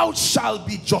thou shalt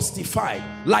be justified,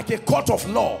 like a court of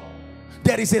law.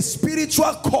 There is a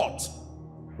spiritual court,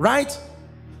 right?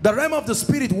 The realm of the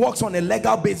spirit works on a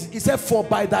legal basis. He said, for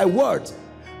by thy words,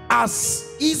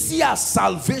 as easy as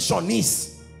salvation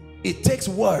is, it takes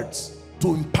words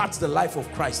to impart the life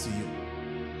of Christ to you.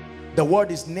 The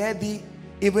word is near thee,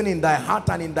 even in thy heart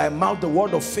and in thy mouth, the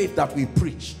word of faith that we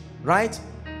preach, right?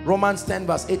 Romans 10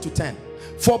 verse 8 to 10.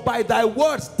 For by thy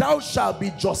words thou shalt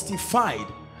be justified,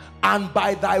 and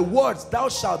by thy words thou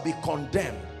shalt be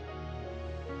condemned.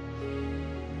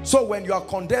 So when you are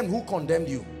condemned, who condemned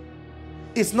you?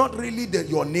 It's not really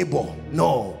your neighbor.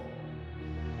 No.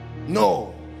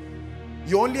 No.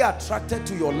 You're only attracted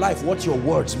to your life what your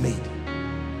words made.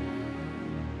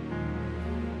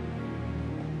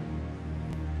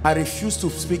 I refuse to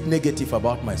speak negative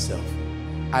about myself.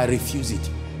 I refuse it.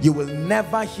 You will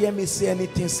never hear me say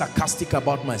anything sarcastic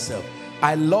about myself.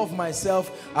 I love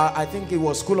myself. I think it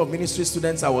was School of Ministry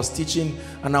students I was teaching,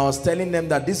 and I was telling them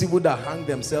that these people that hang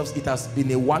themselves, it has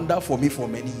been a wonder for me for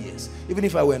many years. Even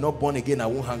if I were not born again, I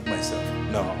won't hang myself.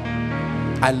 No.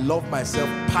 I love myself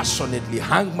passionately.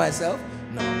 Hang myself?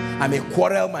 No. I may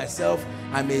quarrel myself.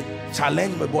 I may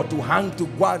challenge me, but to hang, to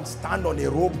go and stand on a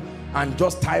rope and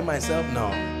just tie myself? No.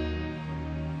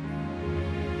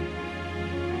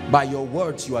 By your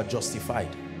words you are justified.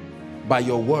 By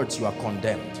your words you are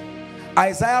condemned.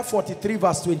 Isaiah 43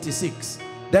 verse 26.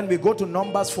 Then we go to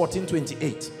Numbers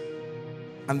 14:28.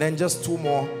 And then just 2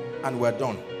 more and we're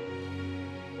done.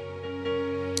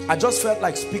 I just felt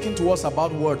like speaking to us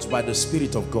about words by the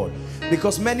Spirit of God,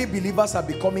 because many believers are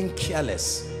becoming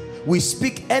careless. We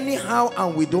speak anyhow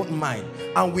and we don't mind,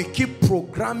 and we keep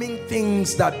programming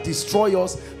things that destroy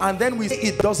us, and then we say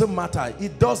it doesn't matter.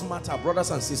 It does matter,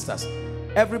 brothers and sisters.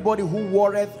 Everybody who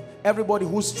warreth, everybody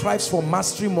who strives for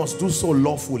mastery must do so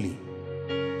lawfully.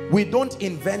 We don't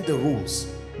invent the rules.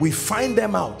 We find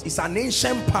them out. It's an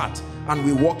ancient path and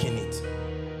we walk in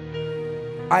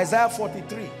it. Isaiah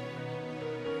 43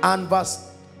 and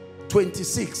verse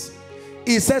 26.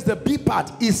 It says the B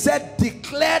part. It said,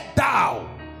 declare thou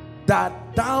that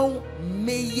thou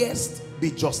mayest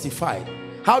be justified.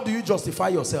 How do you justify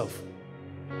yourself?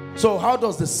 So how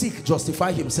does the sick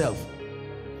justify himself?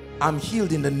 I'm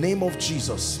healed in the name of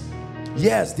Jesus.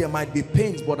 Yes, there might be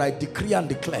pains, but I decree and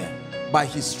declare, by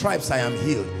his stripes I am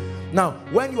healed. Now,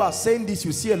 when you are saying this,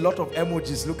 you see a lot of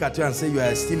emojis look at you and say you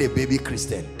are still a baby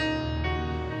Christian.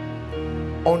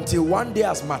 Until one day,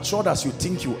 as matured as you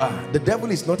think you are, the devil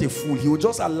is not a fool. He will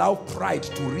just allow pride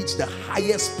to reach the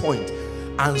highest point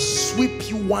and sweep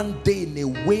you one day in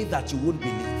a way that you won't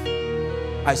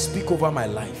believe. I speak over my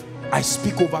life. I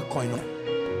speak over Koinonia.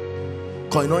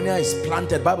 Koinonia is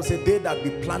planted. Bible says, they that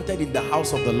be planted in the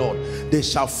house of the Lord, they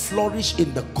shall flourish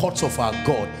in the courts of our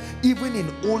God. Even in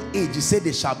old age, he said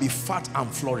they shall be fat and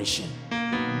flourishing.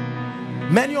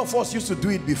 Many of us used to do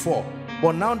it before,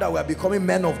 but now that we are becoming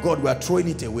men of God, we are throwing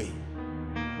it away.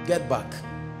 Get back.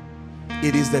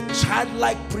 It is the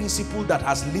childlike principle that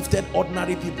has lifted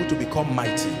ordinary people to become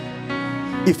mighty.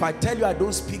 If I tell you I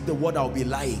don't speak the word, I'll be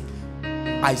lying.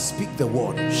 I speak the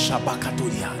word.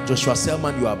 Shabakatoria. Joshua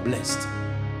Selman, you are blessed.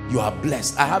 You are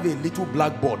blessed. I have a little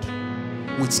blackboard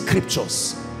with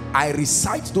scriptures. I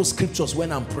recite those scriptures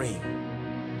when I'm praying.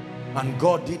 And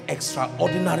God did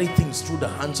extraordinary things through the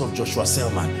hands of Joshua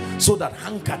Selman, so that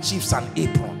handkerchiefs and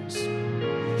aprons.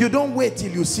 You don't wait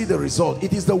till you see the result.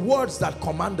 It is the words that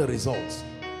command the results.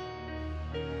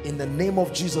 In the name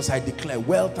of Jesus, I declare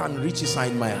wealth and riches are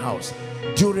in my house.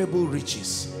 Durable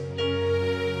riches.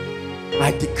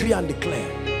 I decree and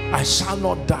declare, I shall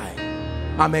not die.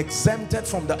 I'm exempted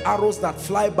from the arrows that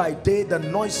fly by day, the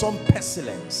noisome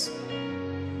pestilence.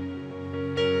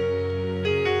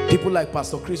 People like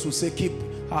Pastor Chris will say, keep,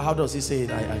 how does he say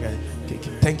it?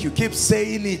 Thank you. Keep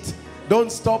saying it.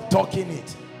 Don't stop talking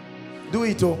it. Do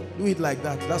it, oh. Do it like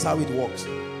that. That's how it works.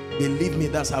 Believe me,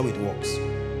 that's how it works.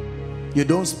 You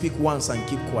don't speak once and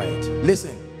keep quiet.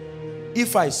 Listen,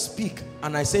 if I speak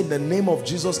and I say in the name of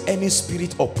Jesus, any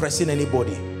spirit oppressing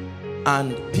anybody,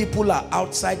 and people are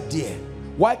outside there,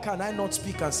 why can I not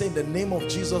speak and say in the name of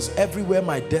Jesus, everywhere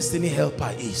my destiny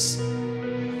helper is,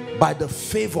 by the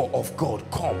favor of God,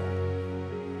 come?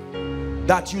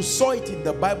 That you saw it in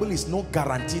the Bible is no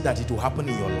guarantee that it will happen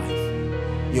in your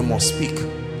life. You must speak.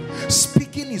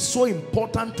 Speaking is so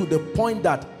important to the point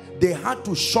that they had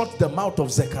to shut the mouth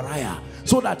of Zechariah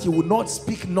so that he would not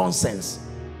speak nonsense.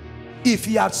 If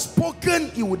he had spoken,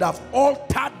 he would have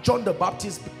altered John the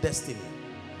Baptist's destiny.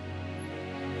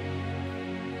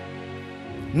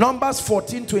 Numbers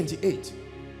 14:28.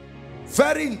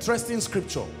 Very interesting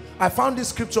scripture. I found this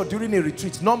scripture during a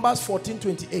retreat. Numbers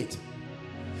 14:28.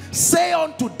 Say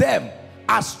unto them,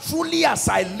 as truly as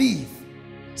I live,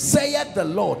 saith the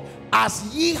Lord,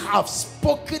 as ye have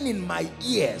spoken in my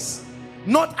ears,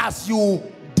 not as you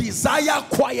desire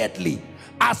quietly,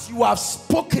 as you have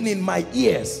spoken in my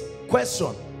ears.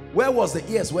 Question, where was the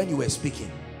ears when you were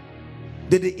speaking?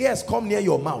 Did the ears come near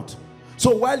your mouth?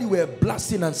 So while you were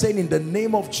blasting and saying in the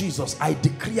name of Jesus, I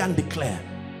decree and declare,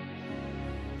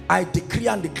 I decree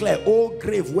and declare, oh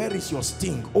grave, where is your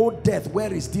sting? Oh death,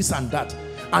 where is this and that?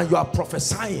 And you are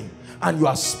prophesying and you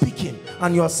are speaking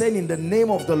and you are saying in the name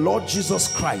of the Lord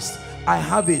Jesus Christ, I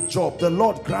have a job. The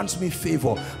Lord grants me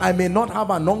favor. I may not have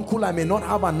an uncle, I may not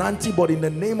have an auntie, but in the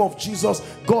name of Jesus,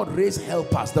 God raise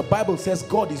helpers. The Bible says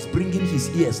God is bringing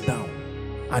his ears down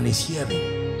and is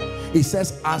hearing. It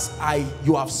says, as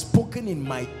you have spoken in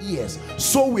my ears,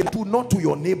 so will I do, not to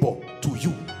your neighbor, to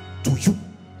you, to you,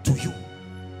 to you.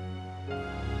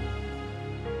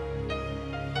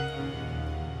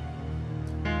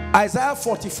 Isaiah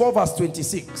 44 verse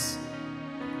 26.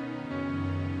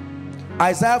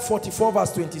 Isaiah 44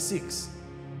 verse 26.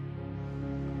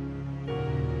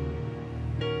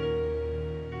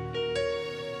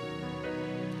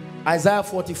 Isaiah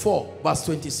 44 verse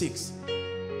 26.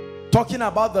 Talking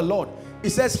about the Lord.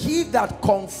 It says, he that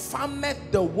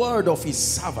confirmeth the word of his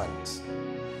servant.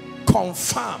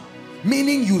 Confirm,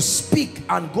 meaning you speak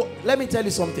and go. Let me tell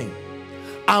you something.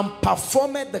 And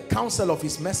performeth the counsel of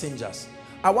his messengers.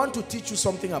 I want to teach you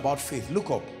something about faith. Look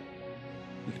up.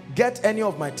 Get any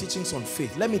of my teachings on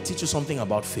faith. Let me teach you something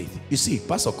about faith. You see,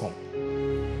 Pastor, come.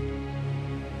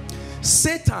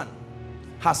 Satan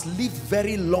has lived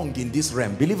very long in this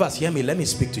realm. Believers, hear me. Let me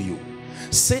speak to you.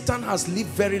 Satan has lived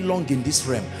very long in this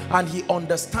realm, and he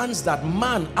understands that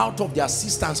man, out of the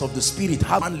assistance of the Spirit,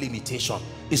 has one limitation.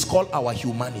 It's called our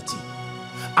humanity.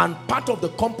 And part of the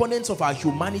components of our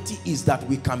humanity is that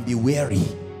we can be weary.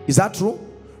 Is that true?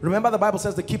 Remember, the Bible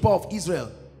says the keeper of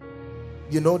Israel,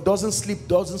 you know, doesn't sleep,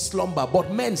 doesn't slumber,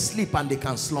 but men sleep and they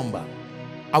can slumber.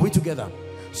 Are we together?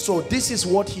 So this is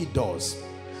what he does.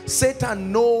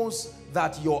 Satan knows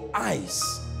that your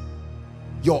eyes,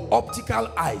 your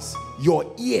optical eyes,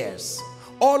 your ears.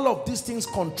 All of these things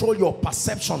control your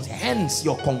perceptions, hence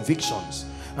your convictions.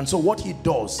 And so what he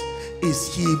does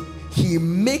is he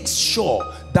makes sure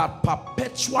that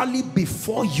perpetually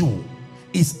before you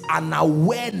is an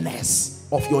awareness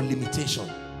of your limitation.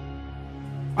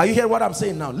 Are you hearing what I'm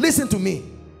saying now? Listen to me.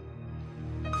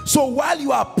 So while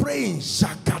you are praying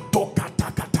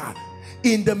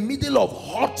in the middle of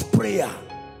hot prayer,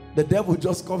 the devil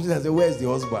just comes in and says, where's the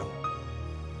husband?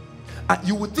 And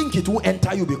you would think it will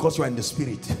enter you because you are in the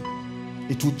spirit.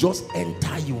 It will just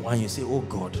enter you and you say, oh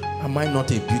God, am I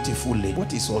not a beautiful lady?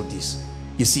 What is all this?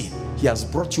 You see, he has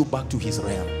brought you back to his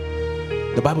realm.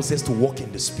 The Bible says to walk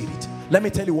in the spirit. Let me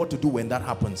tell you what to do when that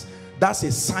happens. That's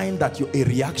a sign that a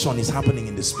reaction is happening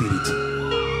in the spirit.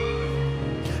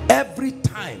 Every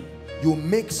time you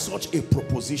make such a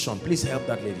proposition, please help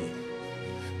that lady.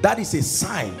 That is a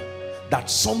sign that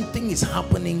something is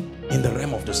happening in the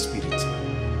realm of the spirit.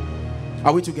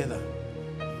 Are we together?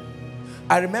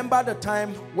 I remember the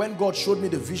time when God showed me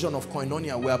the vision of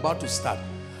Koinonia. We're about to start.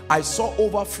 I saw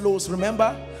overflows.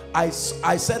 Remember, I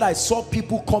said I saw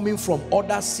people coming from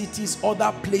other cities,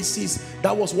 other places.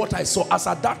 That was what I saw. As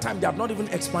at that time, they had not even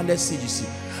expanded CGC.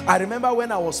 I remember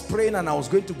when I was praying and I was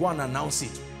going to go and announce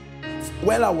it.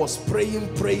 While I was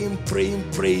praying,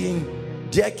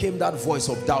 there came that voice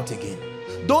of doubt again.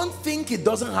 Don't think it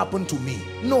doesn't happen to me.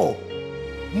 No.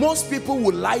 Most people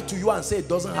will lie to you and say it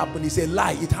doesn't happen. It's a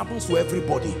lie. It happens to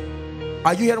everybody.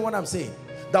 Are you hearing what I'm saying?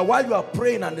 That while you are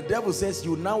praying and the devil says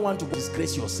you now want to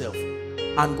disgrace yourself,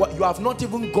 and you have not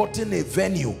even gotten a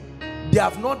venue, they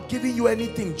have not given you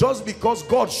anything, just because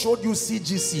God showed you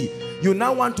CGC, you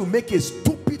now want to make a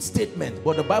stupid statement.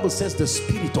 But the Bible says the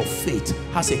spirit of faith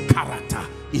has a character.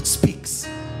 It speaks.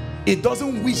 It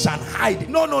doesn't wish and hide.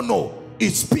 No.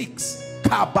 It speaks.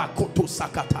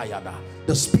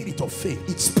 The spirit of faith,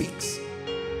 it speaks.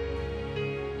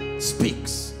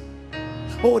 Speaks.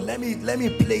 Oh, let me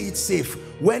play it safe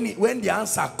when the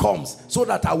answer comes, so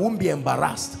that I won't be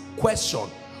embarrassed. Question: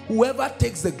 whoever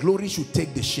takes the glory should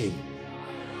take the shame.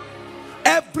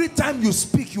 Every time you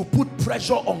speak, you put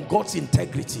pressure on God's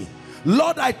integrity.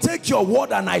 Lord, I take your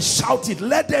word and I shout it.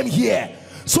 Let them hear,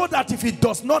 so that if it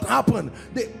does not happen,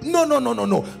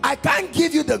 no. I can't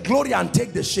give you the glory and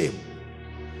take the shame.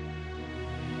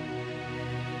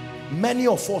 Many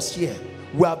of us here,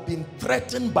 we have been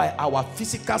threatened by our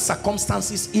physical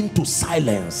circumstances into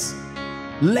silence.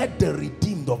 Let the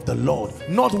redeemed of the Lord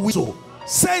not whistle.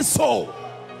 Say so.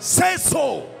 Say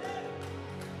so.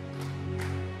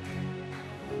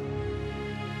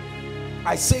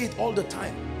 I say it all the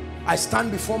time. I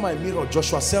stand before my mirror.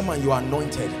 Joshua Selman, you are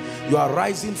anointed. You are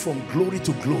rising from glory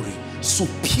to glory.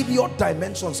 Superior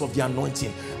dimensions of the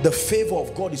anointing. The favor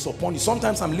of God is upon you.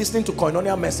 Sometimes I'm listening to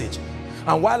Koinonia Message,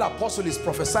 and while Apostle is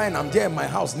prophesying, I'm there in my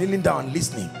house kneeling down and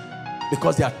listening,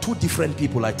 because there are two different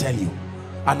people, I tell you.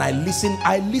 And I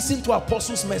listen to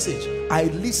Apostle's message. I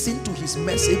listen to his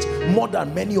message more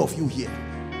than many of you here.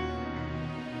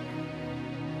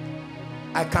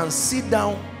 I can sit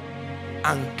down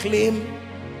and claim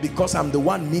because I'm the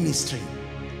one ministering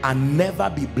and never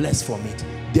be blessed from it.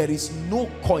 There is no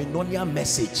Koinonia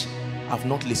message I've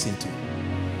not listened to.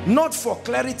 Not for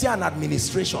clarity and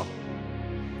administration.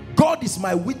 God is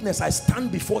my witness. I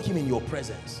stand before him in your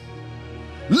presence.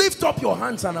 Lift up your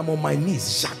hands and I'm on my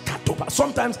knees.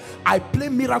 Sometimes I play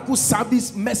miracle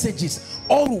service messages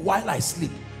all while I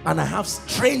sleep, and I have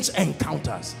strange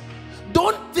encounters.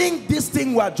 Don't think this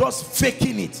thing we're just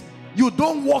faking it. You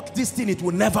don't walk this thing, it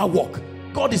will never work.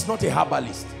 God is not a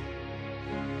herbalist.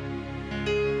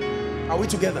 Are we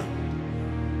together?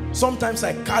 Sometimes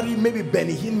I carry maybe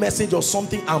Benny Hinn message or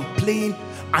something, I'm playing,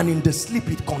 and in the sleep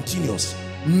it continues.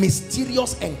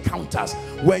 Mysterious encounters.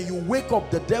 When you wake up,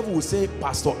 the devil will say,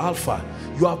 Pastor Alpha,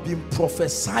 you have been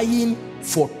prophesying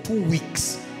for 2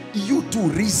 weeks. You too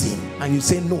reason. And you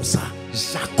say, no sir.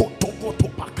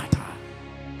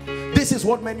 This is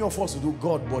what many of us do.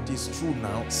 God, but it's true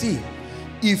now. See,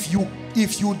 if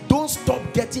you don't stop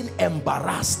getting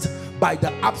embarrassed by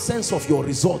the absence of your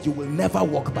result, you will never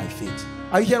walk by faith.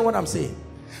 Are you hearing what I'm saying?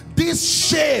 This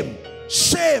shame,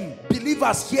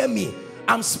 believers, hear me.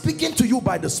 I'm speaking to you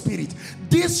by the Spirit.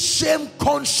 This shame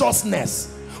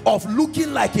consciousness of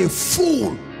looking like a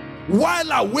fool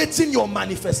while awaiting your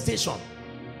manifestation.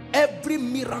 Every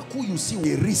miracle you see will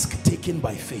be a risk taken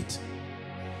by faith.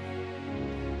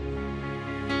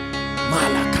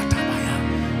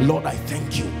 Lord, I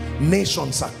thank you.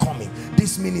 Nations are coming.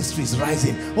 This ministry is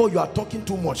rising. Oh, you are talking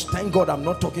too much. Thank God I'm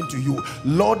not talking to you.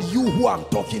 Lord, you who I'm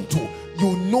talking to,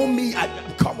 you know me.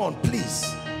 Come on,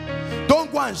 please. Don't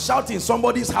Don't go and shout in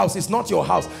somebody's house. It's not your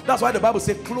house. That's why the Bible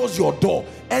says close your door,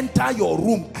 enter your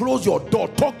room, close your door,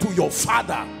 talk to your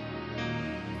father.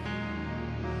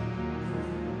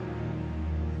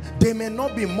 There may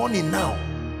not be money now,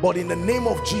 but in the name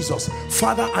of Jesus,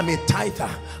 Father, I'm a tither,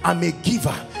 I'm a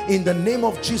giver. In the name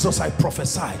of Jesus, I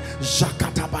prophesy.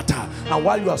 And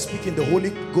while you are speaking, the Holy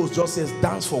Ghost just says,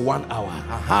 dance for 1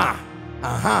 hour.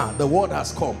 The word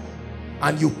has come.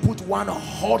 And you put one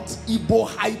hot Igbo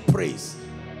high praise.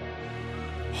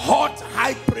 Hot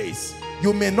high praise.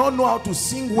 You may not know how to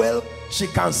sing well, she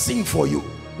can sing for you.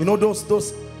 You know those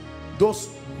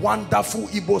wonderful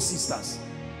Igbo sisters.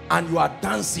 And you are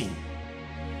dancing.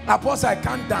 Apostle, I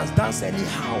can't dance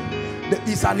anyhow.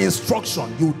 It's an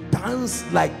instruction. You dance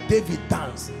like David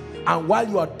danced. And while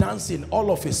you are dancing,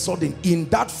 all of a sudden, in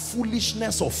that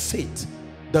foolishness of faith,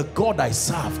 the God I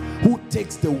serve, who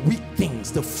takes the weak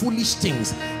things, the foolish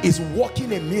things, is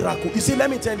working a miracle. You see, let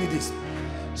me tell you this.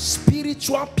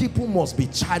 Spiritual people must be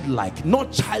childlike,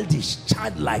 not childish,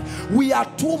 childlike. We are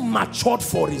too matured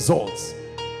for results.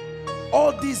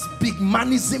 All this big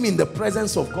manism in the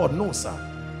presence of God, no, sir.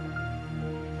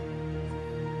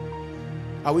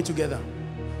 Are we together?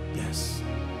 Yes.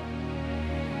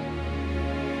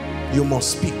 You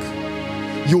must speak.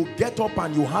 You get up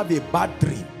and you have a bad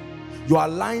dream. You are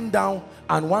lying down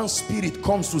and one spirit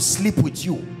comes to sleep with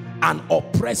you and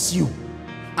oppress you,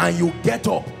 and you get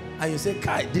up and you say,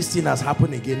 Kai, this thing has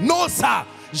happened again. No, sir.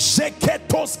 In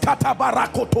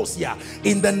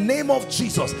the name of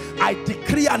Jesus, I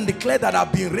decree and declare that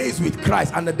I've been raised with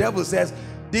Christ. And the devil says,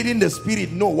 didn't the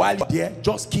spirit know while you're there?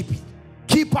 Just keep it.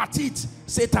 Keep at it.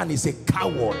 Satan is a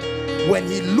coward. When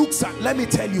he looks at, let me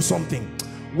tell you something.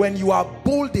 When you are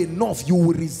bold enough, you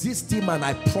will resist him, and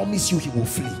I promise you he will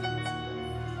flee.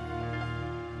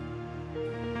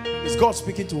 Is God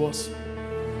speaking to us?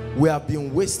 We have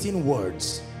been wasting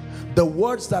words. The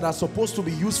words that are supposed to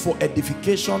be used for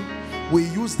edification, we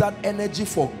use that energy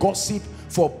for gossip,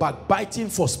 for backbiting,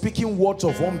 for speaking words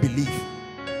of unbelief.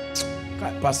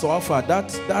 Pastor Alpha,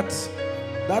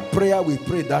 that prayer we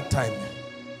prayed that time,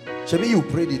 maybe you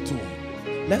prayed it too.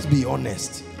 Let's be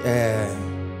honest.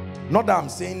 Not that I'm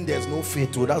saying there's no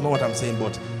faith to, that's not what I'm saying,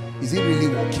 but is it really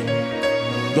working?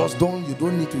 You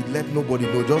don't need to let nobody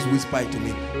know, just whisper it to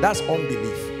me. That's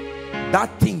unbelief. That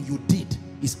thing you did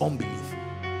is unbelief,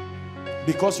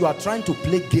 because you are trying to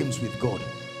play games with God.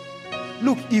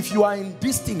 Look, if you are in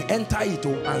this thing, enter it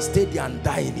and stay there and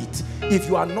die in it. If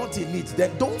you are not in it,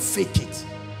 then don't fake it.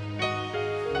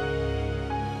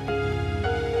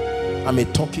 I'm a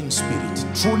talking spirit.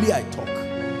 Truly I talk,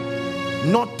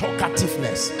 not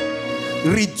talkativeness.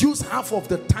 Reduce half of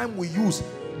the time we use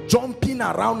jumping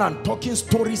around and talking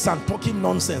stories and talking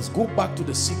nonsense. Go back to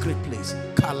the secret place.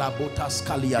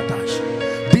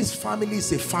 This family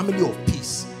is a family of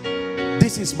peace.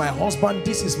 This is my husband,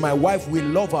 this is my wife. We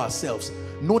love ourselves.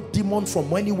 No demon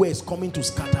from anywhere is coming to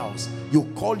scatter us.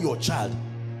 You call your child,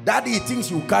 daddy, he thinks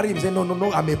you carry him. Say, no,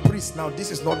 I'm a priest now. This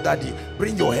is not daddy.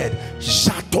 Bring your head.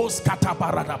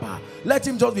 Let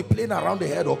him just be playing around the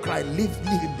head or cry. Leave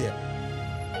him there.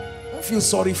 Don't feel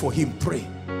sorry for him. Pray.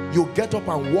 You get up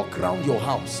and walk around your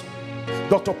house.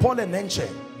 Dr. Paul Enenche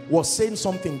was saying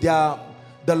something. The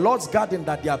Lord's garden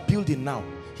that they are building now,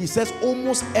 he says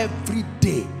almost every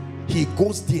day he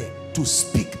goes there to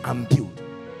speak and build.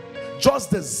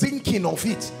 Just the zinking of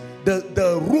it,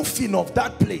 the roofing of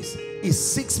that place is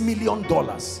 $6 million.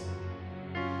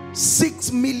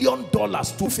 $6 million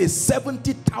to a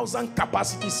 70,000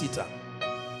 capacity seater.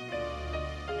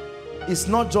 It's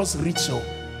not just ritual.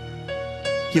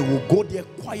 He will go there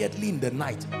quietly in the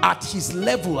night at his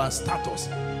level and status.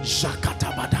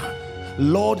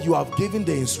 Lord, you have given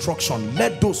the instruction.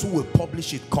 Let those who will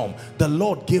publish it come. The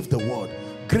Lord gave the word.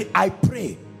 I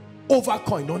pray over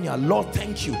Koinonia. Lord,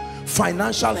 thank you.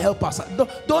 Financial help us.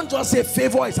 Don't just say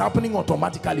favor is happening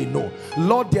automatically. No.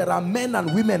 Lord, there are men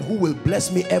and women who will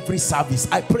bless me every service.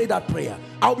 I pray that prayer.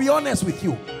 I'll be honest with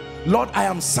you. Lord, I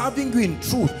am serving you in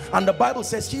truth. And the Bible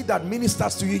says, he that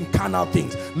ministers to you in carnal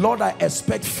things. Lord, I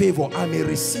expect favor. I'm a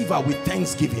receiver with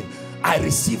thanksgiving. I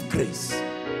receive grace.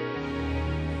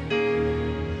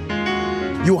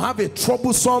 You have a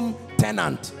troublesome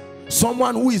tenant,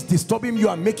 someone who is disturbing you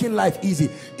and making life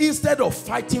easy. Instead of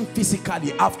fighting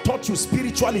physically, I've taught you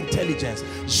spiritual intelligence.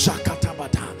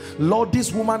 Lord,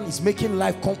 this woman is making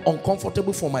life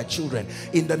uncomfortable for my children.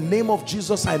 In the name of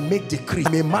Jesus, I make decree.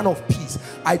 I'm a man of peace.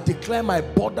 I declare my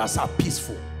borders are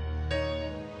peaceful.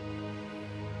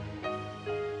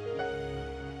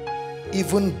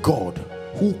 Even God,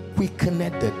 who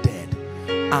quickeneth the dead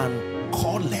and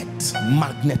calleth,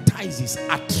 magnetizes,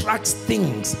 attracts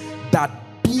things that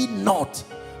be not,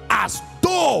 as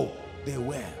though They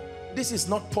were. This is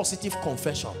not positive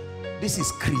confession. This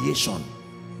is creation.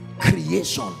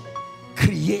 Creation.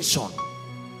 Creation.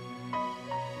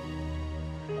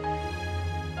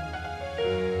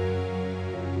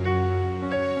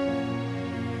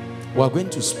 We are going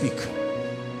to speak.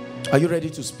 Are you ready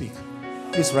to speak?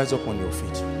 Please rise up on your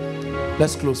feet.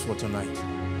 Let's close for tonight.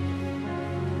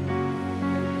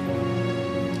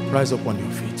 Rise up on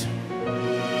your feet.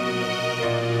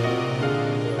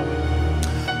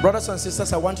 Brothers and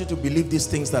sisters, I want you to believe these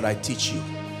things that I teach you.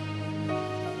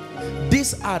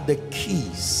 These are the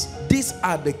keys. These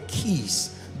are the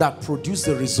keys that produce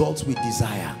the results we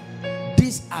desire.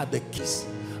 These are the keys.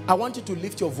 I want you to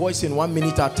lift your voice in 1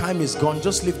 minute. Our time is gone.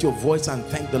 Just lift your voice and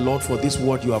thank the Lord for this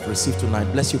word you have received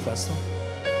tonight. Bless you, Pastor.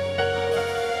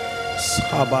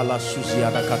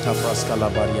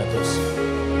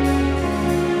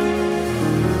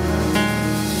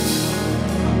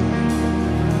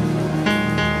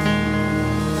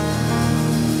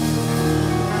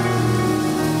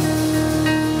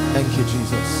 Thank you,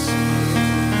 Jesus,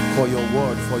 for your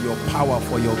word, for your power,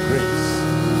 for your grace.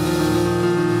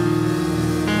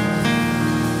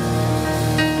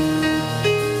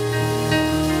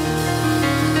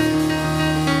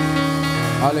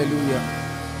 Hallelujah.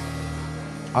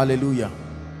 Hallelujah.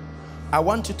 I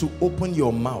want you to open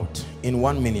your mouth in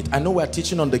 1 minute. I know we're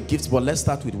teaching on the gifts, but let's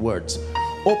start with words.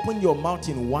 Open your mouth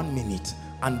in 1 minute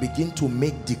and begin to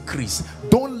make decrees.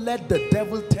 Don't let the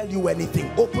devil tell you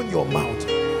anything. Open your mouth.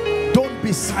 Don't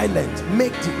be silent.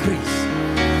 Make decrees.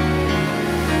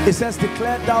 It says,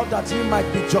 declare thou that you might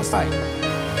be justified.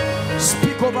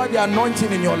 Speak over the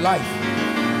anointing in your life.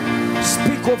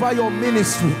 Speak over your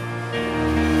ministry.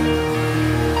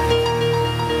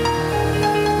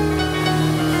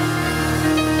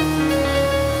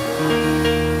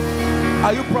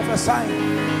 Are you prophesying?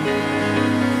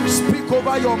 Speak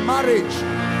over your marriage.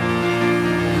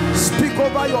 Speak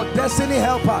over your destiny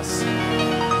helpers.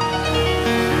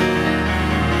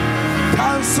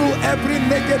 Cancel every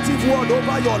negative word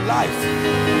over your life.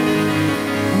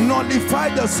 Nullify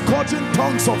the scourging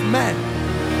tongues of men.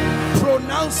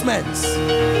 Pronouncements,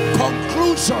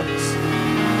 conclusions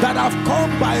that have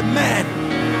come by men.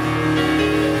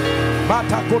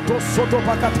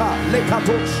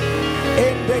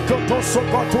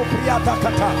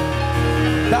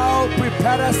 Thou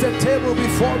preparest a table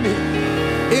before me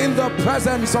in the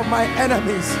presence of my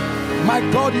enemies. My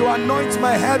God, you anoint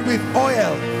my head with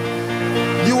oil.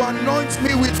 You anoint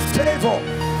me with favor.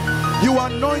 You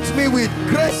anoint me with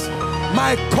grace.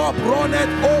 My cup runneth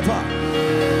over.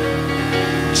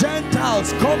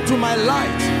 Gentiles come to my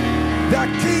light. They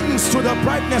are kings to the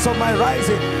brightness of my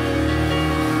rising.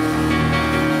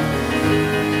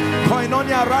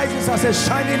 Koinonia rises as a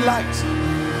shining light,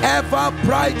 ever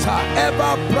brighter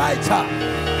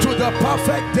to the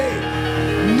perfect day.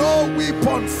 No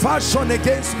weapon fashioned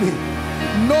against me,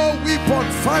 no weapon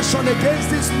fashioned against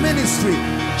this ministry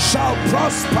shall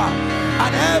prosper,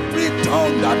 and every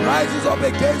tongue that rises up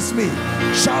against me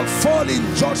shall fall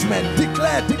in judgment.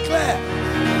 Declare, declare.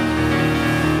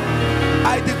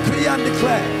 I decree and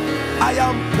declare, I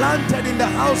am planted in the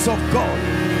house of God.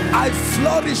 I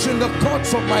flourish in the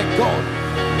courts of my God.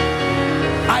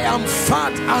 I am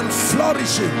fat and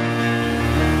flourishing.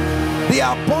 The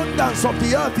abundance of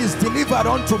the earth is delivered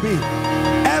unto me.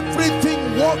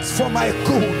 Everything works for my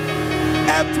good.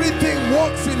 Everything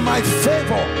works in my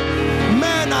favor.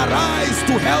 Men arise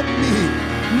to help me.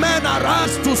 Men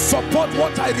arise to support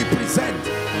what I represent.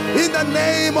 In the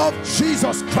name of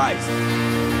Jesus Christ.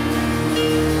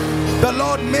 The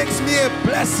Lord makes me a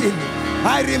blessing.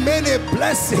 I remain a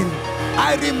blessing.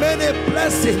 I remain a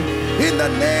blessing in the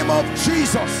name of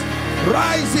Jesus.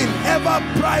 Rising ever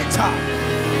brighter,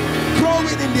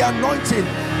 growing in the anointing,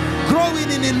 growing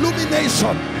in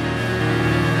illumination,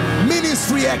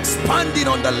 ministry expanding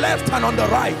on the left and on the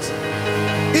right.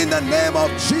 In the name of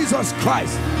Jesus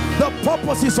Christ, the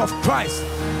purposes of Christ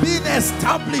being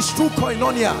established through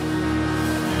Koinonia.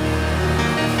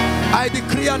 I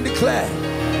decree and declare,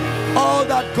 all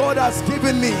that God has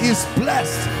given me is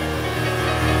blessed.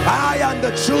 I and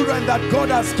the children that God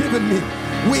has given me,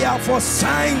 we are for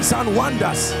signs and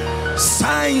wonders.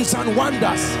 Signs and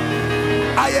wonders.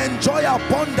 I enjoy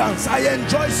abundance. I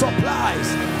enjoy supplies.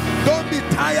 Don't be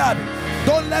tired.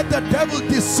 Don't let the devil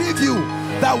deceive you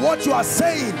that what you are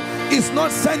saying is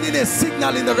not sending a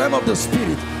signal in the realm of the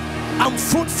spirit. I'm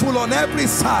fruitful on every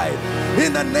side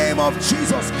in the name of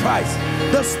Jesus Christ.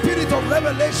 The spirit of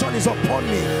revelation is upon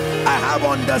me. I have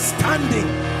understanding.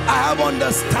 I have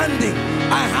understanding.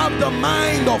 I have the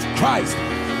mind of Christ.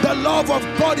 The love of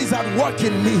God is at work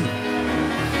in me.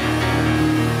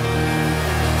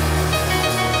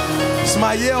 It's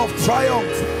my year of triumph.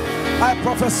 I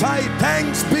prophesy,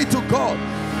 thanks be to God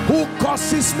who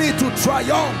causes me to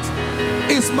triumph.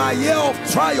 It's my year of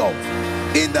triumph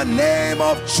in the name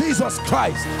of Jesus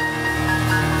Christ.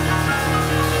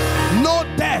 No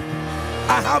death.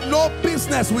 I have no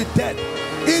business with death.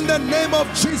 In the name of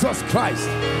Jesus Christ,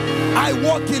 I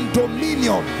walk in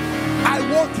dominion. I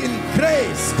walk in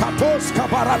grace. Katos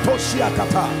kabaratoshia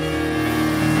kata.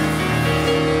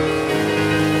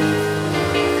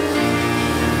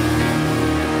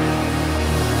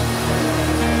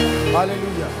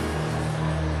 Hallelujah.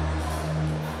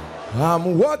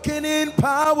 I'm walking in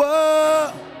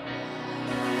power.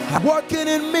 I'm walking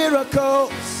in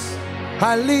miracles.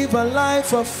 I live a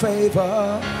life of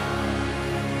favor.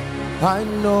 I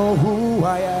know who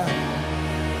I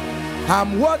am.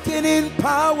 I'm walking in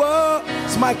power.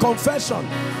 It's my confession.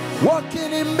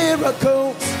 Walking in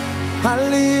miracles. I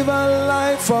live a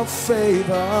life of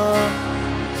favor.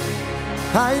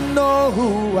 I know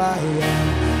who I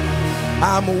am.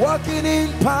 I'm walking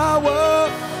in power.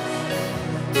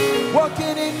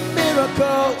 Walking in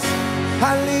miracles.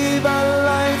 I live a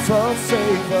life of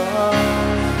favor.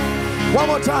 One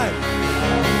more time.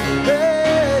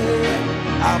 Hey,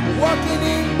 I'm walking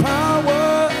in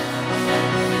power,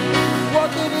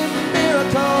 walking in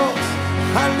miracles.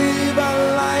 I live a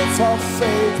life of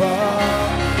favor.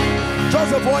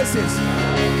 Just the voices.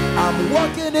 I'm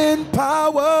walking in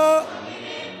power.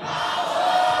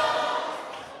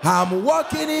 I'm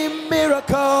walking in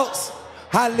miracles.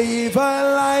 I live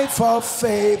a life of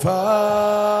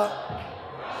favor.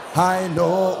 I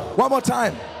know. One more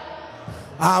time.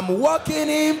 I'm walking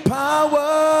in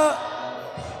power,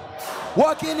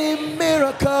 walking in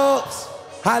miracles.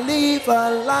 I live a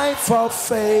life of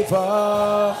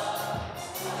favor.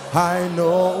 I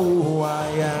know who I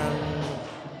am.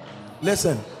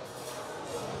 Listen,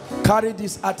 carry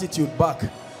this attitude back.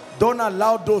 Don't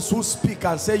allow those who speak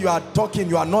and say you are talking,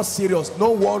 you are not serious.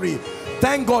 No worry.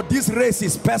 Thank God this race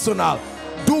is personal.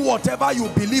 Do whatever you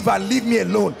believe and leave me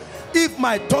alone. If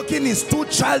my talking is too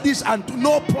childish and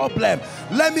no problem,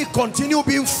 let me continue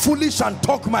being foolish and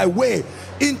talk my way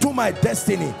into my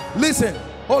destiny. Listen,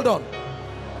 hold on.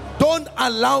 Don't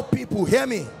allow people, hear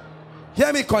me,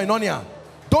 Koinonia.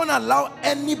 Don't allow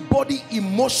anybody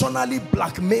emotionally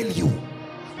blackmail you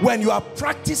when you are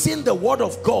practicing the word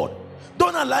of God.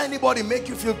 Don't allow anybody make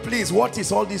you feel, please, what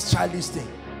is all this childish thing?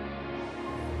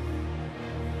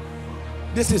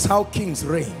 This is how kings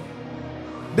reign.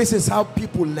 This is how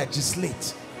people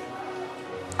legislate.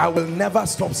 I will never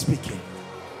stop speaking.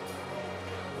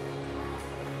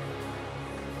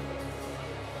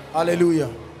 Hallelujah.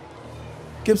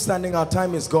 Keep standing, our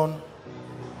time is gone.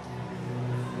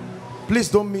 Please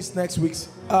don't miss next week's.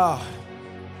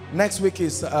 Next week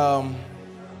is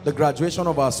the graduation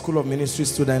of our School of Ministry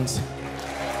students.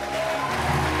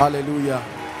 Hallelujah.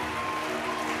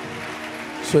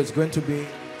 So it's going to be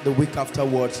the week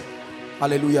afterwards.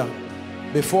 Hallelujah.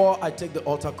 Before I take the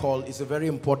altar call, it's a very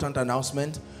important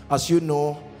announcement. As you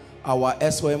know, our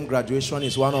SOM graduation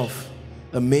is one of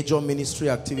the major ministry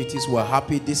activities. We're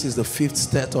happy. This is the 5th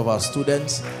set of our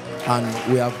students,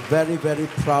 and we are very, very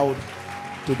proud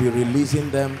to be releasing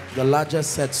them. The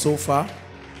largest set so far.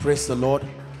 Praise the Lord.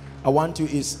 I want you,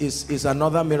 is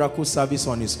another miracle service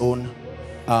on its own.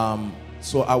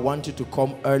 So I want you to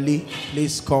come early.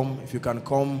 Please come. If you can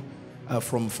come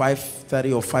from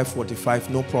 5:30 or 5:45,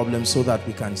 no problem, so that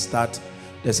we can start.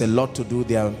 There's a lot to do.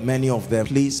 There are many of them.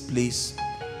 Please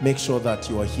make sure that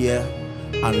you are here,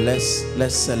 and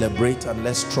let's celebrate and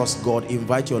let's trust God.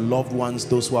 Invite your loved ones,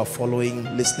 those who are following,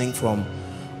 listening from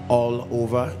all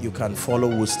over. You can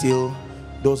follow.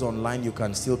 Those online, you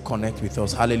can still connect with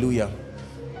us. Hallelujah.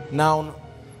 Now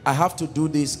I have to do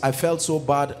this. I felt so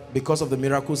bad because of the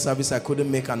miracle service. I couldn't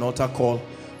make an altar call.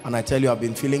 And I tell you, I've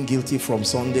been feeling guilty from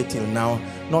Sunday till now.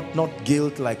 Not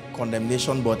guilt like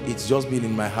condemnation, but it's just been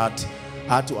in my heart.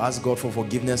 I had to ask God for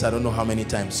forgiveness. I don't know how many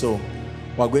times. So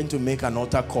we're going to make an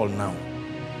altar call now.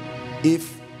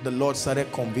 If the Lord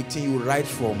started convicting you right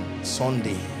from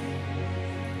Sunday,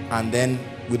 and then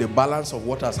with the balance of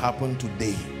what has happened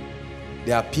today,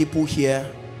 there are people here,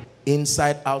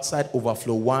 inside, outside,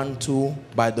 overflow 1, 2,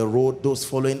 by the road, those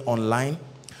following online.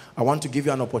 I want to give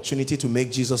you an opportunity to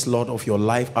make Jesus Lord of your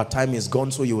life. Our time is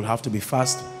gone, so you will have to be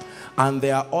fast. And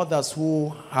there are others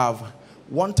who have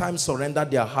one time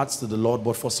surrendered their hearts to the Lord,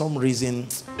 but for some reason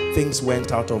things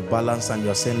went out of balance, and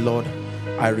you're saying, Lord,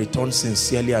 I return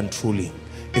sincerely and truly.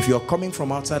 If you're coming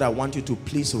from outside, I want you to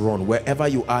please run. Wherever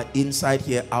you are, inside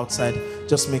here, outside,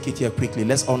 just make it here quickly.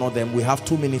 Let's honor them. We have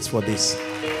 2 minutes for this.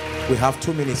 We have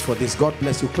 2 minutes for this. God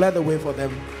bless you. Clear the way for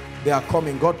them. They are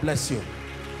coming. God bless you.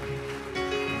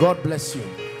 God bless you.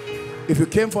 If you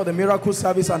came for the miracle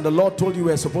service and the Lord told you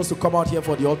we're supposed to come out here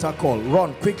for the altar call,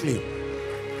 run quickly.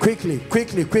 Quickly,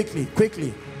 quickly, quickly,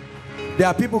 quickly. There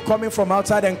are people coming from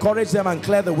outside. Encourage them and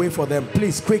clear the way for them.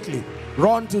 Please, quickly.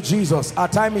 Run to Jesus. Our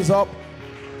time is up.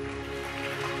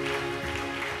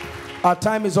 Our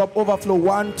time is up. Overflow.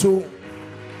 1, 2.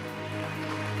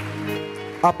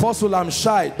 Apostle, I'm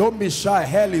shy. Don't be shy.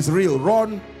 Hell is real.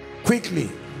 Run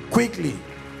quickly. Quickly.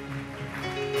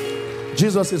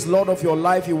 Jesus is Lord of your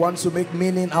life. He wants to make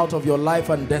meaning out of your life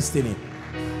and destiny.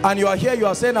 And you are here. You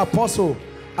are saying, Apostle,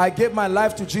 I gave my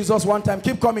life to Jesus one time.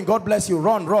 Keep coming. God bless you.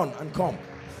 Run, run, and come.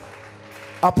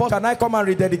 Apostle, can I come and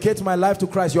rededicate my life to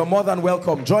Christ? You're more than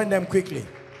welcome. Join them quickly.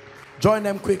 Join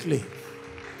them quickly.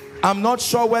 I'm not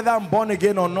sure whether I'm born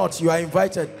again or not. You are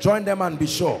invited. Join them and be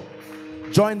sure.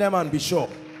 Join them and be sure.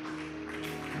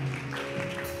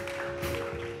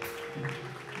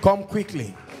 Come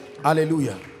quickly.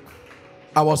 Hallelujah.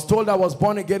 I was told I was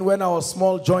born again when I was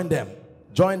small. Join them.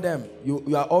 Join them.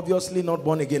 You are obviously not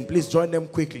born again. Please join them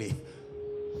quickly.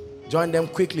 Join them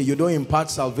quickly. You don't impart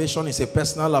salvation. It's a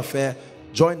personal affair.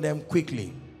 Join them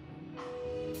quickly.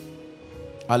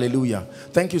 Hallelujah.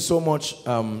 Thank you so much,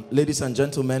 ladies and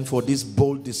gentlemen, for this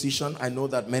bold decision. I know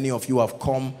that many of you have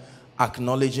come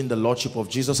acknowledging the Lordship of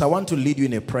Jesus. I want to lead you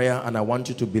in a prayer, and I want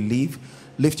you to believe.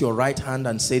 Lift your right hand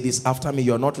and say this after me.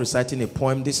 You're not reciting a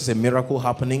poem. This is a miracle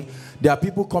happening. There are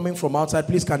people coming from outside.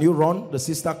 Please, can you run? The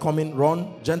sister coming,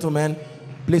 run. Gentlemen,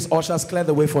 please, ushers, clear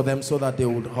the way for them so that they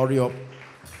would hurry up.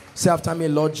 Say after me,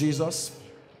 Lord Jesus,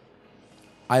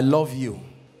 I love you.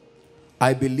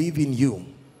 I believe in you,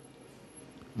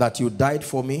 that you died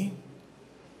for me.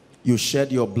 You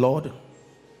shed your blood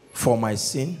for my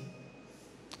sin.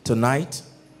 Tonight,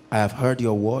 I have heard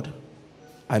your word.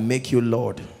 I make you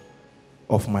Lord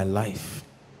of my life.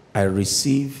 I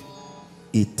receive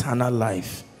eternal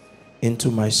life into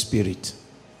my spirit,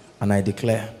 and I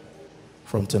declare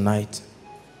from tonight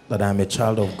that I am a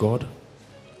child of God.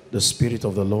 The Spirit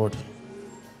of the Lord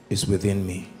is within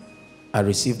me. I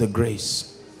receive the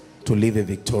grace to live a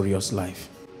victorious life.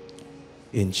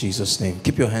 In Jesus' name.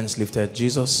 Keep your hands lifted.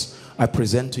 Jesus, I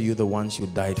present to you the ones you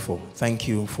died for. Thank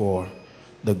you for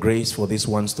the grace for these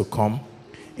ones to come.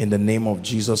 In the name of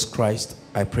Jesus Christ,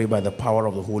 I pray by the power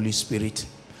of the Holy Spirit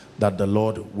that the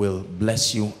Lord will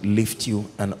bless you, lift you,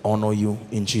 and honor you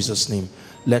in Jesus' name.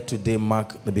 Let today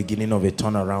mark the beginning of a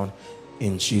turnaround.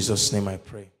 In Jesus' name I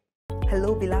pray.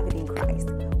 Hello, beloved in Christ.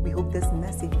 We hope this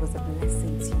message was a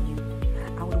blessing to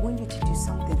you. I would want you to do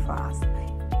something for us.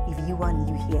 If you are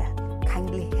new here,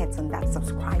 kindly hit on that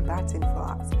subscribe button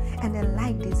for us, and then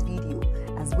like this video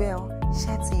as well.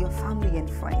 Share to your family and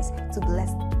friends to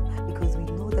bless them, because we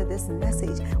know that this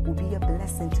message will be a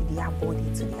blessing to their body,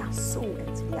 to their soul,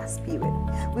 and to their spirit.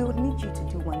 We would need you to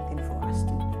do one thing for us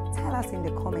too. Tell us in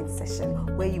the comment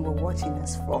section where you were watching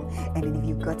us from, and then if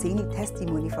you've got any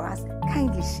testimony for us,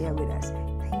 kindly share with us.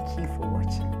 Thank you for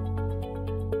watching.